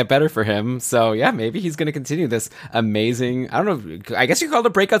will only get better for him. So yeah, maybe he's going to continue this amazing, I don't know, I guess you call it a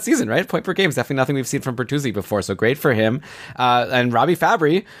breakout season, right? Point per game is definitely nothing we've seen from Bertuzzi before. So great for him. And Robbie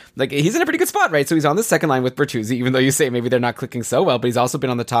Fabry, like he's in a pretty good spot, right? So he's on the second line with Bertuzzi, even though you say maybe they're not clicking so well, but he's also been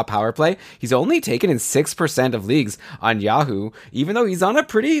on the top power play. He's only taken in 6% of leagues on Yahoo, even though he's on a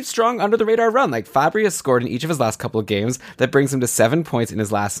pretty strong under the radar run. Like Fabry has scored in each of his last couple of games. That brings him to 7 points in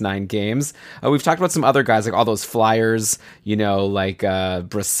his last 9 games. We've talked about some other guys, like all those flyers, you know, like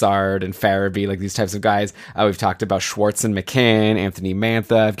Brassard and Farabee, like these types of guys. We've talked about Schwartz and McCann, Anthony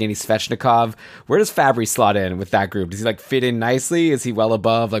Mantha, Evgeny Svechnikov. Where does Fabry slot in with that group? Does he like fit in nicely? Is he well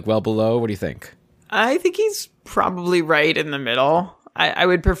above, like well below? What do you think? I think he's probably right in the middle. I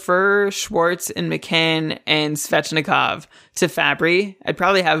would prefer Schwartz and McCann and Svechnikov to Fabry. I'd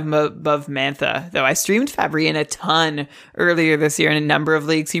probably have him above Mantha, though I streamed Fabry in a ton earlier this year in a number of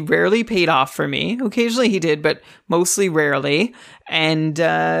leagues. He rarely paid off for me. Occasionally he did, but mostly rarely. And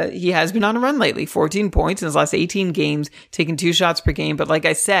he has been on a run lately. 14 points in his last 18 games, taking 2 shots per game. But like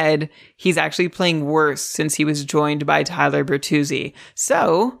I said, he's actually playing worse since he was joined by Tyler Bertuzzi.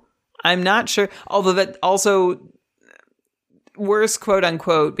 So I'm not sure, although that also worse, quote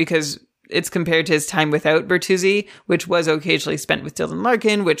unquote, because it's compared to his time without Bertuzzi, which was occasionally spent with Dylan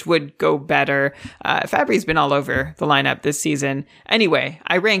Larkin, which would go better. Fabry's been all over the lineup this season. Anyway,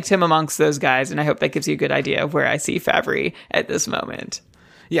 I ranked him amongst those guys, and I hope that gives you a good idea of where I see Fabry at this moment.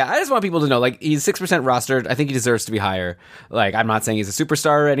 Yeah, I just want people to know, like, he's 6% rostered. I think he deserves to be higher. Like, I'm not saying he's a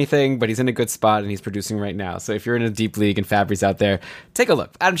superstar or anything, but he's in a good spot and he's producing right now. So if you're in a deep league and Fabry's out there, take a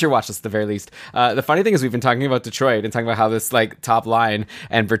look. Add him to your watch list at the very least. The funny thing is we've been talking about Detroit and talking about how this, like, top line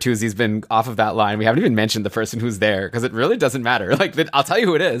and Bertuzzi's been off of that line. We haven't even mentioned the person who's there because it really doesn't matter. Like, I'll tell you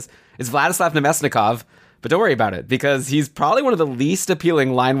who it is. It's Vladislav Nemesnikov. But don't worry about it, because he's probably one of the least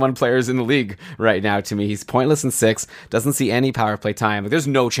appealing line 1 players in the league right now to me. He's pointless in 6, doesn't see any power play time. Like, there's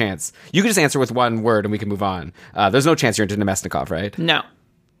no chance. You can just answer with one word and we can move on. There's no chance you're into Nemesnikov, right? No.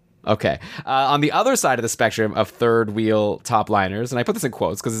 Okay. On the other side of the spectrum of third wheel top liners, and I put this in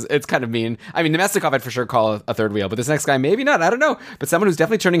quotes because it's kind of mean. I mean, Nemesnikov I'd for sure call a third wheel, but this next guy, maybe not. I don't know. But someone who's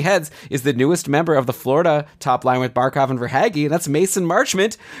definitely turning heads is the newest member of the Florida top line with Barkov and Verhaeghe, and that's Mason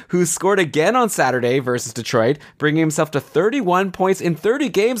Marchment, who scored again on Saturday versus Detroit, bringing himself to 31 points in 30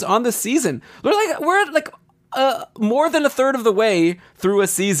 games on the season. We're at more than a third of the way through a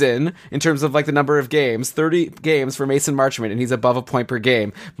season in terms of like the number of games, 30 games for Mason Marchment, and he's above a point per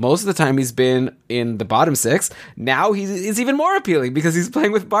game. Most of the time he's been in the bottom 6. Now he's even more appealing because he's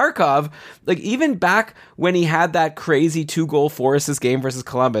playing with Barkov. Like, even back when he had that crazy 2-goal 4-assist game versus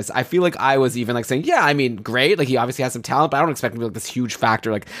Columbus, I feel like I was even like saying, yeah, I mean, great. Like, he obviously has some talent, but I don't expect him to be like this huge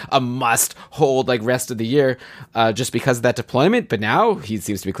factor, like a must hold like rest of the year, just because of that deployment. But now he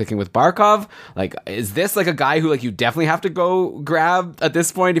seems to be clicking with Barkov. Like, is this like a guy who like you definitely have to go grab at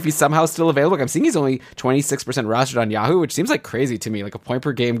this point if he's somehow still available? Like, I'm seeing he's only 26% rostered on Yahoo, which seems like crazy to me, like a point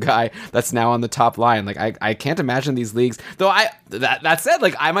per game guy that's now on the top line. Like, I can't imagine these leagues, though. That said,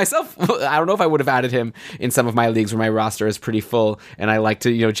 like, I myself, I don't know if I would have added him in some of my leagues where my roster is pretty full and I like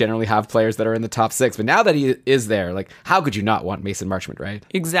to, you know, generally have players that are in the top 6. But now that he is there, like, how could you not want Mason Marchment, right?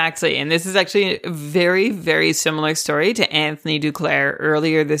 Exactly. And this is actually a very, very similar story to Anthony Duclair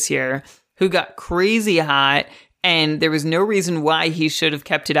earlier this year, who got crazy hot, and there was no reason why he should have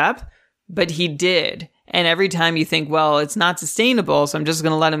kept it up, but he did. And every time you think, well, it's not sustainable, so I'm just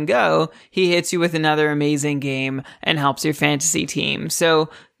going to let him go, he hits you with another amazing game and helps your fantasy team. So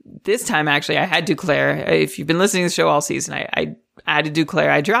this time, actually, I had Duclair. If you've been listening to the show all season, I added Duclair.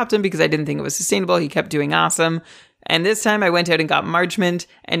 I dropped him because I didn't think it was sustainable. He kept doing awesome. And this time I went out and got Marchment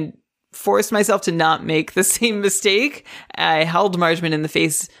and forced myself to not make the same mistake. I held Marchment in the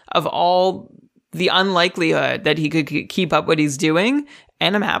face of all the unlikelihood that he could keep up what he's doing,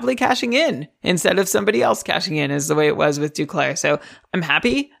 and I'm happily cashing in instead of somebody else cashing in, is the way it was with Duclair. So I'm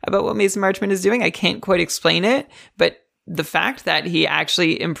happy about what Mason Marchment is doing. I can't quite explain it, but the fact that he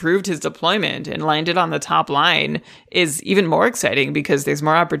actually improved his deployment and landed on the top line is even more exciting because there's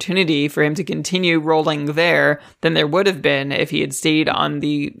more opportunity for him to continue rolling there than there would have been if he had stayed on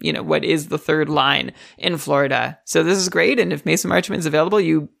the, you know, what is the third line in Florida. So this is great. And if Mason Marchment is available,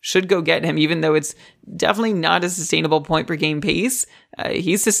 you should go get him, even though it's definitely not a sustainable point per game pace.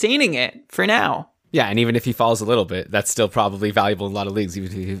 He's sustaining it for now. Yeah, and even if he falls a little bit, that's still probably valuable in a lot of leagues.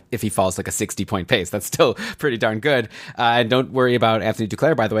 Even if he falls like a 60-point pace, that's still pretty darn good. And don't worry about Anthony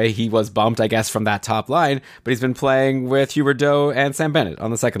Duclair, by the way. He was bumped, I guess, from that top line, but he's been playing with Huberdeau and Sam Bennett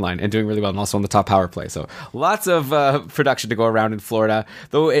on the second line and doing really well, and also on the top power play. So lots of production to go around in Florida.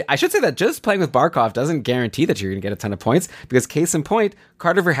 Though I should say that just playing with Barkov doesn't guarantee that you're going to get a ton of points, because case in point,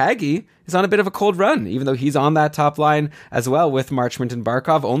 Carter Verhaeghe is on a bit of a cold run, even though he's on that top line as well with Marchment and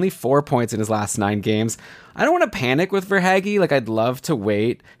Barkov. Only 4 points in his last 9 games. I don't want to panic with Verhaeghe. Like, I'd love to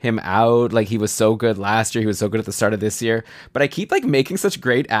wait him out. Like, he was so good last year. He was so good at the start of this year. But I keep, like, making such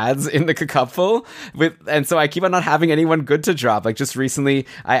great ads in the cupful. And so I keep on not having anyone good to drop. Like, just recently,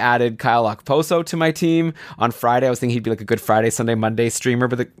 I added Kyle Okposo to my team. On Friday, I was thinking he'd be, like, a good Friday, Sunday, Monday streamer.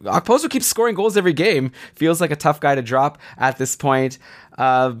 But Okposo keeps scoring goals every game. Feels like a tough guy to drop at this point. So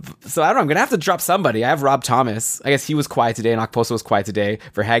I don't know. I'm going to have to drop somebody. I have Rob Thomas. I guess he was quiet today, and Okposo was quiet today.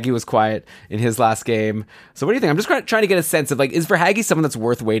 Verhaeghe was quiet in his last game. So what do you think? I'm just trying to get a sense of, like, is Verhaeghe someone that's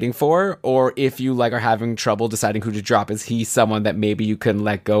worth waiting for? Or if you, like, are having trouble deciding who to drop, is he someone that maybe you can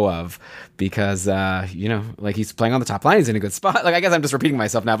let go of? Because, like, he's playing on the top line. He's in a good spot. Like, I guess I'm just repeating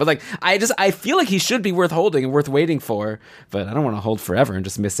myself now. But, like, I feel like he should be worth holding and worth waiting for. But I don't want to hold forever and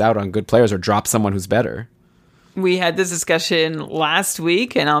just miss out on good players or drop someone who's better. We had this discussion last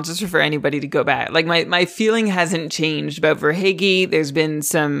week, and I'll just refer anybody to go back. Like, my feeling hasn't changed about Verhaeghe. There's been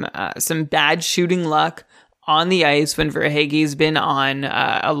some bad shooting luck on the ice when Verhaeghe's been on,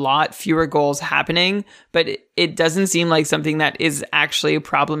 a lot fewer goals happening, but it doesn't seem like something that is actually a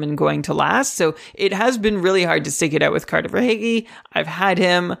problem and going to last. So it has been really hard to stick it out with Carter Verhaeghe. I've had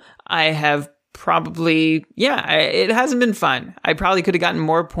him. I have it hasn't been fun. I probably could have gotten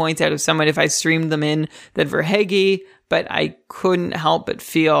more points out of someone if I streamed them in than Verhaeghe, but I couldn't help but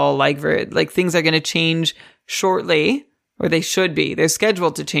feel like things are going to change shortly, or they should be. They're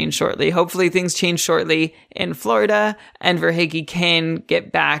scheduled to change shortly. Hopefully things change shortly in Florida, and Verhaeghe can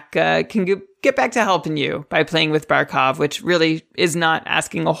get back to helping you by playing with Barkov, which really is not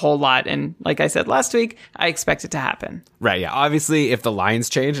asking a whole lot. And like I said last week, I expect it to happen. Right, yeah. Obviously, if the lines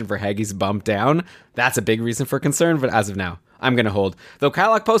change and Verhaeghe's bumped down, that's a big reason for concern. But as of now, I'm going to hold. Though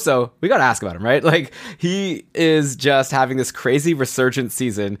Kyle Okposo, we got to ask about him, right? Like, he is just having this crazy resurgent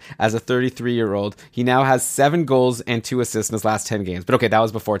season as a 33-year-old. He now has 7 goals and 2 assists in his last 10 games. But okay, that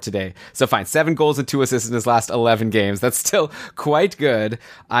was before today. So fine, 7 goals and 2 assists in his last 11 games. That's still quite good.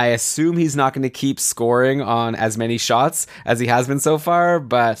 I assume he's not going to keep scoring on as many shots as he has been so far,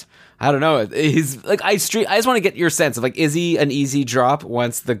 but I don't know. He's like, I just want to get your sense of, like, is he an easy drop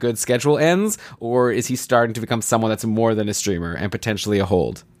once the good schedule ends, or is he starting to become someone that's more than a streamer and potentially a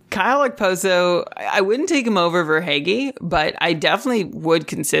hold? Kyle Okposo, I wouldn't take him over Verhaeghe, but I definitely would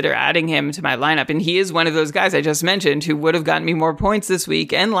consider adding him to my lineup. And he is one of those guys I just mentioned who would have gotten me more points this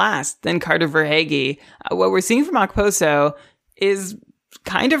week and last than Carter Verhaeghe. What we're seeing from Okposo is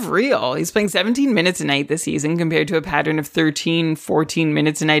kind of real. He's playing 17 minutes a night this season compared to a pattern of 13, 14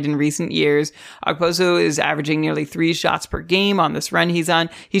 minutes a night in recent years. Okposo is averaging nearly 3 shots per game on this run he's on.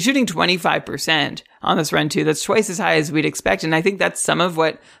 He's shooting 25% on this run too. That's twice as high as we'd expect. And I think that's some of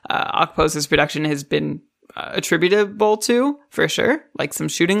what Okposo's production has been attributable to, for sure, like some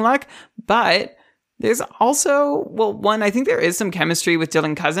shooting luck. But there's also, I think there is some chemistry with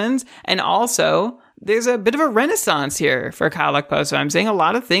Dylan Cousins, and also there's a bit of a renaissance here for Kyle Okposo. I'm saying a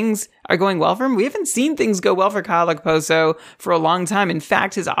lot of things are going well for him. We haven't seen things go well for Kyle Okposo for a long time. In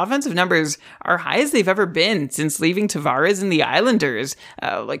fact, his offensive numbers are high as they've ever been since leaving Tavares and the Islanders.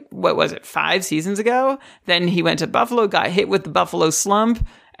 5 seasons ago? Then he went to Buffalo, got hit with the Buffalo slump,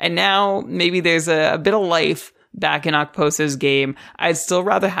 and now maybe there's a bit of life back in Okposo's game. I'd still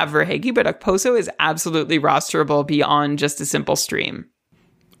rather have Verhaeghe, but Okposo is absolutely rosterable beyond just a simple stream.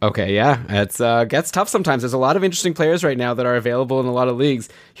 Okay, yeah, it gets tough sometimes. There's a lot of interesting players right now that are available in a lot of leagues.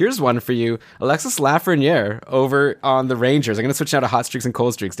 Here's one for you. Alexis Lafreniere over on the Rangers. I'm going to switch now to hot streaks and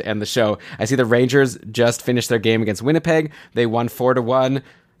cold streaks to end the show. I see the Rangers just finished their game against Winnipeg. They won 4-1.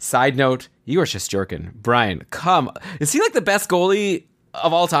 Side note, Igor Shesterkin. Brian, is he like the best goalie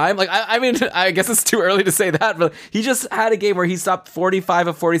of all time? Like, I mean, I guess it's too early to say that, but he just had a game where he stopped 45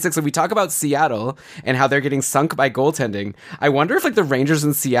 of 46. And we talk about Seattle and how they're getting sunk by goaltending. I wonder if, like, the Rangers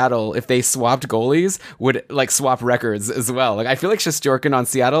in Seattle, if they swapped goalies, would, like, swap records as well. Like, I feel like Shesterkin on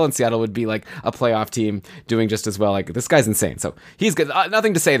Seattle, and Seattle would be, like, a playoff team doing just as well. Like, this guy's insane. So he's good.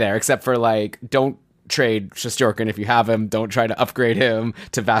 Nothing to say there except for, like, don't trade Shesterkin if you have him. Don't try to upgrade him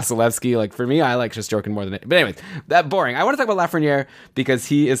to Vasilevsky. Like, for me, I like Shesterkin more than it. But anyways, that boring. I want to talk about Lafreniere because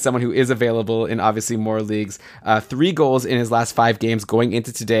he is someone who is available in obviously more leagues. 3 goals in his last 5 games going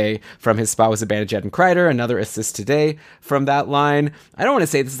into today from his spot with Zibanejad and Kreider. Another assist today from that line. I don't want to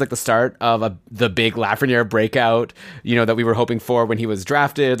say this is like the start of the big Lafreniere breakout, that we were hoping for when he was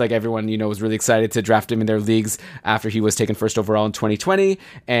drafted. Like, everyone, was really excited to draft him in their leagues after he was taken first overall in 2020.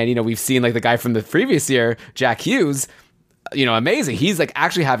 And, we've seen like the guy from the previous year, Jack Hughes, amazing. He's like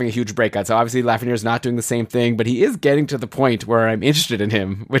actually having a huge breakout. So obviously Lafreniere's not doing the same thing, but he is getting to the point where I'm interested in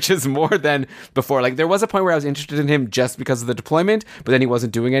him, which is more than before. Like, there was a point where I was interested in him just because of the deployment, but then he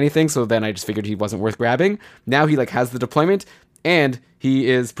wasn't doing anything. So then I just figured he wasn't worth grabbing. Now he like has the deployment and he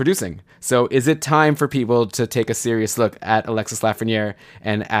is producing. So is it time for people to take a serious look at Alexis Lafreniere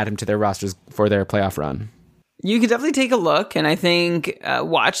and add him to their rosters for their playoff run? You could definitely take a look, and I think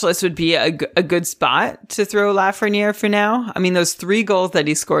watch list would be a good spot to throw Lafreniere for now. I mean, those 3 goals that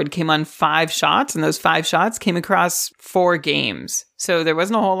he scored came on 5 shots, and those 5 shots came across 4 games. So there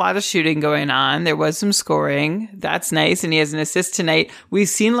wasn't a whole lot of shooting going on. There was some scoring. That's nice, and he has an assist tonight. We've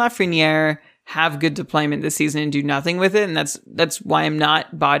seen Lafreniere have good deployment this season and do nothing with it, and that's why I'm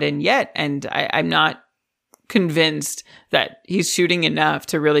not bought in yet, and I'm not convinced that he's shooting enough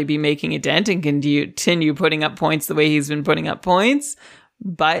to really be making a dent and continue putting up points the way he's been putting up points.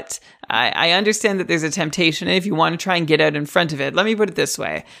 But I understand that there's a temptation, and if you want to try and get out in front of it, let me put it this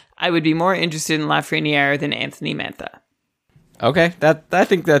way. I would be more interested in Lafreniere than Anthony Mantha. Okay, I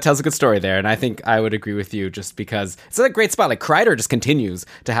think that tells a good story there, and I think I would agree with you just because it's a great spot. Like, Kreider just continues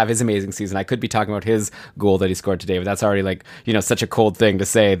to have his amazing season. I could be talking about his goal that he scored today, but that's already like, such a cold thing to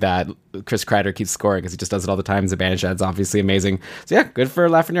say that Chris Kreider keeps scoring because he just does it all the time. Zibanejad's obviously amazing. So yeah, good for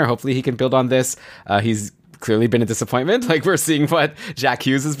Lafreniere. Hopefully he can build on this. He's clearly been a disappointment. Like, we're seeing what Jack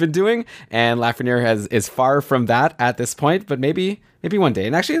Hughes has been doing, and Lafreniere is far from that at this point, but maybe one day.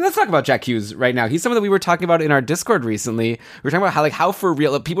 And actually, let's talk about Jack Hughes right now. He's someone that we were talking about in our Discord recently. We were talking about how for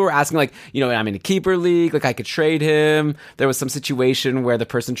real, people were asking like, I'm in a keeper league, like I could trade him. There was some situation where the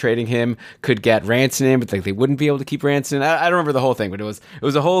person trading him could get Rantanen, but like they wouldn't be able to keep Rantanen. I don't remember the whole thing, but it was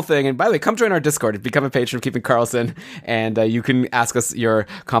a whole thing. And by the way, come join our Discord, become a patron of Keeping Karlsson, and you can ask us your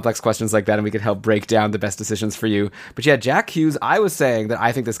complex questions like that, and we could help break down the best decisions for you. But yeah, Jack Hughes, I was saying that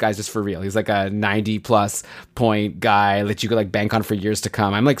I think this guy's just for real. He's like a 90+ point guy that you could like bank on for years to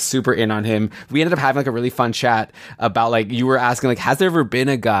come. I'm like super in on him. We ended up having like a really fun chat about like, you were asking like, has there ever been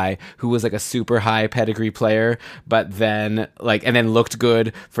a guy who was like a super high pedigree player, but then like, and then looked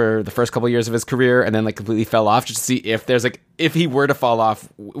good for the first couple of years of his career and then like completely fell off, just to see if there's like, if he were to fall off,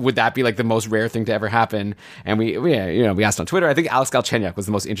 would that be like the most rare thing to ever happen? And we asked on Twitter. I think Alex Galchenyuk was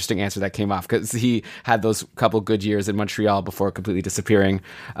the most interesting answer that came off because he had those couple good years in Montreal before completely disappearing.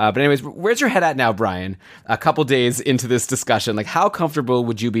 But anyways, where's your head at now, Brian? A couple days into this discussion, like how comfortable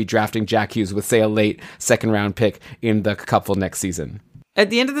would you be drafting Jack Hughes with, say, a late second round pick in the Cupful next season? At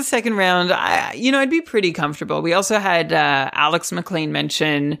the end of the second round, I'd be pretty comfortable. We also had Alex McLean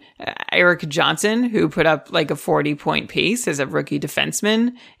mention Eric Johnson, who put up like a 40-point pace as a rookie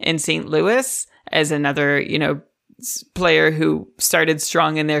defenseman in St. Louis, as another, player who started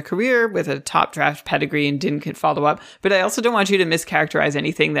strong in their career with a top draft pedigree and didn't follow up. But I also don't want you to mischaracterize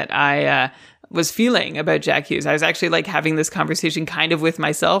anything that I was feeling about Jack Hughes. I was actually like having this conversation kind of with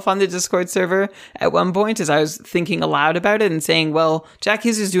myself on the Discord server at one point as I was thinking aloud about it and saying, well, Jack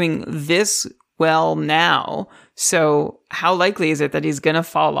Hughes is doing this well now, so how likely is it that he's going to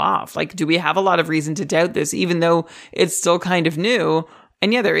fall off? Like, do we have a lot of reason to doubt this, even though it's still kind of new?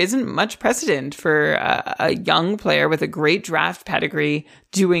 And yeah, there isn't much precedent for a young player with a great draft pedigree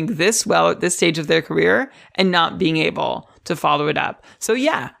doing this well at this stage of their career and not being able to follow it up. So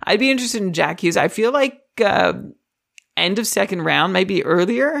yeah, I'd be interested in Jack Hughes. I feel like end of second round might be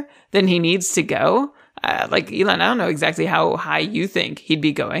earlier than he needs to go. Like, Elon, I don't know exactly how high you think he'd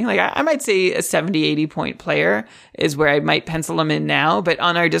be going. Like, I might say a 70, 80 point player is where I might pencil him in now. But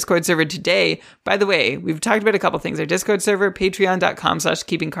on our Discord server today, by the way, we've talked about a couple things. Our Discord server,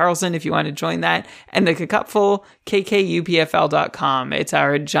 patreon.com/keepingkarlsson if you want to join that. And the Cupful, kkupfl.com. It's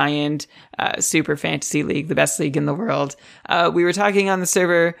our giant super fantasy league, the best league in the world. We were talking on the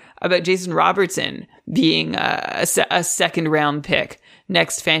server about Jason Robertson being a second round pick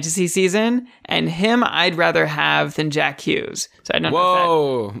next fantasy season, and him I'd rather have than Jack Hughes. So I don't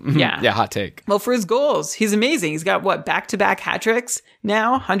know if that, yeah, hot take. Well, for his goals, he's amazing. He's got back-to-back hat tricks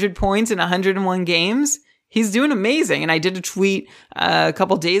now, 100 points in 101 games. He's doing amazing. And I did a tweet a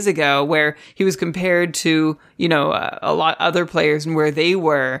couple days ago where he was compared to, a lot other players and where they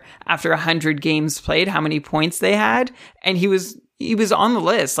were after 100 games played, how many points they had. And he was he was on the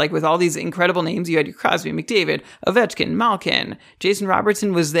list, like with all these incredible names. You had your Crosby, McDavid, Ovechkin, Malkin. Jason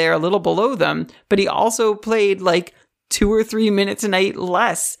Robertson was there a little below them, but he also played like 2 or 3 minutes a night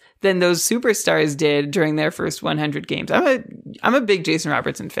less than those superstars did during their first 100 games. I'm a big Jason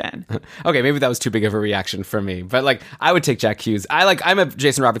Robertson fan. Okay, maybe that was too big of a reaction for me, but like I would take Jack Hughes. I'm a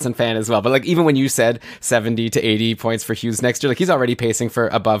Jason Robertson fan as well, but like even when you said 70 to 80 points for Hughes next year, like he's already pacing for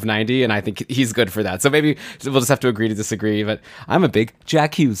above 90, and I think he's good for that. So maybe we'll just have to agree to disagree, but I'm a big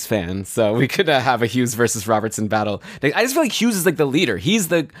Jack Hughes fan, so we could have a Hughes versus Robertson battle. Like, I just feel like Hughes is like the leader. He's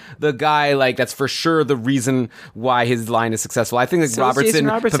the guy, like that's for sure the reason why his line is successful. I think like Robertson,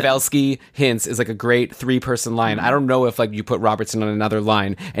 Pavelski, Hintz is like a great 3-person line. I don't know if like you put Robertson on another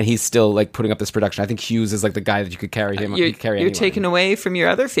line and he's still like putting up this production. I think Hughes is like the guy that you could carry him. You're taking away from your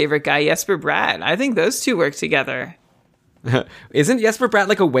other favorite guy, Jesper Bratt. I think those two work together. Isn't Jesper Bratt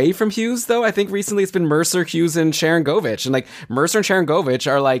like away from Hughes though? I think recently it's been Mercer, Hughes, and Sharangovich, and like Mercer and Sharangovich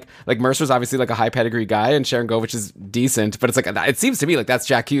are like Mercer's obviously like a high pedigree guy, and Sharangovich is decent, but it's like it seems to me like that's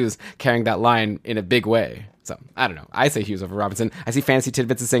Jack Hughes carrying that line in a big way. So I don't know. I say Hughes over Robertson. I see Fantasy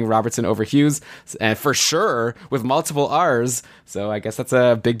Tidbits is saying Robertson over Hughes, and for sure with multiple R's. So I guess that's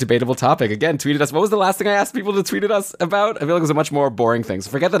a big debatable topic. Again, tweet at us. What was the last thing I asked people to tweet at us about? I feel like it was a much more boring thing. So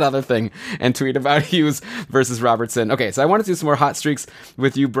forget that other thing and tweet about Hughes versus Robertson. Okay, so I want to do some more hot streaks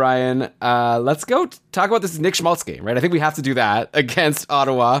with you, Brian. Let's go talk about this Nick Schmaltz game, right? I think we have to do that against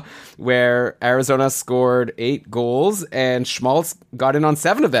Ottawa, where Arizona scored 8 goals and Schmaltz got in on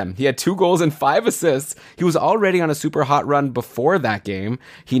 7 of them. He had 2 goals and 5 assists. He was already on a super hot run before that game.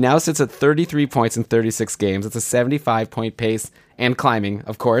 He now sits at 33 points in 36 games. It's a 75-point pace and climbing,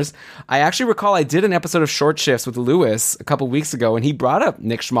 of course. I actually recall I did an episode of Short Shifts with Lewis a couple weeks ago, and he brought up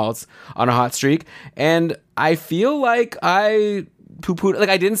Nick Schmaltz on a hot streak, and I feel like I poo-pooed, like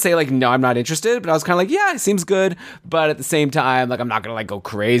I didn't say like, no, I'm not interested, but I was kind of like, yeah, it seems good, but at the same time, like I'm not going to like go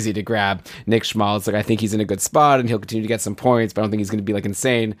crazy to grab Nick Schmaltz. Like I think he's in a good spot and he'll continue to get some points, but I don't think he's going to be like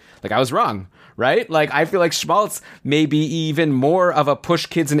insane. Like I was wrong, right? Like I feel like Schmaltz may be even more of a push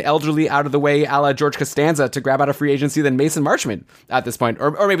kids and elderly out of the way a la George Costanza to grab out of free agency than Mason Marchment at this point,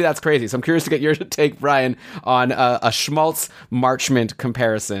 or maybe that's crazy. So I'm curious to get your take, Brian, on a Schmaltz Marchment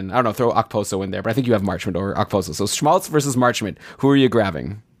comparison. I don't know, throw Okposo in there, but I think you have Marchment over Okposo. So Schmaltz versus Marchment, who are you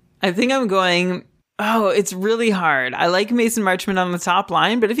grabbing? I think I'm going, it's really hard. I like Mason Marchment on the top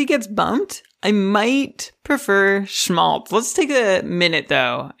line, but if he gets bumped, I might prefer Schmaltz. Let's take a minute,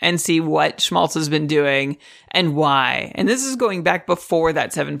 though, and see what Schmaltz has been doing and why. And this is going back before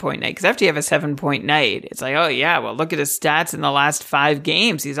that 7-point night, because after you have a 7-point night, it's like, oh, yeah, well, look at his stats in the last 5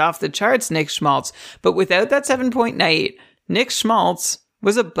 games. He's off the charts, Nick Schmaltz. But without that 7-point night, Nick Schmaltz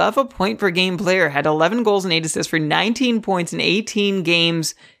was above a point per game player, had 11 goals and 8 assists for 19 points in 18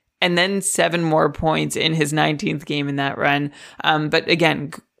 games, and then 7 more points in his 19th game in that run. But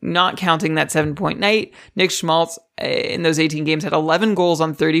again, not counting that 7-point night, Nick Schmaltz in those 18 games had 11 goals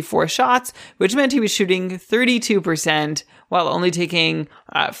on 34 shots, which meant he was shooting 32% while only taking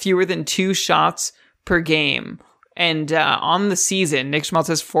fewer than 2 shots per game. And on the season, Nick Schmaltz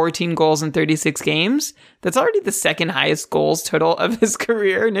has 14 goals in 36 games. That's already the second highest goals total of his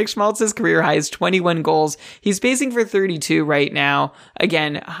career. Nick Schmaltz's career high is 21 goals. He's pacing for 32 right now.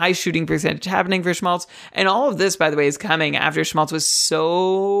 Again, high shooting percentage happening for Schmaltz. And all of this, by the way, is coming after Schmaltz was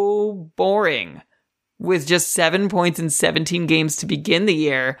so boring with just 7 points in 17 games to begin the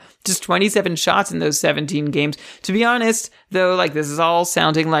year, just 27 shots in those 17 games. To be honest, though, like this is all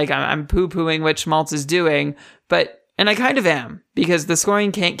sounding like I'm poo-pooing what Schmaltz is doing, and I kind of am, because the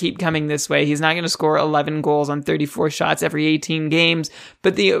scoring can't keep coming this way. He's not going to score 11 goals on 34 shots every 18 games.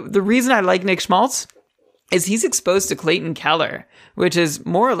 But the reason I like Nick Schmaltz is he's exposed to Clayton Keller, which is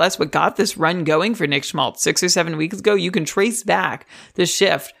more or less what got this run going for Nick Schmaltz 6 or 7 weeks ago. You can trace back the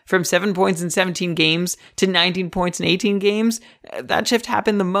shift from 7 points in 17 games to 19 points in 18 games. That shift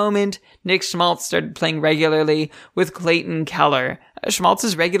happened the moment Nick Schmaltz started playing regularly with Clayton Keller. Schmaltz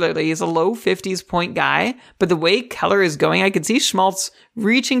is regularly, he's a low 50s point guy, but the way Keller is going, I could see Schmaltz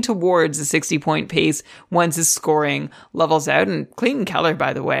reaching towards the 60-point pace once his scoring levels out. And Clayton Keller,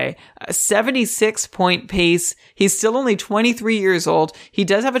 by the way, a 76-point pace. He's still only 23 years old. He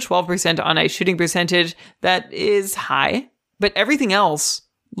does have a 12% on-ice shooting percentage. That is high, but everything else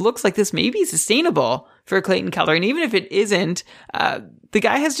looks like this may be sustainable for Clayton Keller. And even if it isn't, the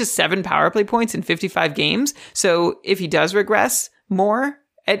guy has just 7 power play points in 55 games. So if he does regress more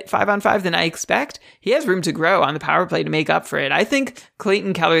at 5-on-5 than I expect, he has room to grow on the power play to make up for it. I think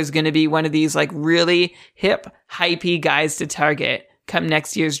Clayton Keller is going to be one of these like really hip, hypey guys to target come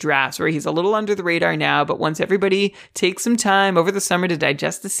next year's drafts, where he's a little under the radar now, but once everybody takes some time over the summer to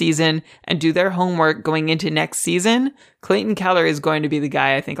digest the season and do their homework going into next season, Clayton Keller is going to be the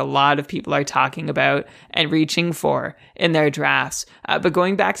guy I think a lot of people are talking about and reaching for in their drafts. But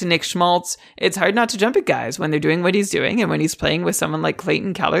going back to Nick Schmaltz, it's hard not to jump at guys when they're doing what he's doing and when he's playing with someone like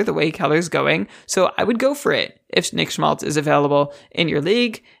Clayton Keller, the way Keller's going. So I would go for it if Nick Schmaltz is available in your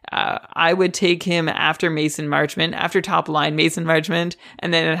league. I would take him after Mason Marchment, after top line Mason Marchment,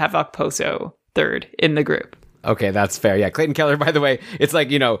 and then I'd have Okposo third in the group. Okay, that's fair. Yeah, Clayton Keller, by the way, it's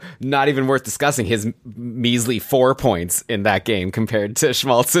like, not even worth discussing his measly 4 points in that game compared to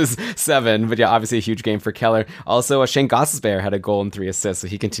Schmaltz's 7. But yeah, obviously a huge game for Keller. Also, Shane Gostisbehere had a goal and 3 assists, so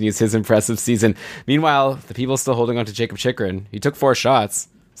he continues his impressive season. Meanwhile, the people still holding on to Jacob Chychrun. He took 4 shots.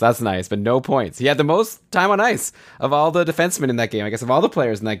 So that's nice, but no points. He had the most time on ice of all the defensemen in that game, I guess, of all the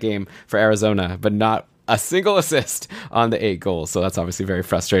players in that game for Arizona, but not a single assist on the 8 goals. So that's obviously very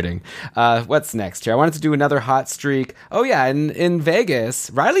frustrating. What's next here? I wanted to do another hot streak. Oh yeah, in Vegas,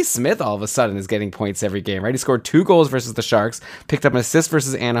 Riley Smith all of a sudden is getting points every game, right? He scored 2 goals versus the Sharks, picked up an assist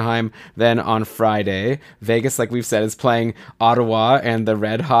versus Anaheim. Then on Friday, Vegas, like we've said, is playing Ottawa and the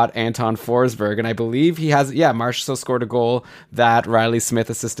red hot Anton Forsberg. And I believe he has, Marchessault scored a goal that Riley Smith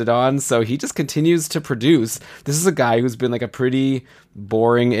assisted on. So he just continues to produce. This is a guy who's been like a pretty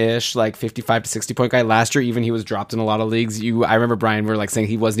boring-ish, like 55 to 60 point guy. Last year, even he was dropped in a lot of leagues. I remember Brian were like saying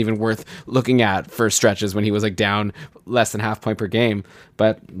he wasn't even worth looking at for stretches when he was like down less than half point per game.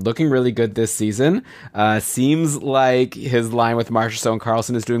 But looking really good this season. Seems like his line with Marchessault and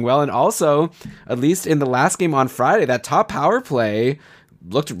Karlsson is doing well. And also, at least in the last game on Friday, that top power play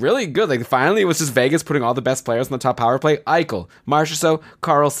looked really good. Like, finally, it was just Vegas putting all the best players on the top power play. Eichel, Marchessault,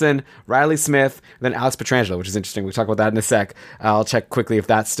 Karlsson, Riley Smith, and then Alex Pietrangelo, which is interesting. We'll talk about that in a sec. I'll check quickly if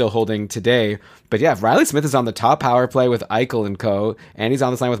that's still holding today. But yeah, if Riley Smith is on the top power play with Eichel and co, and he's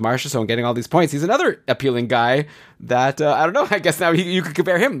on this line with Marchessault and getting all these points, he's another appealing guy that, I don't know, I guess now you could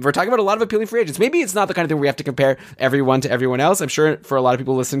compare him. We're talking about a lot of appealing free agents. Maybe it's not the kind of thing where we have to compare everyone to everyone else. I'm sure for a lot of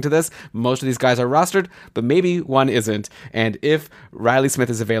people listening to this, most of these guys are rostered, but maybe one isn't. And if Riley Smith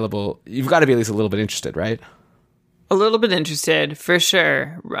is available, you've got to be at least a little bit interested, right? A little bit interested, for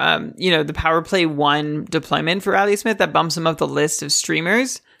sure. The Power Play 1 deployment for Riley Smith, that bumps him up the list of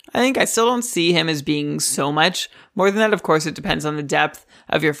streamers. I still don't see him as being so much more than that. Of course, it depends on the depth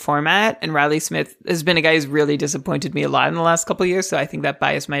of your format. And Riley Smith has been a guy who's really disappointed me a lot in the last couple of years. So I think that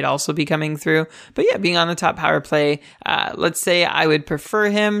bias might also be coming through. But yeah, being on the top power play, let's say I would prefer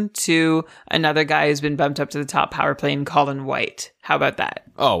him to another guy who's been bumped up to the top power play in Colin White. How about that?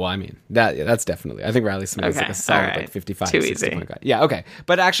 Oh, well, I mean, that's definitely. I think Riley Smith is like a solid like 55, Too 60 easy. point guy. Yeah, okay.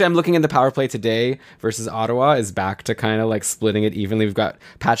 But actually, I'm looking in the power play today versus Ottawa is back to kind of like splitting it evenly. We've got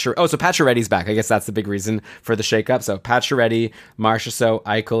so Pacioretty's back. I guess that's the big reason for the shakeup. So Pacioretty, Marchessault,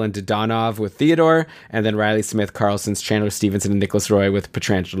 Eichel, and Dodonov with Theodore, and then Riley Smith, Karlsson, Chandler Stevenson, and Nicholas Roy with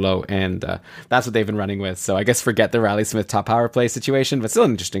Pietrangelo, and that's what they've been running with. So I guess forget the Riley Smith top power play situation, but still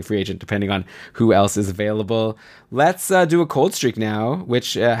an interesting free agent depending on who else is available. Let's do a cold streak now,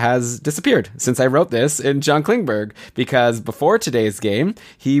 which has disappeared since I wrote this, in John Klingberg, because before today's game,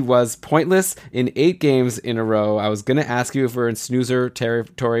 he was pointless in 8 games in a row. I was going to ask you if we're in snoozer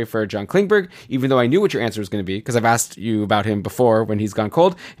territory for John Klingberg, even though I knew what your answer was going to be, because I've asked you about him before when he's gone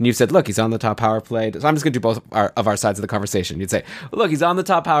cold, and you've said, look, he's on the top power play. So I'm just going to do both of our sides of the conversation. You'd say, look, he's on the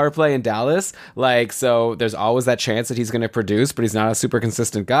top power play in Dallas, so there's always that chance that he's going to produce, but he's not a super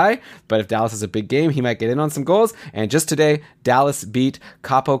consistent guy. But if Dallas has a big game, he might get in on some goals. And just today, Dallas beat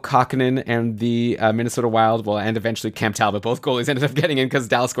Kaapo Kähkönen and the Minnesota Wild, and eventually Cam Talbot. Both goalies ended up getting in because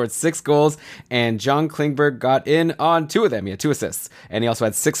Dallas scored 6 goals, and John Klingberg got in on 2 of them. He had 2 assists, and he also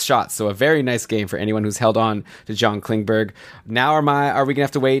had 6 shots. So a very nice game for anyone who's held on to John Klingberg. Now are we going to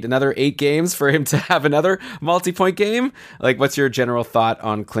have to wait another 8 games for him to have another multi-point game? What's your general thought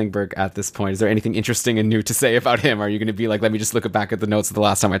on Klingberg at this point? Is there anything interesting and new to say about him? Are you going to be like, let me just look back at the notes of the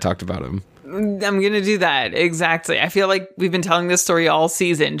last time I talked about him? I'm going to do that. Exactly. I feel like we've been telling this story all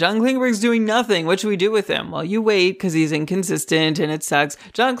season. John Klingberg's doing nothing. What should we do with him? Well, you wait because he's inconsistent and it sucks.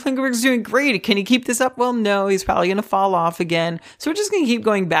 John Klingberg's doing great. Can he keep this up? Well, no, he's probably going to fall off again. So we're just going to keep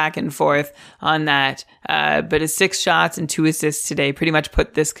going back and forth on that. But his 6 shots and 2 assists today pretty much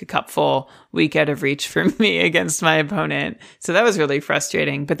put this cupful week out of reach for me against my opponent. So that was really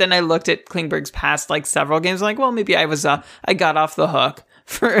frustrating. But then I looked at Klingberg's past several games. I'm like, well, maybe I got off the hook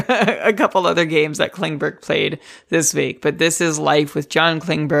for a couple other games that Klingberg played this week. But this is life with John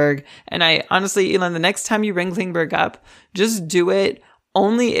Klingberg. And I honestly, Elon, the next time you bring Klingberg up, just do it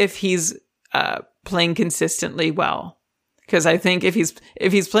only if he's playing consistently well. Because I think if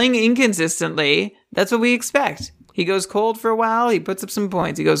he's playing inconsistently, that's what we expect. He goes cold for a while, he puts up some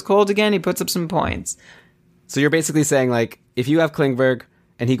points. He goes cold again, he puts up some points. So you're basically saying, like, if you have Klingberg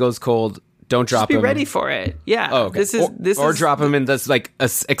and he goes cold, don't drop him. Just be ready for it. Yeah. Oh, okay. This or is drop him and just, like,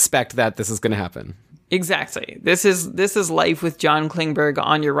 expect that this is going to happen. Exactly. This is life with John Klingberg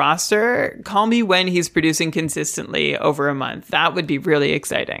on your roster. Call me when he's producing consistently over a month. That would be really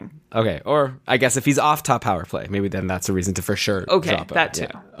exciting. Okay, or I guess if he's off top power play, maybe then that's a reason to for sure drop him. That too.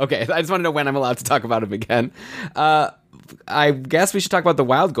 Yeah. Okay, I just want to know when I'm allowed to talk about him again. I guess we should talk about the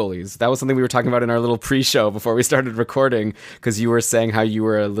Wild goalies. That was something we were talking about in our little pre-show before we started recording, because you were saying how you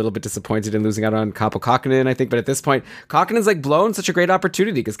were a little bit disappointed in losing out on Kaapo Kähkönen, I think. But at this point, Kähkönen's like blown such a great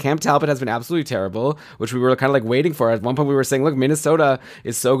opportunity because Cam Talbot has been absolutely terrible, which we were kind of like waiting for. At one point, we were saying, look, Minnesota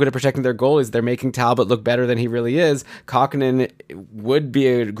is so good at protecting their goalies. They're making Talbot look better than he really is. Kähkönen would be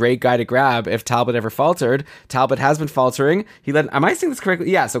a great guy to grab if Talbot ever faltered. Talbot has been faltering. Am I saying this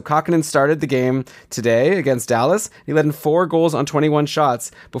correctly? Yeah, so Kähkönen started the game today against Dallas. He led in 4 goals on 21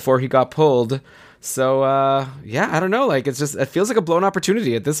 shots before he got pulled. So, yeah, I don't know. Like, it feels like a blown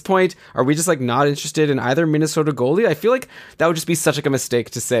opportunity. At this point, are we just, like, not interested in either Minnesota goalie? I feel like that would just be such, like, a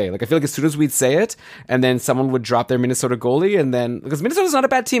mistake to say. Like, I feel like as soon as we'd say it, and then someone would drop their Minnesota goalie, and then, because Minnesota's not a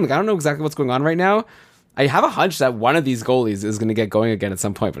bad team. Like, I don't know exactly what's going on right now. I have a hunch that one of these goalies is going to get going again at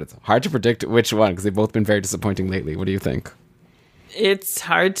some point, but it's hard to predict which one, because they've both been very disappointing lately. What do you think? It's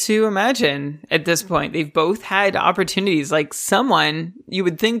hard to imagine at this point. They've both had opportunities. Like, someone, you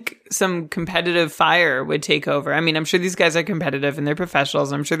would think some competitive fire would take over. I mean, I'm sure these guys are competitive and they're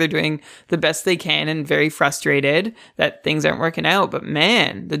professionals. I'm sure they're doing the best they can and very frustrated that things aren't working out. But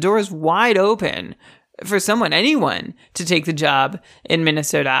man, the door is wide open for anyone to take the job in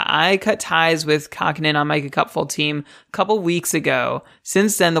Minnesota. I cut ties with Kähkönen on my Cupful team a couple weeks ago.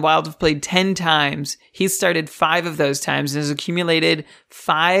 Since then, the Wild have played 10 times. He's started 5 of those times and has accumulated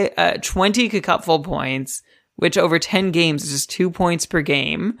 20 Cupful points, which over 10 games is just 2 points per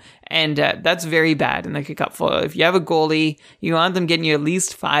game. And that's very bad in the Cupful. If you have a goalie, you want them getting you at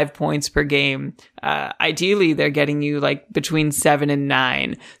least 5 points per game. Ideally, they're getting you like between 7 and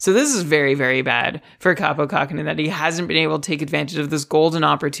 9. So this is very, very bad for Kaapo Kähkönen that he hasn't been able to take advantage of this golden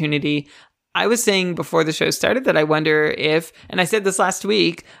opportunity. I was saying before the show started that I wonder if, and I said this last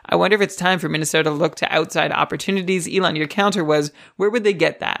week, I wonder if it's time for Minnesota to look to outside opportunities. Elon, your counter was, where would they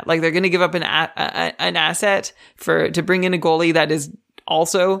get that? Like, they're going to give up an asset to bring in a goalie that is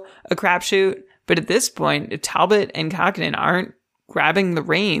also a crapshoot. But at this point, if Talbot and Kähkönen aren't grabbing the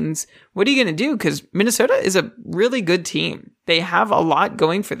reins, what are you going to do? Because Minnesota is a really good team. They have a lot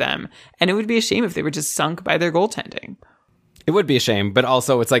going for them. And it would be a shame if they were just sunk by their goaltending. It would be a shame, but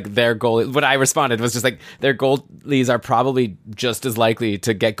also it's like their goalie. What I responded was just like their goalies are probably just as likely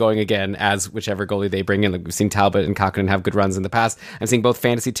to get going again as whichever goalie they bring in. Like, we've seen Talbot and Kähkönen have good runs in the past. I'm seeing both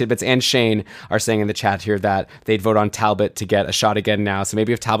Fantasy Tidbits and Shane are saying in the chat here that they'd vote on Talbot to get a shot again now. So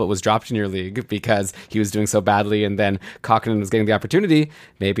maybe if Talbot was dropped in your league because he was doing so badly and then Kähkönen was getting the opportunity,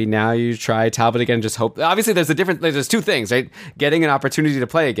 maybe now you try Talbot again and just hope. Obviously, there's 2 things, right? Getting an opportunity to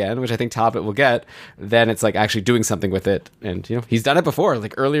play again, which I think Talbot will get. Then it's like actually doing something with it. And, you know, he's done it before,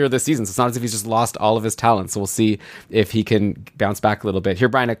 like earlier this season. So it's not as if he's just lost all of his talent. So we'll see if he can bounce back a little bit. Here,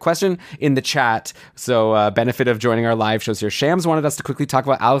 Brian, a question in the chat. So benefit of joining our live shows here. Shams wanted us to quickly talk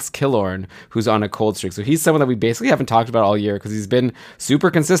about Alex Killorn, who's on a cold streak. So he's someone that we basically haven't talked about all year because he's been super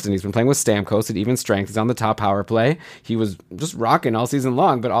consistent. He's been playing with Stamkos at even strength. He's on the top power play. He was just rocking all season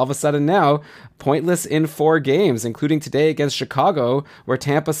long. But all of a sudden now, pointless in 4 games, including today against Chicago, where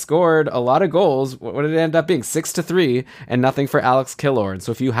Tampa scored a lot of goals. What did it end up being? 6-3, and nothing for Alex Killorn.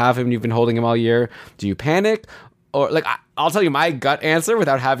 So if you have him, you've been holding him all year, do you panic? Or, like, I'll tell you my gut answer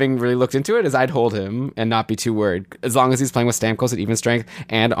without having really looked into it is I'd hold him and not be too worried. As long as he's playing with Stamkos at even strength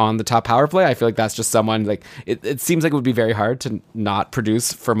and on the top power play, I feel like that's just someone, like, it seems like it would be very hard to not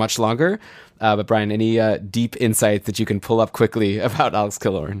produce for much longer. But Brian, any deep insight that you can pull up quickly about Alex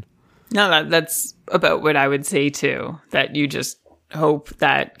Killorn? No, that's about what I would say too, that you just hope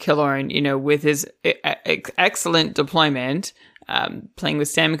that Killorn, you know, with his excellent deployment, playing with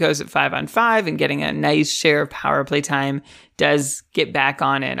Stamkos at 5-on-5 and getting a nice share of power play time, does get back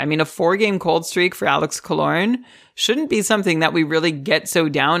on it. I mean, a 4-game cold streak for Alex Killorn shouldn't be something that we really get so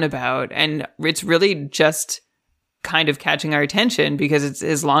down about. And it's really just kind of catching our attention because it's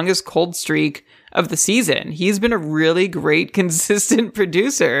his longest cold streak of the season. He's been a really great, consistent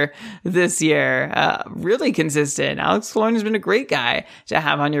producer this year. Really consistent. Alex Killorn has been a great guy to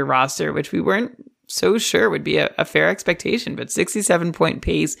have on your roster, which we weren't so sure would be a fair expectation, but 67-point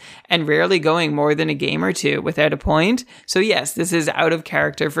pace and rarely going more than a game or 2 without a point. So yes, this is out of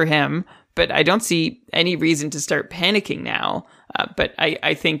character for him, but I don't see any reason to start panicking now. But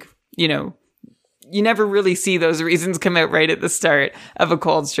I think, you know, you never really see those reasons come out right at the start of a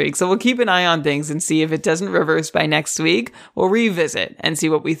cold streak. So we'll keep an eye on things and see if it doesn't reverse by next week. We'll revisit and see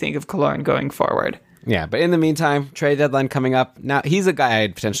what we think of Killorn going forward. Yeah, but in the meantime, trade deadline coming up. Now, he's a guy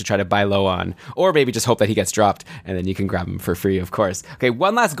I'd potentially try to buy low on, or maybe just hope that he gets dropped, and then you can grab him for free, of course. Okay,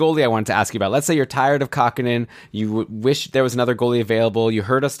 one last goalie I wanted to ask you about. Let's say you're tired of Kakkonen, you wish there was another goalie available, you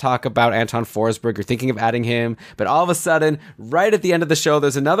heard us talk about Anton Forsberg, you're thinking of adding him, but all of a sudden, right at the end of the show,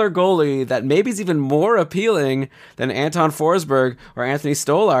 there's another goalie that maybe is even more appealing than Anton Forsberg or Anthony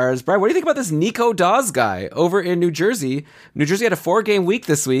Stolarz. Brian, what do you think about this Nico Daws guy over in New Jersey? New Jersey had a 4-game week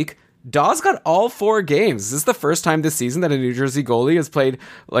this week. Daws got all 4 games. This is the first time this season that a New Jersey goalie has played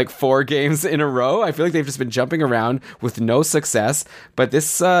like 4 games in a row. I feel like they've just been jumping around with no success. But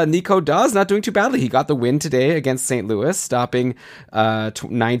this Nico Daws not doing too badly. He got the win today against St. Louis, stopping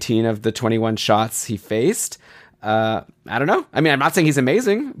 19 of the 21 shots he faced. I don't know. I mean, I'm not saying he's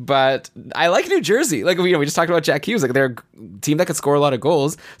amazing, but I like New Jersey. Like, we just talked about Jack Hughes. Like, they're a team that can score a lot of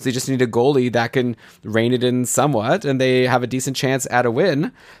goals, so you just need a goalie that can rein it in somewhat, and they have a decent chance at a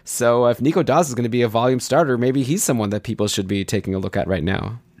win. So if Nico Daws is going to be a volume starter, maybe he's someone that people should be taking a look at right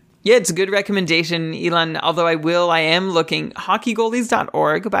now. Yeah, it's a good recommendation, Elon, although I am looking.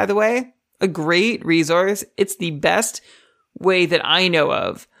 Hockeygoalies.org, by the way, a great resource. It's the best way that I know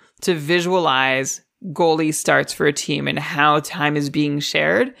of to visualize goalie starts for a team and how time is being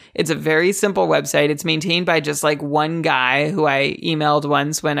shared. It's a very simple website. It's maintained by just like one guy who I emailed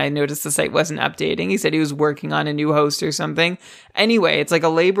once when I noticed the site wasn't updating. He said he was working on a new host or something. Anyway, it's like a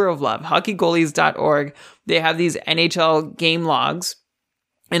labor of love. Hockeygoalies.org. They have these NHL game logs.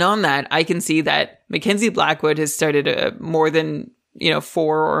 And on that, I can see that Mackenzie Blackwood has started more than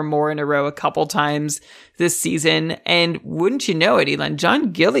 4 or more in a row a couple times this season. And wouldn't you know it, Elon,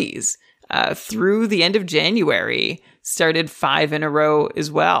 John Gillies, through the end of January, started 5 in a row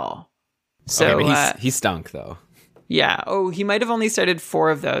as well. So okay, but he stunk, though. Yeah. Oh, he might have only started 4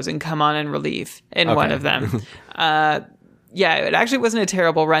 of those and come on in relief in one of them. Yeah, it actually wasn't a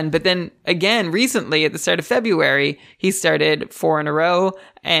terrible run. But then again, recently at the start of February, he started 4 in a row.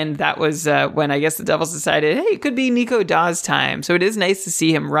 And that was when I guess the Devils decided, hey, it could be Nico Daws time. So it is nice to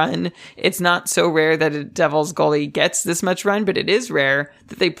see him run. It's not so rare that a Devils goalie gets this much run, but it is rare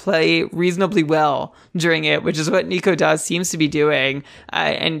that they play reasonably well during it, which is what Nico Daws seems to be doing.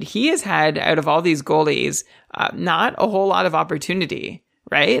 And he has had, out of all these goalies, not a whole lot of opportunity.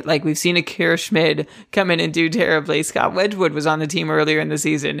 Right? Like, we've seen Akira Schmid come in and do terribly. Scott Wedgwood was on the team earlier in the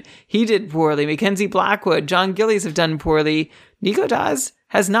season. He did poorly. Mackenzie Blackwood, John Gillies have done poorly. Nico Daws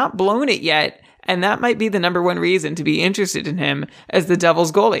has not blown it yet, and that might be the number one reason to be interested in him as the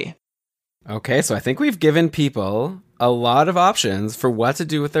Devils goalie. Okay, so I think we've given people a lot of options for what to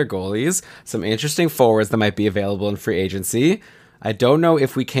do with their goalies, some interesting forwards that might be available in free agency. I don't know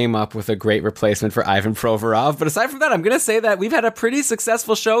if we came up with a great replacement for Ivan Provorov, but aside from that, I'm going to say that we've had a pretty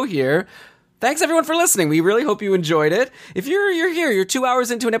successful show here. Thanks, everyone, for listening. We really hope you enjoyed it. If you're here, you're 2 hours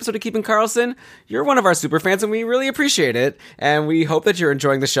into an episode of Keeping Karlsson, you're one of our super fans, and we really appreciate it. And we hope that you're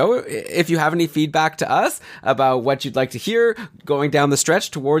enjoying the show. If you have any feedback to us about what you'd like to hear going down the stretch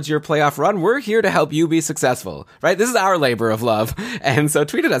towards your playoff run, we're here to help you be successful, right? This is our labor of love. And so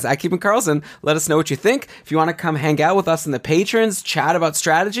tweet at us at Keeping Karlsson. Let us know what you think. If you want to come hang out with us in the patrons, chat about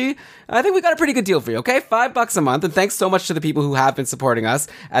strategy, I think we got a pretty good deal for you, okay? $5 a month. And thanks so much to the people who have been supporting us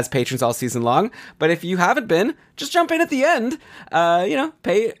as patrons all season long. But if you haven't been, just jump in at the end.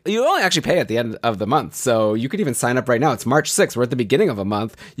 Pay. You only actually pay at the end of the month, so you could even sign up right now. It's March 6th. We're at the beginning of a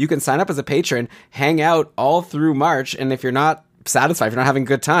month. You can sign up as a patron, hang out all through March, and if you're not satisfied, if you're not having a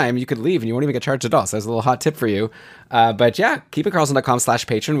good time, you could leave and you won't even get charged at all. So there's a little hot tip for you. But yeah,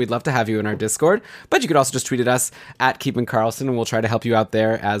 keepingkarlsson.com/patron. We'd love to have you in our Discord. But you could also just tweet at us at Keeping Karlsson, and we'll try to help you out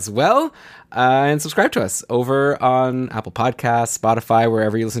there as well. And subscribe to us over on Apple Podcasts, Spotify,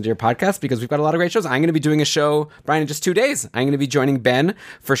 wherever you listen to your podcasts, because we've got a lot of great shows. I'm going to be doing a show, Brian, in just 2 days. I'm going to be joining Ben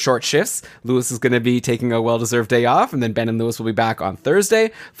for short shifts. Lewis is going to be taking a well-deserved day off, and then Ben and Lewis will be back on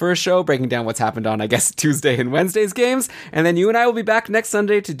Thursday for a show breaking down what's happened on, I guess, Tuesday and Wednesday's games. And then you and I will be back next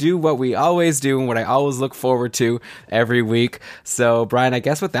Sunday to do what we always do and what I always look forward to every week. So, Brian, I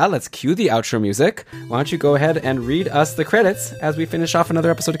guess with that, let's cue the outro music. Why don't you go ahead and read us the credits as we finish off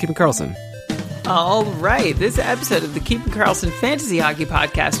another episode of Keeping Karlsson. All right, this episode of the Keeping Karlsson Fantasy Hockey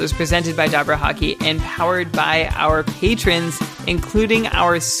Podcast was presented by Dabra Hockey and powered by our patrons, including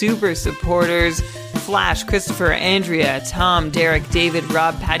our super supporters, Flash, Christopher, Andrea, Tom, Derek, David,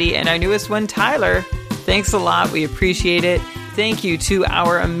 Rob, Patty, and our newest one, Tyler. Thanks a lot. We appreciate it. Thank you to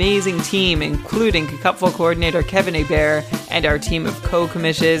our amazing team, including Cupful Coordinator Kevin Hebert and our team of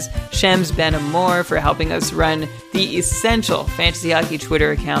co-commissions, Shems, Ben, and Moore, for helping us run the essential fantasy hockey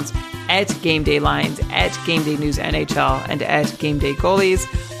Twitter accounts at Game Day Lines, at Game Day News NHL, and at Game Day Goalies.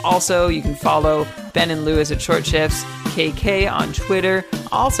 Also, you can follow Ben and Lewis at Short Shifts, KK on Twitter.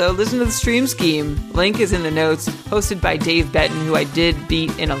 Also, listen to the Stream Scheme. Link is in the notes, hosted by Dave Betton, who I did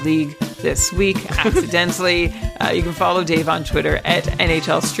beat in a league this week accidentally. You can follow Dave on Twitter at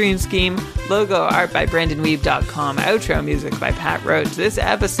NHL Stream Scheme. Logo art by BrandonWeave.com. Outro music by Pat Roach. This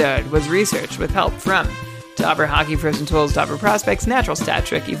episode was researched with help from Dobber Hockey Frozen Tools, Dobber Prospects, Natural Stat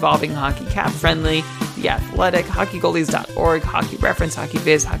Trick, Evolving Hockey, Cap Friendly, The Athletic, HockeyGoalies.org, Hockey Reference, Hockey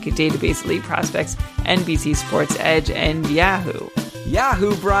Viz, Hockey Database, Elite Prospects, NBC Sports Edge, and Yahoo.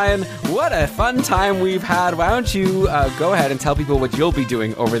 Yahoo, Brian. What a fun time we've had. Why don't you go ahead and tell people what you'll be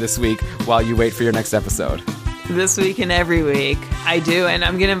doing over this week while you wait for your next episode? This week and every week, I do, and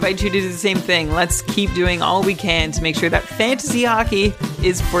I'm going to invite you to do the same thing. Let's keep doing all we can to make sure that fantasy hockey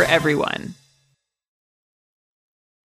is for everyone.